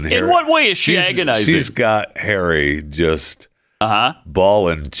agonizing, and in what way is she agonizing? She's got Harry just ball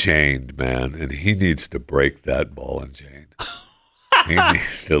and chained, man, and he needs to break that ball and chain. He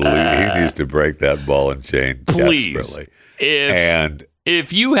needs to leave. He needs to break that ball and chain desperately.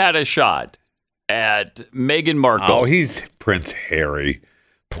 If you had a shot at Meghan Markle, he's Prince Harry.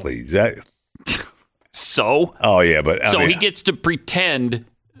 Please, So? Oh, yeah, but he gets to pretend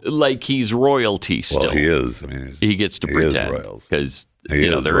like he's royalty still. Well, he is. I mean, he gets to pretend because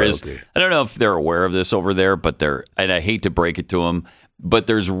there is. I don't know if they're aware of this over there, but and I hate to break it to them, but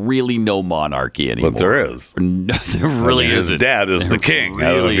there's really no monarchy anymore. But there is. No, there really isn't. His dad is the king.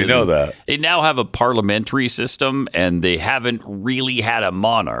 I don't know if you know that. They now have a parliamentary system, and they haven't really had a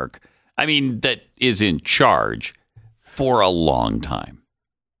monarch. I mean, that is in charge for a long time.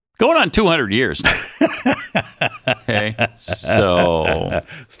 Going on 200 years now. Okay, so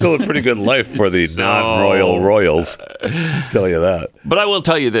still a pretty good life for the non-royal royals. I'll tell you that. But I will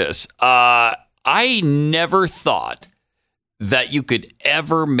tell you this: I never thought that you could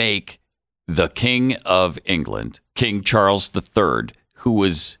ever make the King of England, King Charles III, who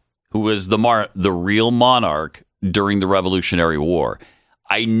was the real monarch during the Revolutionary War.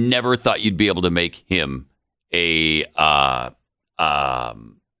 I never thought you'd be able to make him a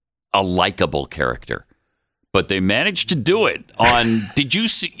likable character, but they managed to do it. Did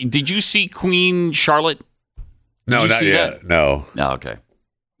you see Queen Charlotte? No, not yet. That? No. Oh, okay,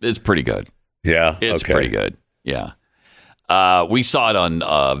 it's pretty good. Yeah, it's pretty good. Yeah, we saw it on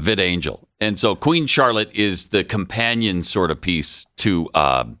VidAngel, and so Queen Charlotte is the companion sort of piece to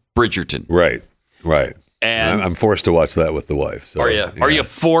Bridgerton. Right. And I'm forced to watch that with the wife. So, are you? Yeah. Are you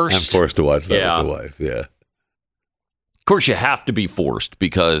forced? I'm forced to watch that with the wife. Yeah. Of course, you have to be forced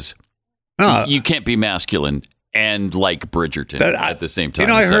because you can't be masculine and like Bridgerton at the same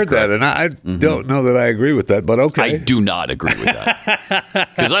time. I heard that, and I don't know that I agree with that, but okay. I do not agree with that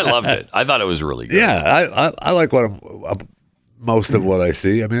because I loved it. I thought it was really good. Yeah, I like most of what I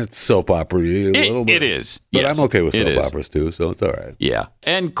see. I mean, it's soap opera-y a little bit. It is. But I'm okay with soap operas too, so it's all right. Yeah.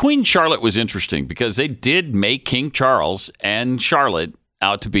 And Queen Charlotte was interesting because they did make King Charles and Charlotte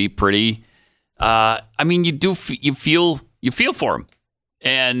out to be pretty... I mean, you feel for him,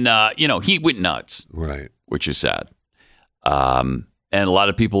 and he went nuts, right? Which is sad. And a lot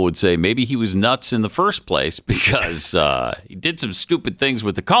of people would say maybe he was nuts in the first place because he did some stupid things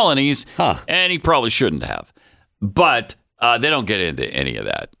with the colonies, and he probably shouldn't have. But they don't get into any of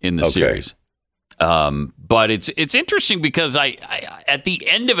that in the series. But it's interesting because I at the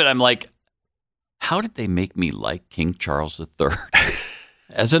end of it, I'm like, how did they make me like King Charles III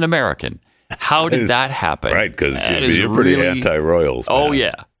as an American? How did that happen? Right, because you're pretty anti-royals. Man. Oh,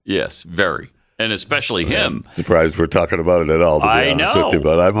 yeah. Yes, very. And especially him. I'm surprised we're talking about it at all, to be honest with you,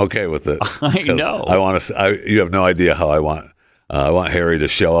 but I'm okay with it. I know. I want to. You have no idea how I want Harry to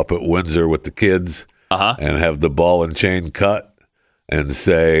show up at Windsor with the kids and have the ball and chain cut and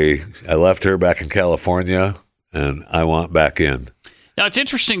say, I left her back in California and I want back in. Now, it's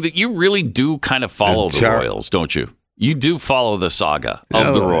interesting that you really do kind of follow the royals, don't you? You do follow the saga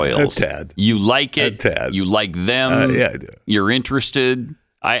of the Royals. A tad. You like it. A tad. You like them. Yeah, I do. You're interested.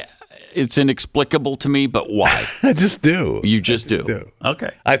 It's inexplicable to me, but why? I just do. You just do.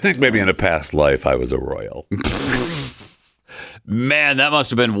 Okay. I think maybe in a past life I was a royal. Man, that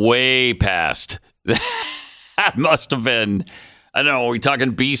must have been way past. That must have been, I don't know, are we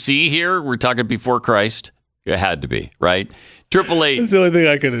talking BC here? We're talking before Christ? It had to be, right? 888. That's the only thing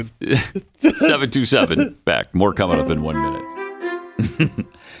I could. 727. Back. More coming up in 1 minute.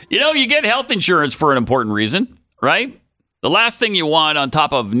 You get health insurance for an important reason, right? The last thing you want on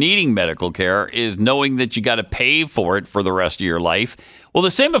top of needing medical care is knowing that you got to pay for it for the rest of your life. Well,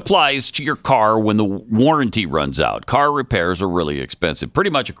 the same applies to your car when the warranty runs out. Car repairs are really expensive, pretty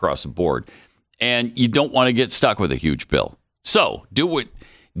much across the board. And you don't want to get stuck with a huge bill. So do what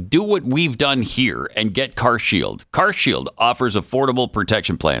we've done here and get CarShield. CarShield offers affordable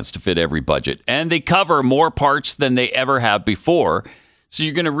protection plans to fit every budget. And they cover more parts than they ever have before. So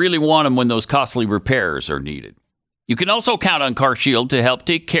you're going to really want them when those costly repairs are needed. You can also count on CarShield to help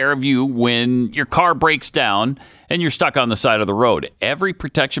take care of you when your car breaks down and you're stuck on the side of the road. Every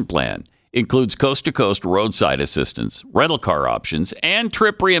protection plan includes coast-to-coast roadside assistance, rental car options, and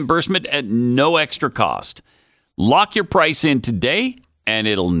trip reimbursement at no extra cost. Lock your price in today, and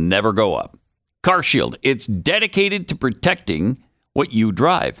it'll never go up. CarShield, it's dedicated to protecting what you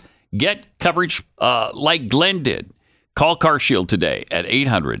drive. Get coverage like Glenn did. Call CarShield today at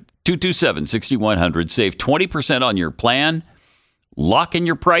 800-227-6100. Save 20% on your plan. Lock in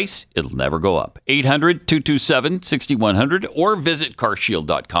your price. It'll never go up. 800-227-6100 or visit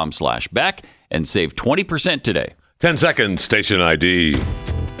carshield.com/back and save 20% today. 10 seconds, station ID.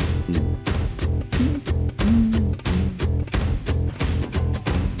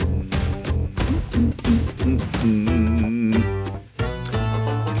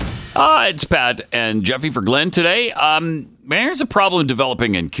 It's Pat and Jeffy for Glenn today. There's a problem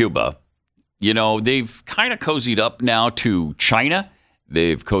developing in Cuba. They've kind of cozied up now to China.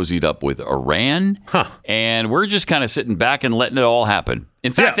 They've cozied up with Iran. And we're just kind of sitting back and letting it all happen.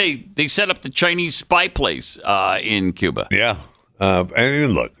 In fact, they set up the Chinese spy place in Cuba. Yeah.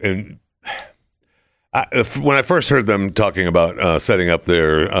 And look, when I first heard them talking about setting up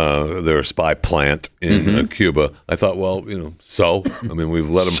their spy plant in Cuba, I thought, well, so I mean, we've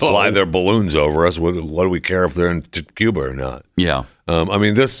let them fly their balloons over us. What do we care if they're in Cuba or not? Yeah. I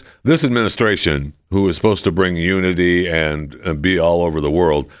mean, this administration, who is supposed to bring unity and be all over the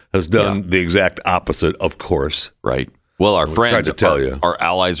world, has done the exact opposite, of course. Right. Well, our friends, tried to tell you, our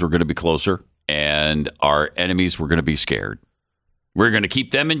allies were going to be closer, and our enemies were going to be scared. We're going to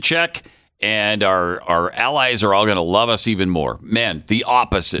keep them in check. And our allies are all going to love us even more. Man, the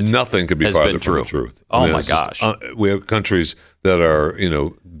opposite. Nothing could be farther from the truth. Oh, my gosh. We have countries that are,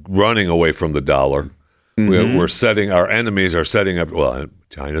 running away from the dollar. We're setting, our enemies are setting up, well,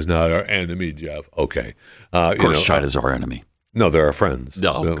 China's not our enemy, Jeff. Okay. Of course, China's our enemy. No, they're our friends.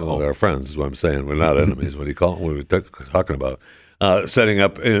 No, they're our friends is what I'm saying. We're not enemies. What are talking about? Setting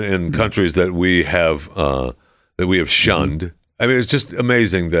up in countries that we have shunned. I mean, it's just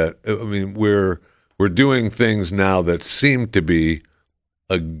amazing that, we're doing things now that seem to be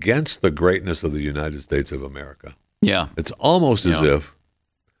against the greatness of the United States of America. Yeah. It's almost as if,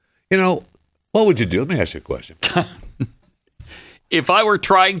 what would you do? Let me ask you a question. If I were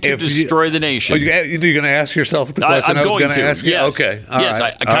trying to destroy the nation. You're going to ask yourself the question I was going to ask you? Yes. Okay. Yes,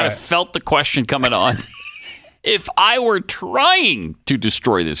 I kind of felt the question coming on. If I were trying to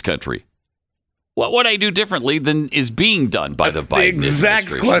destroy this country, what would I do differently than is being done by the Biden administration? The exact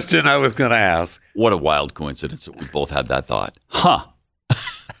question I was going to ask. What a wild coincidence that we both had that thought. Huh.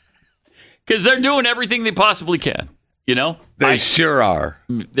 Because they're doing everything they possibly can, They sure are.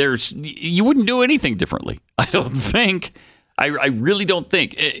 You wouldn't do anything differently, I don't think. I really don't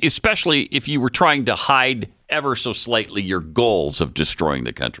think, especially if you were trying to hide ever so slightly your goals of destroying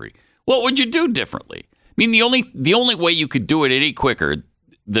the country. What would you do differently? I mean, the only way you could do it any quicker,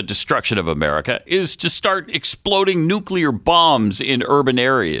 the destruction of America, is to start exploding nuclear bombs in urban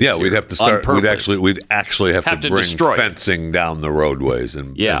areas. Yeah, we'd have to start. We'd actually have to bring destroy fencing down the roadways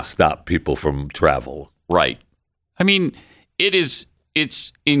and stop people from travel. Right. I mean, it's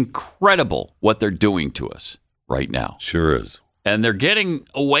incredible what they're doing to us right now. Sure is. And they're getting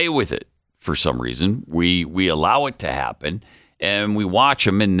away with it for some reason. We allow it to happen, and we watch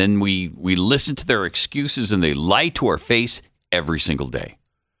them, and then we listen to their excuses, and they lie to our face every single day.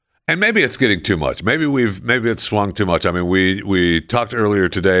 And maybe it's getting too much. Maybe it's swung too much. I mean, we talked earlier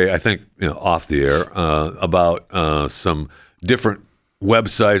today, I think, off the air, about some different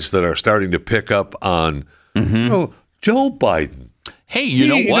websites that are starting to pick up on Joe Biden. Hey, you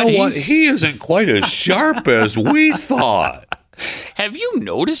know what? He isn't quite as sharp as we thought. Have you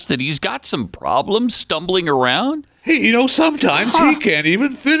noticed that he's got some problems stumbling around? Hey, sometimes he can't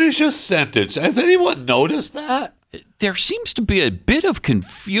even finish a sentence. Has anyone noticed that? There seems to be a bit of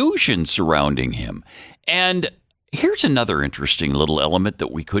confusion surrounding him. And here's another interesting little element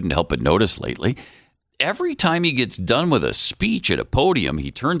that we couldn't help but notice lately. Every time he gets done with a speech at a podium, he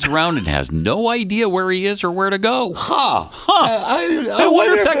turns around and has no idea where he is or where to go. I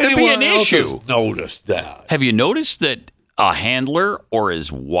wonder if that could be an issue. Noticed that. Have you noticed that a handler or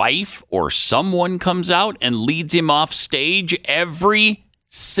his wife or someone comes out and leads him off stage every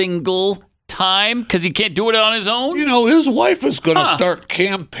single time because he can't do it on his own? His wife is going to start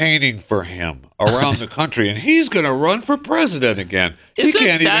campaigning for him around the country, and he's going to run for president again. Isn't he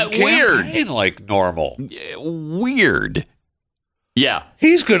can't that even weird? campaign like normal. Weird. Yeah.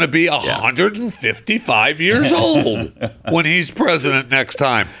 He's going to be 155 years old when he's president next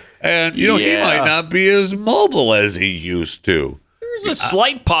time. And, he might not be as mobile as he used to. There's a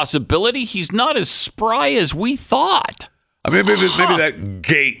slight possibility he's not as spry as we thought. I mean, maybe that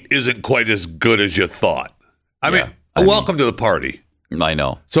gait isn't quite as good as you thought. I mean, welcome to the party. I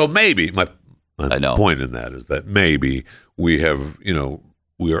know. So maybe my point in that is that maybe we have,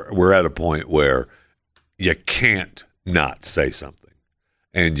 we're at a point where you can't not say something,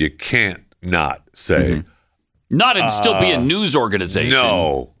 and you can't not say, not and still be a news organization.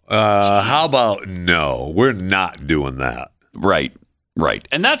 No. How about no? We're not doing that. Right.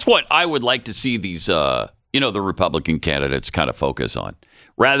 And that's what I would like to see these, the Republican candidates kind of focus on,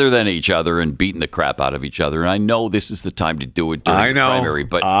 rather than each other and beating the crap out of each other. And I know this is the time to do it during the primary,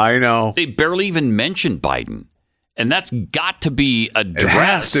 but I know they barely even mentioned Biden, and that's got to be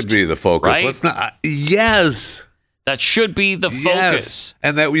addressed. It has to be the focus. Right? Let's not. Yes. That should be the focus. Yes.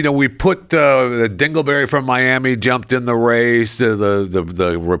 And that, we put the Dingleberry from Miami jumped in the race,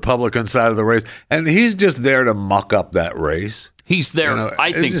 the Republican side of the race, and he's just there to muck up that race. He's there,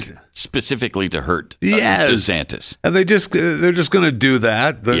 I think, specifically to hurt DeSantis. And they're just going to do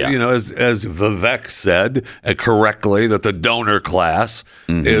that. As Vivek said correctly, that the donor class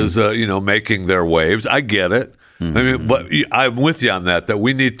is, making their waves. I get it. I mean, but I'm with you on that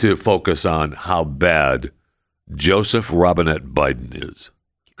we need to focus on how bad Joseph Robinette Biden is,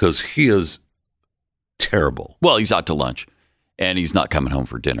 because he is terrible. Well, he's out to lunch, and he's not coming home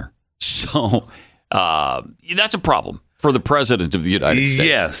for dinner. So that's a problem for the president of the United States.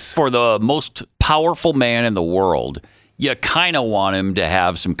 Yes. For the most powerful man in the world, you kind of want him to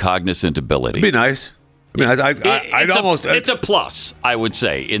have some cognizant ability. It'd be nice. It's a plus, I would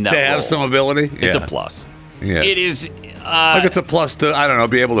say, in that to have role. some ability. It's a plus. Yeah. It is. It's a plus to,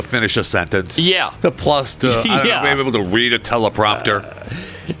 be able to finish a sentence. Yeah. It's a plus to, be able to read a teleprompter.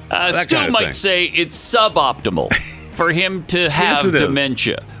 Stu might say it's suboptimal for him to have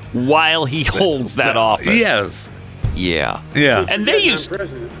dementia while he holds that office. Yes. Yeah. And they used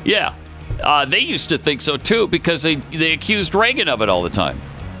to think so too, because they accused Reagan of it all the time,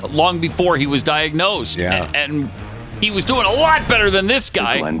 long before he was diagnosed. Yeah. And he was doing a lot better than this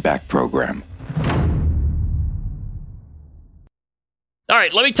guy. The Glenn Beck Program. All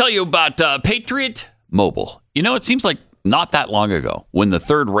right, let me tell you about Patriot Mobile. It seems like not that long ago when the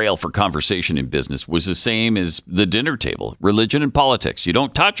third rail for conversation in business was the same as the dinner table, religion and politics. You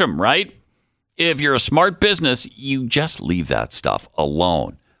don't touch them, right? If you're a smart business, you just leave that stuff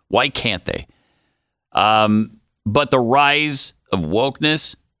alone. Why can't they? But the rise of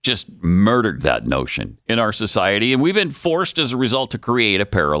wokeness just murdered that notion in our society, and we've been forced as a result to create a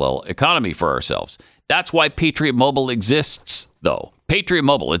parallel economy for ourselves. That's why Patriot Mobile exists, though. Patriot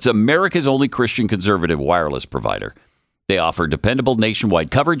Mobile, it's America's only Christian conservative wireless provider. They offer dependable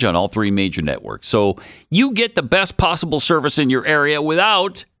nationwide coverage on all three major networks. So you get the best possible service in your area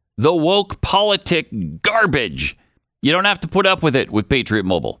without the woke politic garbage. You don't have to put up with it with Patriot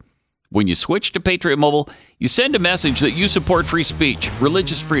Mobile. When you switch to Patriot Mobile, you send a message that you support free speech,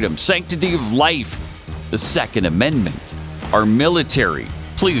 religious freedom, sanctity of life, the Second Amendment, our military.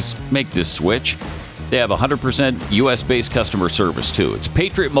 Please make this switch. They have 100% U.S.-based customer service, too. It's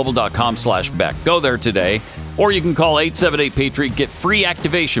patriotmobile.com/Beck. Go there today, or you can call 878-PATRIOT. Get free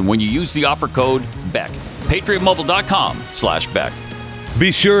activation when you use the offer code BECK. patriotmobile.com/Beck.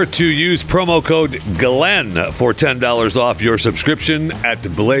 Be sure to use promo code GLENN for $10 off your subscription at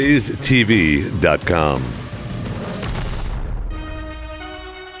blazetv.com.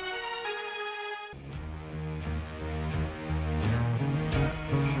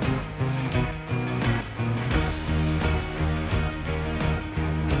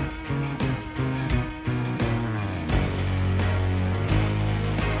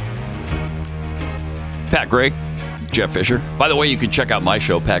 Pat Gray, Jeff Fisher. By the way, you can check out my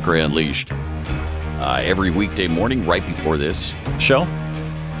show, Pat Gray Unleashed, every weekday morning right before this show.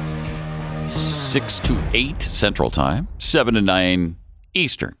 6 to 8 Central Time, 7 to 9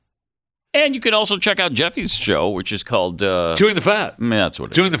 Eastern. And you can also check out Jeffy's show, which is called... Chewing the Fat. That's what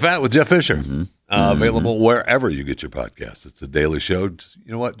it is. Chewing the Fat with Jeff Fisher. Available wherever you get your podcasts. It's a daily show. Just,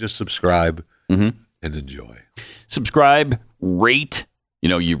 you know what? Just subscribe and enjoy. Subscribe, rate.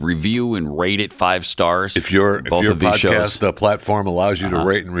 You review and rate it 5 stars. If your podcast platform allows you to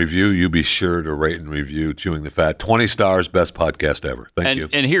rate and review, you be sure to rate and review Chewing the Fat. 20 stars, best podcast ever. Thank you.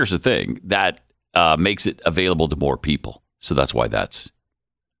 And here's the thing. That makes it available to more people. So that's why that's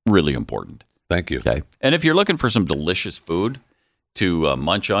really important. Thank you. Okay. And if you're looking for some delicious food to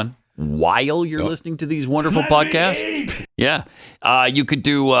munch on while you're listening to these wonderful podcasts, you could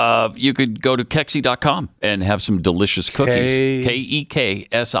go to Kexi.com and have some delicious cookies. Kexi,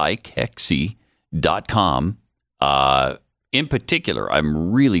 Kexi.com. In particular,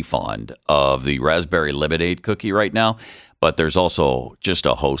 I'm really fond of the raspberry lemonade cookie right now, but there's also just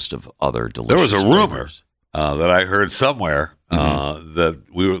a host of other delicious There was a rumor flavors. that I heard somewhere that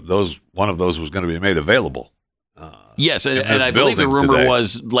one of those was going to be made available. Yes, and I believe the rumor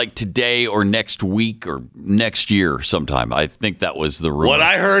was like today or next week or next year sometime. I think that was the rumor. What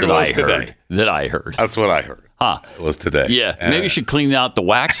I heard was today. That I heard. That's what I heard. It was today. Yeah, maybe you should clean out the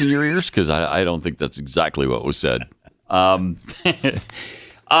wax in your ears because I don't think that's exactly what was said. Hey,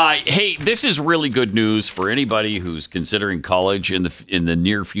 this is really good news for anybody who's considering college in the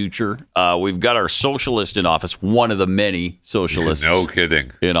near future. We've got our socialist in office, one of the many socialists. No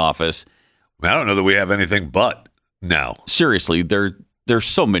kidding. In office. I don't know that we have anything but now. Seriously, there's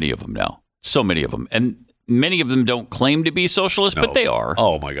so many of them now. So many of them. And many of them don't claim to be socialist, but they are.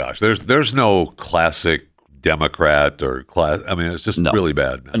 Oh, my gosh. There's no classic Democrat or class. I mean, it's just really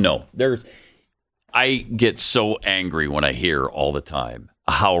bad. No. I get so angry when I hear all the time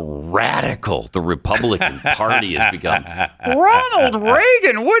how radical the Republican Party has become. Ronald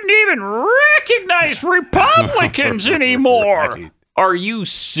Reagan wouldn't even recognize Republicans anymore. Right. Are you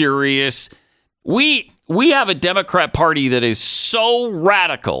serious? We have a Democrat Party that is so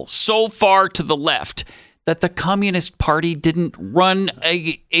radical, so far to the left, that the Communist Party didn't run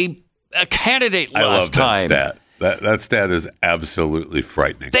a candidate last time. Stat. That stat is absolutely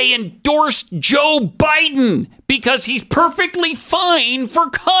frightening. They endorsed Joe Biden because he's perfectly fine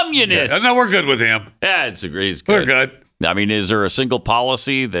for communists. Yeah, no, we're good with him. Yeah, he's good. We're good. I mean, is there a single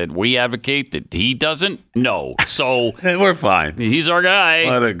policy that we advocate that he doesn't? No. So we're fine. He's our guy.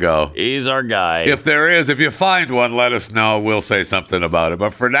 Let it go. He's our guy. If there is, if you find one, let us know. We'll say something about it.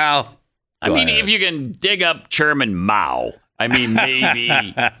 But for now, if you can dig up Chairman Mao, I mean,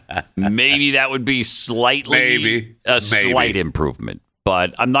 maybe that would be slight improvement.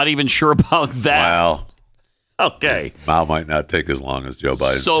 But I'm not even sure about that. Well, okay. Mao might not take as long as Joe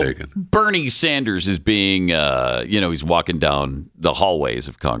Biden's taken. Bernie Sanders is being, he's walking down the hallways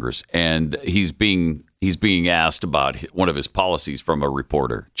of Congress, and he's being asked about one of his policies from a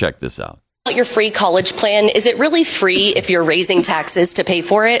reporter. Check this out. Your free college plan, is it really free if you're raising taxes to pay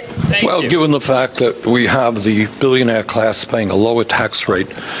for it? Well, given the fact that we have the billionaire class paying a lower tax rate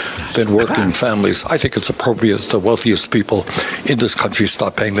than working families, I think it's appropriate that the wealthiest people in this country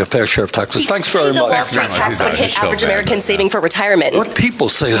stop paying their fair share of taxes. Thanks very much. The Wall Street tax would hit average Americans saving for retirement. What people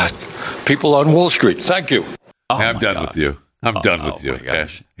say that? People on Wall Street. Thank you. I'm done with you. I'm done with you. Okay?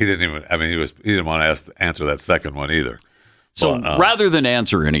 He didn't even. I mean, he didn't want to answer that second one either. So rather than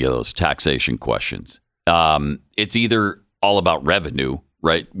answer any of those taxation questions, it's either all about revenue,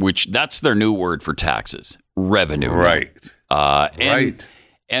 right? Which that's their new word for taxes, revenue. Right.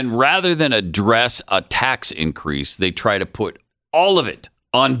 And rather than address a tax increase, they try to put all of it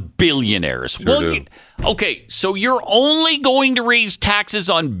on billionaires. Okay, so you're only going to raise taxes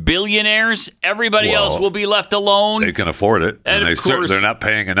on billionaires? Everybody else will be left alone? They can afford it. And they're not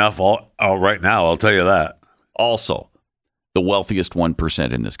paying enough all right now, I'll tell you that. Also, the wealthiest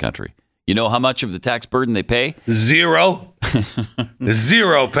 1% in this country. You know how much of the tax burden they pay? Zero.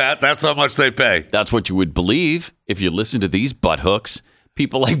 Zero, Pat. That's how much they pay. That's what you would believe if you listen to these butthooks.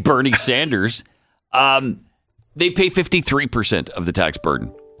 People like Bernie Sanders, they pay 53% of the tax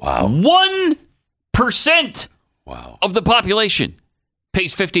burden. Wow. 1% of the population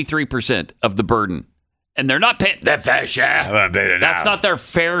pays 53% of the burden. And they're not paying their fair share. That's not their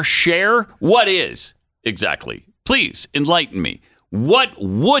fair share. What is? Exactly. Please enlighten me. What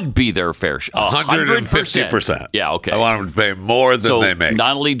would be their fair share? 150%. Yeah, okay. I want them to pay more than they make.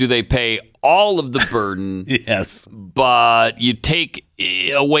 Not only do they pay all of the burden, yes, but you take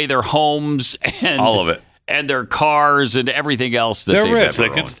away their homes and all of it, and their cars and everything else that they're they've rich.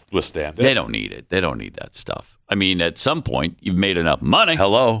 ever They owned. can withstand it. They don't need it. They don't need that stuff. I mean, at some point, you've made enough money.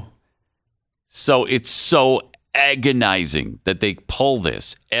 Hello. So it's so agonizing that they pull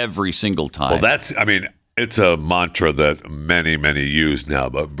this every single time. Well, it's a mantra that many, many use now,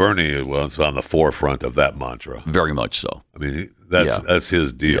 but Bernie was on the forefront of that mantra. Very much so. I mean, that's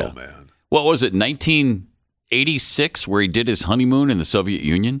his deal, man. What was it, 1986, where he did his honeymoon in the Soviet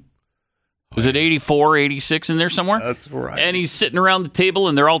Union? Was it 84, 86 in there somewhere? That's right. And he's sitting around the table,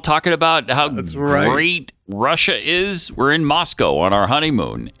 and they're all talking about how great Russia is. We're in Moscow on our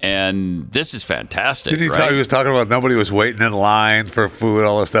honeymoon, and this is fantastic. Did he he was talking about nobody was waiting in line for food,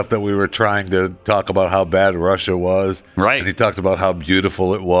 all the stuff that we were trying to talk about how bad Russia was. Right. And he talked about how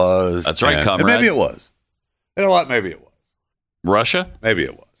beautiful it was. That's right, comrade. And maybe it was. You know what? Maybe it was. Russia? Maybe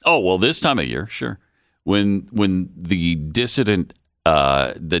it was. Oh, well, this time of year, sure. When the dissident...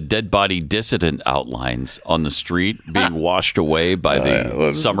 the dead body dissident outlines on the street being washed away by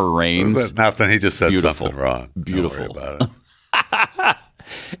the summer rains. Nothing. He just said Beautiful. something wrong. Beautiful. Don't worry about it.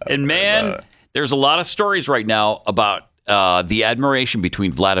 And man, there's a lot of stories right now about the admiration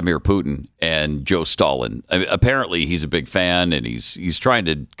between Vladimir Putin and Joe Stalin. I mean, apparently, he's a big fan, and he's trying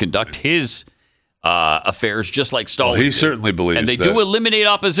to conduct his affairs just like Stalin he did. certainly believes and they do eliminate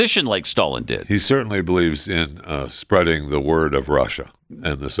opposition like Stalin did. He certainly believes in spreading the word of Russia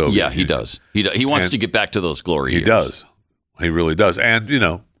and the Soviet Union. He does. He wants to get back to those glory years. He does. He really does. And,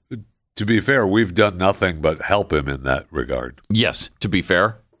 to be fair, we've done nothing but help him in that regard. Yes, to be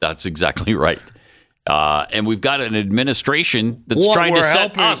fair, that's exactly right. And we've got an administration that's trying to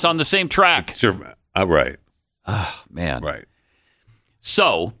set us on the same track. Sure. Right. Oh, man. Right.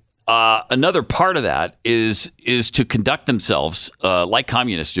 So... another part of that is to conduct themselves like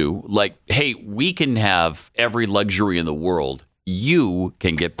communists do. Like, hey, we can have every luxury in the world. You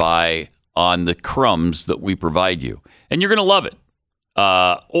can get by on the crumbs that we provide you, and you're going to love it.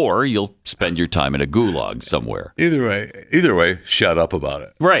 Or you'll spend your time in a gulag somewhere. Either way, shut up about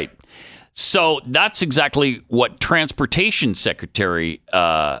it. Right. So that's exactly what Transportation Secretary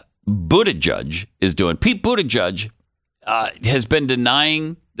Buttigieg is doing. Pete Buttigieg has been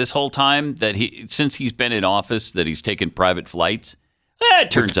denying this whole time that since he's been in office, that he's taken private flights.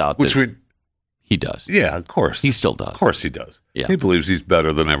 It turns out that he does. Yeah, of course. He still does. Of course he does. Yeah. He believes he's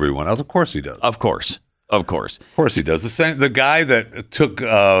better than everyone else. Of course he does. Of course. Of course he does. The guy that took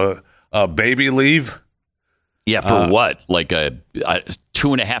baby leave. Yeah, for what? Like a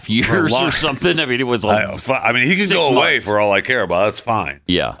 2.5 years or something? I mean, it was like he can go away for all I care about. That's fine.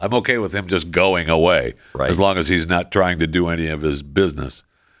 Yeah. I'm okay with him just going away as long as he's not trying to do any of his business.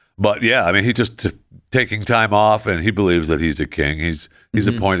 But yeah, I mean, he's just taking time off, and he believes that he's a king. He's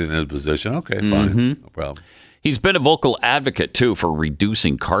appointed in his position. Okay, fine, no problem. He's been a vocal advocate too for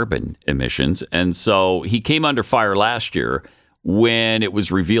reducing carbon emissions, and so he came under fire last year when it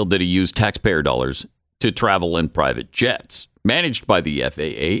was revealed that he used taxpayer dollars to travel in private jets managed by the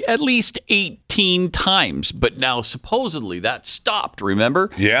FAA at least 18 times. But now supposedly that stopped, remember?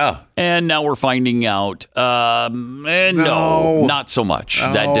 Yeah. And now we're finding out, no, not so much.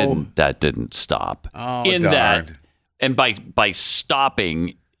 No. That didn't stop. Oh, in darn. that, and by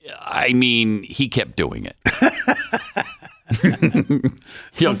stopping, I mean, he kept doing it.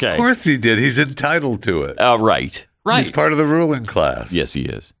 Okay. Of course he did. He's entitled to it. Right. He's part of the ruling class. Yes, he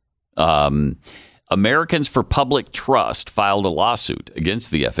is. Americans for Public Trust filed a lawsuit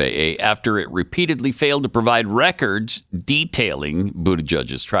against the FAA after it repeatedly failed to provide records detailing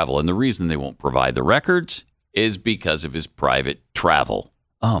Buttigieg's travel. And the reason they won't provide the records is because of his private travel.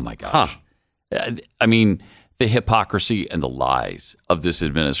 Oh, my gosh. I mean, the hypocrisy and the lies of this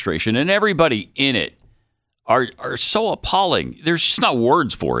administration and everybody in it are so appalling. There's just not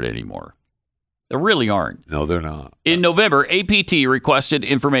words for it anymore. There really aren't. No, they're not. In November, APT requested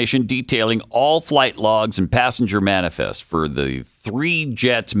information detailing all flight logs and passenger manifests for the 3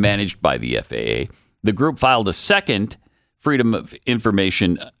 jets managed by the FAA. The group filed a second Freedom of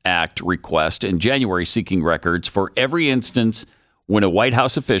Information Act request in January seeking records for every instance when a White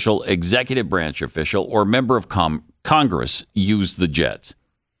House official, executive branch official, or member of Congress used the jets.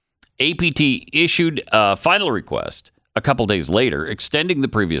 APT issued a final request a couple days later, extending the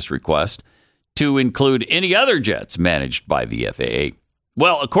previous request to include any other jets managed by the FAA.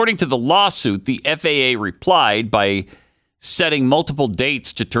 Well, according to the lawsuit, the FAA replied by setting multiple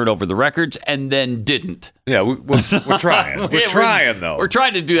dates to turn over the records and then didn't. Yeah, we're trying. We're trying, though. We're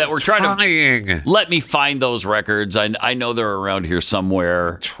trying to do that. We're trying to let me find those records. I know they're around here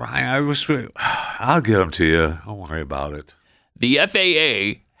somewhere. I'll get them to you. Don't worry about it. The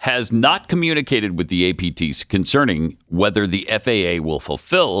FAA has not communicated with the APTs concerning whether the FAA will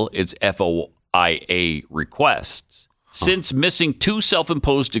fulfill its FOIA requests. since missing 2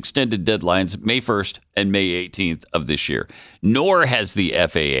 self-imposed extended deadlines, May 1st and May 18th of this year. Nor has the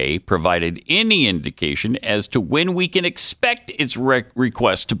FAA provided any indication as to when we can expect its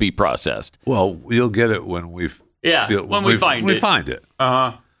request to be processed. Well, you'll get it when we when we find it.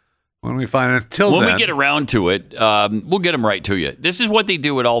 Uh-huh. When we find it. Until when then, we get around to it, we'll get them right to you. This is what they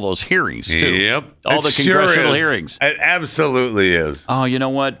do at all those hearings, too. Yep. All the congressional hearings. It absolutely is. Oh, you know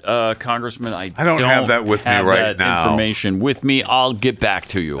what, Congressman? I don't have that with me right now. Information with me. I'll get back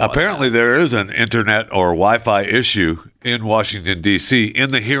to you. Apparently, there is an internet or Wi-Fi issue in Washington, D.C. in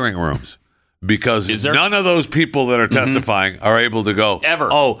the hearing rooms. Because none of those people that are testifying are able to go, ever.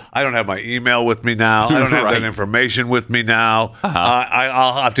 Oh, I don't have my email with me now. I don't have that information with me now.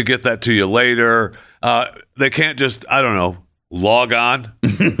 I'll have to get that to you later. They can't just, I don't know, log on.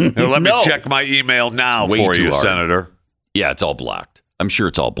 Let me check my email now for you, Senator. Yeah, it's all blocked. I'm sure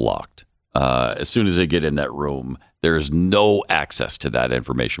it's all blocked. As soon as they get in that room, there's no access to that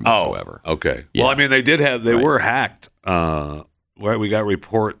information whatsoever. Oh, okay. Yeah. Well, I mean, they were hacked. Where we got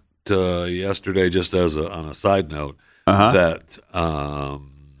report yesterday, just as on a side note, that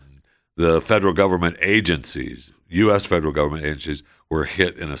the federal government agencies, U.S. federal government agencies, were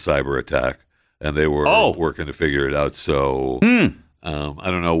hit in a cyber attack, and they were working to figure it out. So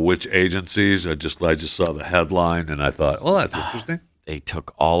I don't know which agencies. I just saw the headline, and I thought, oh, that's interesting. They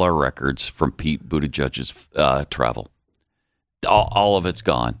took all our records from Pete Buttigieg's travel. All of it's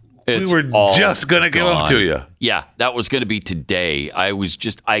gone. We were just going to give them to you. Yeah, that was going to be today. I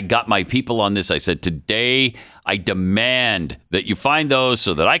got my people on this. I said, today I demand that you find those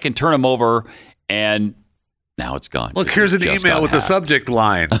so that I can turn them over. And now it's gone. Look, here's an email with the subject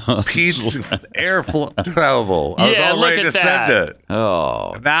line. Pete's air travel. I was all ready to send it.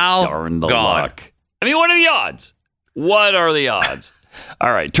 Oh, now darn the gone. luck. I mean, what are the odds? What are the odds?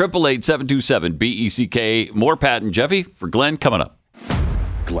 All right, 888-727-BECK. More Pat and Jeffy for Glenn coming up.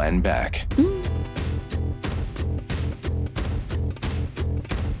 Glenn Beck.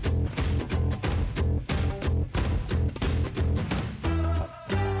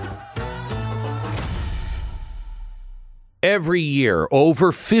 Every year,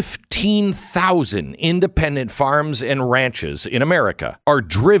 over 15,000 independent farms and ranches in America are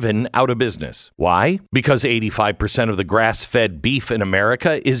driven out of business. Why? Because 85% of the grass-fed beef in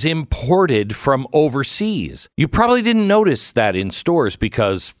America is imported from overseas. You probably didn't notice that in stores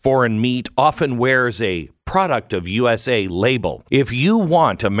because foreign meat often wears a product of USA label. If you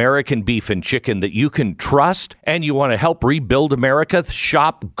want American beef and chicken that you can trust and you want to help rebuild America,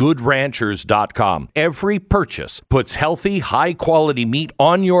 shop GoodRanchers.com. Every purchase puts healthy, high-quality meat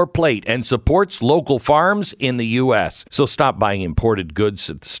on your plate and supports local farms in the U.S. So stop buying imported goods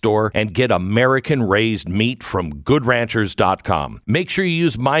at the store and get American-raised meat from GoodRanchers.com. Make sure you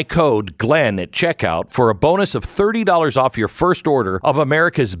use my code GLENN at checkout for a bonus of $30 off your first order of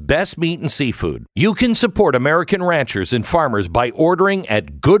America's best meat and seafood. You can support American ranchers and farmers by ordering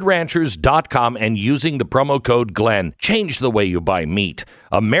at GoodRanchers.com and using the promo code GLENN. Change the way you buy meat.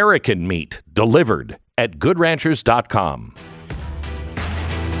 American meat delivered at GoodRanchers.com.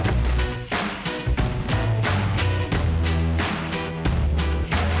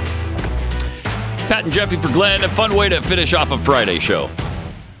 Pat and Jeffy for Glenn. A fun way to finish off a Friday show.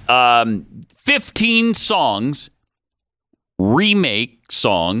 15 songs, remake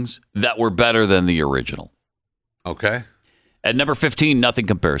songs that were better than the original. Okay. At number 15, Nothing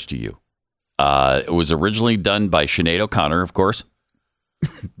Compares to You. It was originally done by Sinead O'Connor, of course,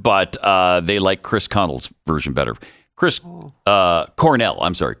 but they like Chris Cornell's version better. Chris Cornell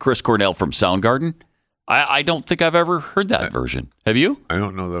from Soundgarden. I don't think I've ever heard that version. Have you? I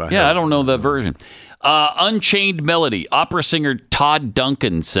don't know that I have. Yeah, I don't know that version. Unchained Melody. Opera singer Todd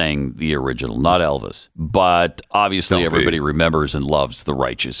Duncan sang the original, not Elvis. But obviously everybody remembers and loves the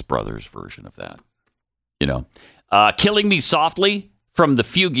Righteous Brothers version of that. You know. Killing Me Softly from the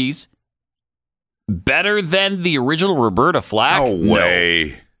Fugees. Better than the original Roberta Flack? No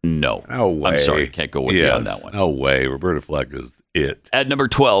way. No. No way. I'm sorry, can't go with you on that one. No way. Roberta Flack is it. At number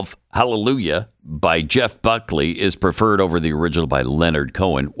 12, Hallelujah by Jeff Buckley is preferred over the original by Leonard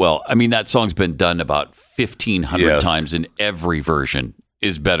Cohen. Well, I mean, that song's been done about 1,500 times, and every version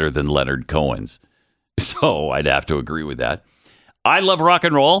is better than Leonard Cohen's. So I'd have to agree with that. I Love Rock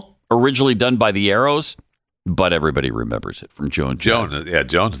and Roll, originally done by the Arrows, but everybody remembers it from Joan Jett.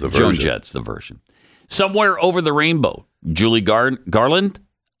 Joan's the version. Joan Jett's the version. Somewhere Over the Rainbow, Julie Garland.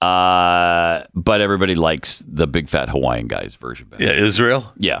 But everybody likes the Big Fat Hawaiian Guy's version better. Yeah,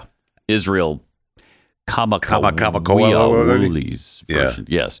 Israel? Yeah. Israel Kamakawuli's version.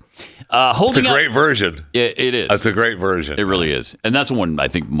 Yes. It's a great version. It is. That's a great version. It really is. And that's the one I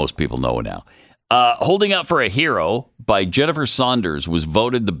think most people know now. Holding Out for a Hero by Jennifer Saunders was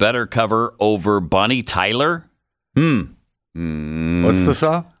voted the better cover over Bonnie Tyler. What's the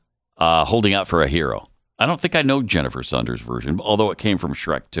song? Holding Out for a Hero. I don't think I know Jennifer Saunders' version, although it came from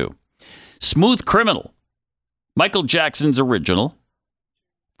Shrek 2. Smooth Criminal. Michael Jackson's original.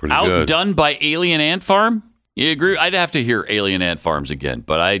 Pretty good. Outdone by Alien Ant Farm. You agree? I'd have to hear Alien Ant Farms again,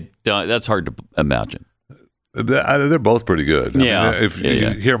 but I don't. That's hard to imagine. They're both pretty good. Yeah. If you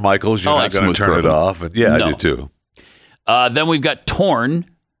hear Michael's, you're not going to turn it off. And I do too. Then we've got Torn,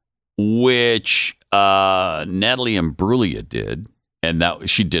 which Natalie Imbruglia did, and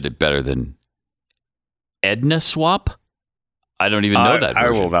she did it better than Edna Swap. I don't even know that version. I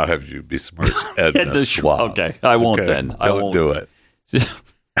will not have you besmirch Edna Swap. Okay, I won't then. I won't do it.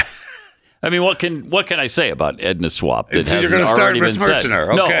 I mean, what can I say about Edna Swap that hasn't you're already been said?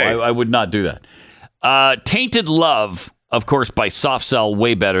 Her. Okay. No, I would not do that. Tainted Love, of course, by Soft Cell,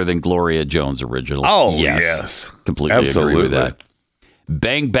 way better than Gloria Jones' original. Oh, yes. Completely Absolutely. agree with that.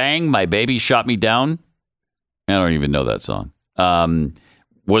 Bang Bang, My Baby Shot Me Down. I don't even know that song.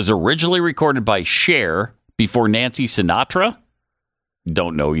 Was originally recorded by Cher before Nancy Sinatra.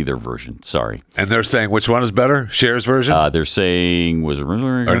 Don't know either version. Sorry. And they're saying which one is better? Cher's version? They're saying was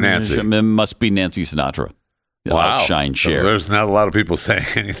originally or Nancy. It must be Nancy Sinatra. Wow. Outshine Cher. There's not a lot of people saying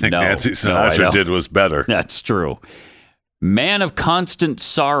anything Nancy Sinatra did was better. That's true. Man of Constant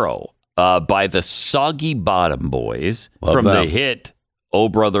Sorrow by the Soggy Bottom Boys. Love from them. the hit Oh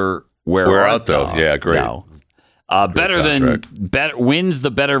Brother, Where Art Thou? Yeah, great. Now. Wins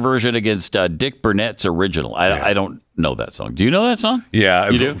the better version against Dick Burnett's original. I don't know that song. Do you know that song? Yeah,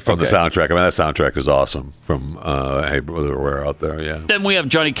 you do? From the soundtrack. I mean, that soundtrack is awesome. From Hey Brother, Where Art Thou? Yeah. Then we have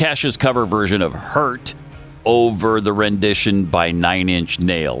Johnny Cash's cover version of Hurt over the rendition by 9 Inch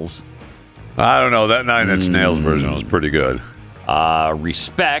Nails. I don't know. That 9 Inch Nails version was pretty good.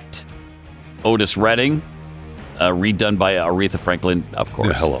 Respect, Otis Redding, redone by Aretha Franklin, of course.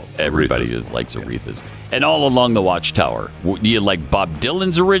 Yeah, hello. Everybody likes Aretha's. And All Along the Watchtower. Do you like Bob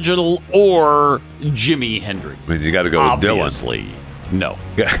Dylan's original or Jimi Hendrix? I mean, you got to go Obviously. with Dylan.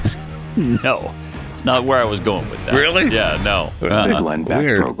 No. No. It's not where I was going with that. Really? Yeah, no. The Glenn Beck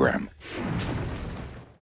Weird. Program.